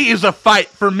day is a fight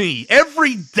for me.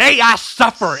 Every day I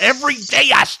suffer. Every day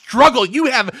I struggle. You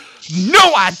have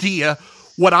no idea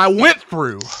what I went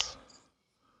through.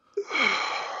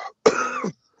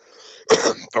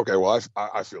 Okay, well,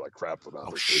 I feel like crap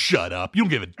about it. Shut up. You don't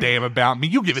give a damn about me.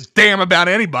 You give a damn about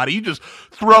anybody. You just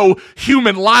throw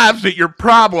human lives at your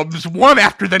problems one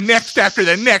after the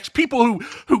next. People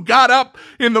who got up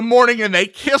in the morning and they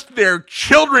kissed their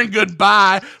children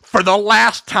goodbye for the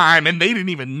last time, and they didn't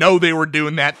even know they were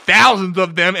doing that. Thousands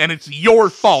of them, and it's your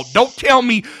fault. Don't tell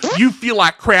me you feel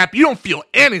like crap. You don't feel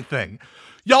anything.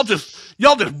 Y'all just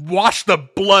wash the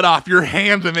blood off your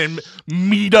hands and then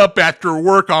meet up after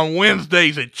work on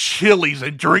Wednesdays at Chili's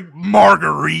and drink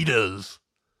margaritas.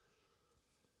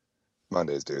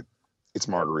 Mondays, dude. It's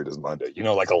margaritas Monday.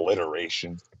 Like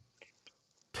alliteration.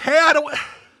 Tad,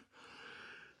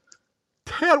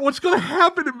 what's going to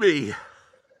happen to me?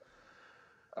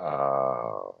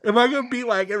 Am I going to be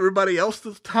like everybody else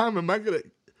this time? Am I going to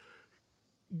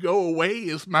go away?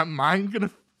 Is my mind going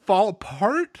to fall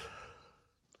apart?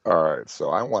 All right,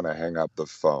 so I want to hang up the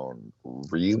phone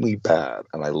really bad,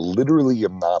 and I literally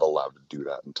am not allowed to do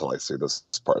that until I say this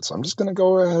part, so I'm just going to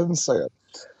go ahead and say it.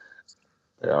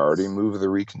 They already moved the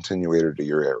recontinuator to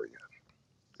your area.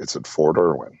 It's at Fort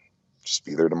Irwin. Just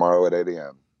be there tomorrow at 8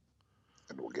 a.m.,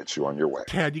 and we'll get you on your way.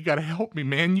 Dad, you got to help me,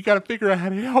 man. You got to figure out how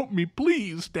to help me.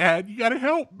 Please, Dad, you got to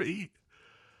help me.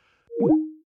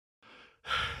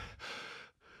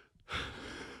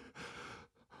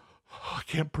 I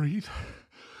can't breathe.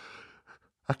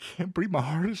 I can't breathe. My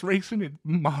heart is racing and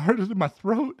my heart is in my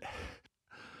throat.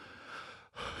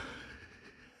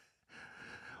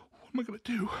 What am I going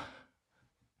to do?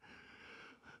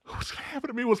 What's going to happen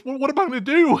to me? What am I going to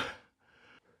do?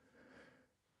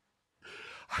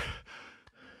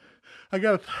 I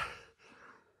gotta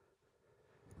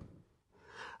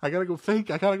go think.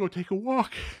 I gotta go take a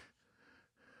walk.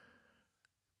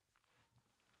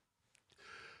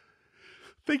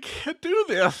 They can't do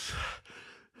this.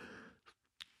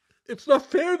 It's not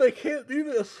fair. They can't do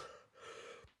this.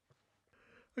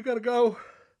 I gotta go.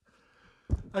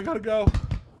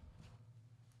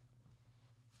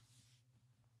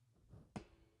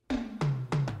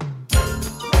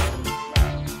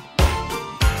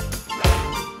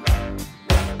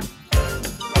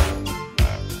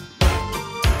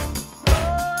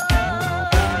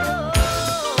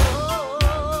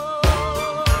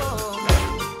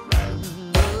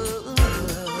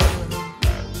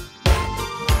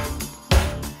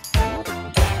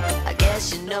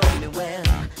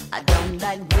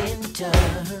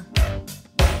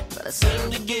 But I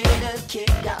seem to get a kick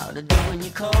out of doing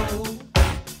you cold.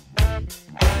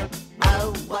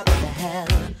 Oh, what the hell?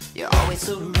 You always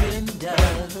surrender.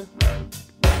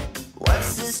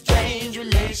 What's this strange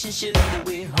relationship that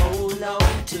we hold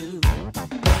on to?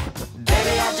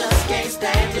 Baby, I just can't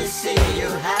stand to see you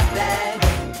happy.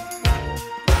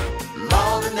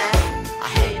 More than that, I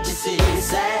hate to see you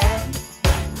sad.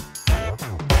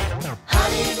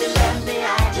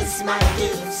 just might do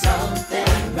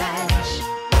something rash.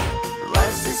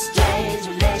 Was a strange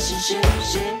relationship,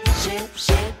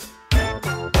 ship.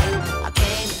 I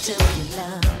came to your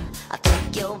love, I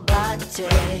took your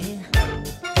body,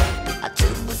 I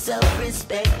took the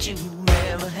self-respect you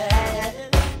never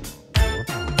had.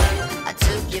 I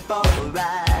took you for a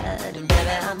ride, and baby,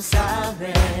 I'm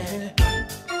sorry.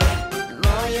 The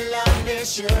more you love me,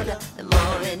 sugar, the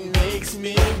more it makes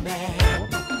me mad.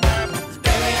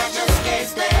 Baby, I just can't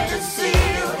stand to see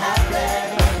you happy.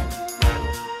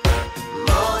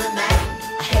 More than that,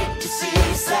 I hate to see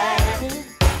you sad.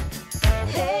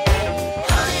 Hey,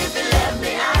 honey, if you love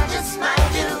me, I just might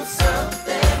do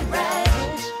something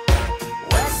rash.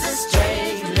 What's a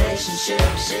strange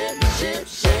relationship, ship?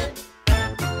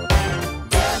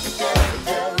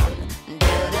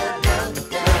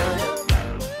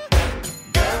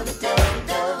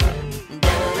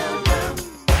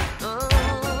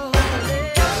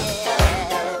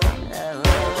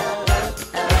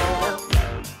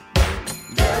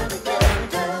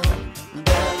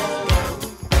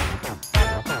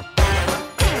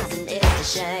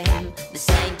 Shame, this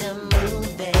ain't a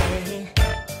movie.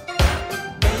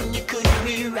 Then you could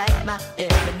rewrite my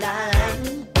every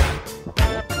line.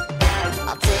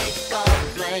 I'll take all the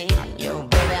blame, yo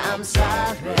baby, I'm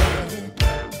sorry.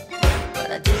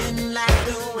 But I didn't like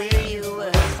the way you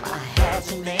were, so I had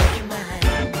to make you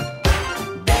mine.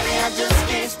 Baby, I just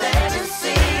can't stand to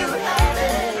see you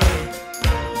happy.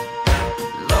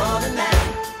 More than that,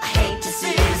 I hate to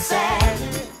see you sad.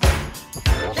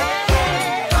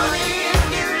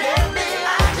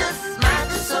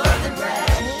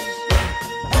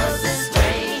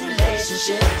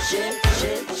 Ship.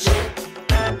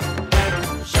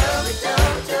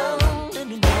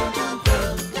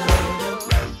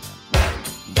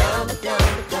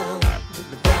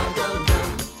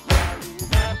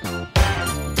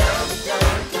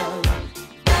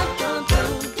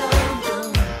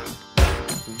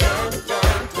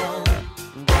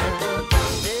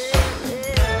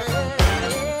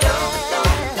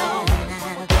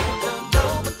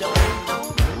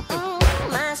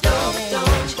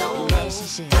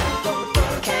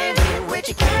 Can't be what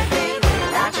you can't be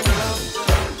without you know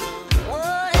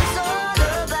what it's all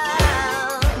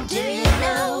about. Do you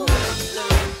know?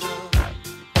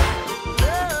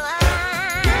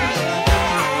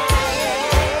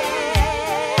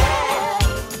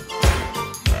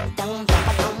 Don't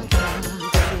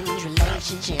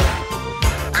relationship.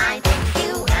 I think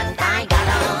you and I got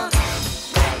a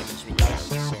strange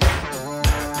relationship.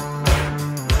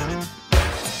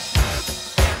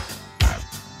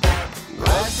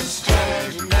 Was a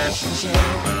strange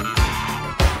relationship.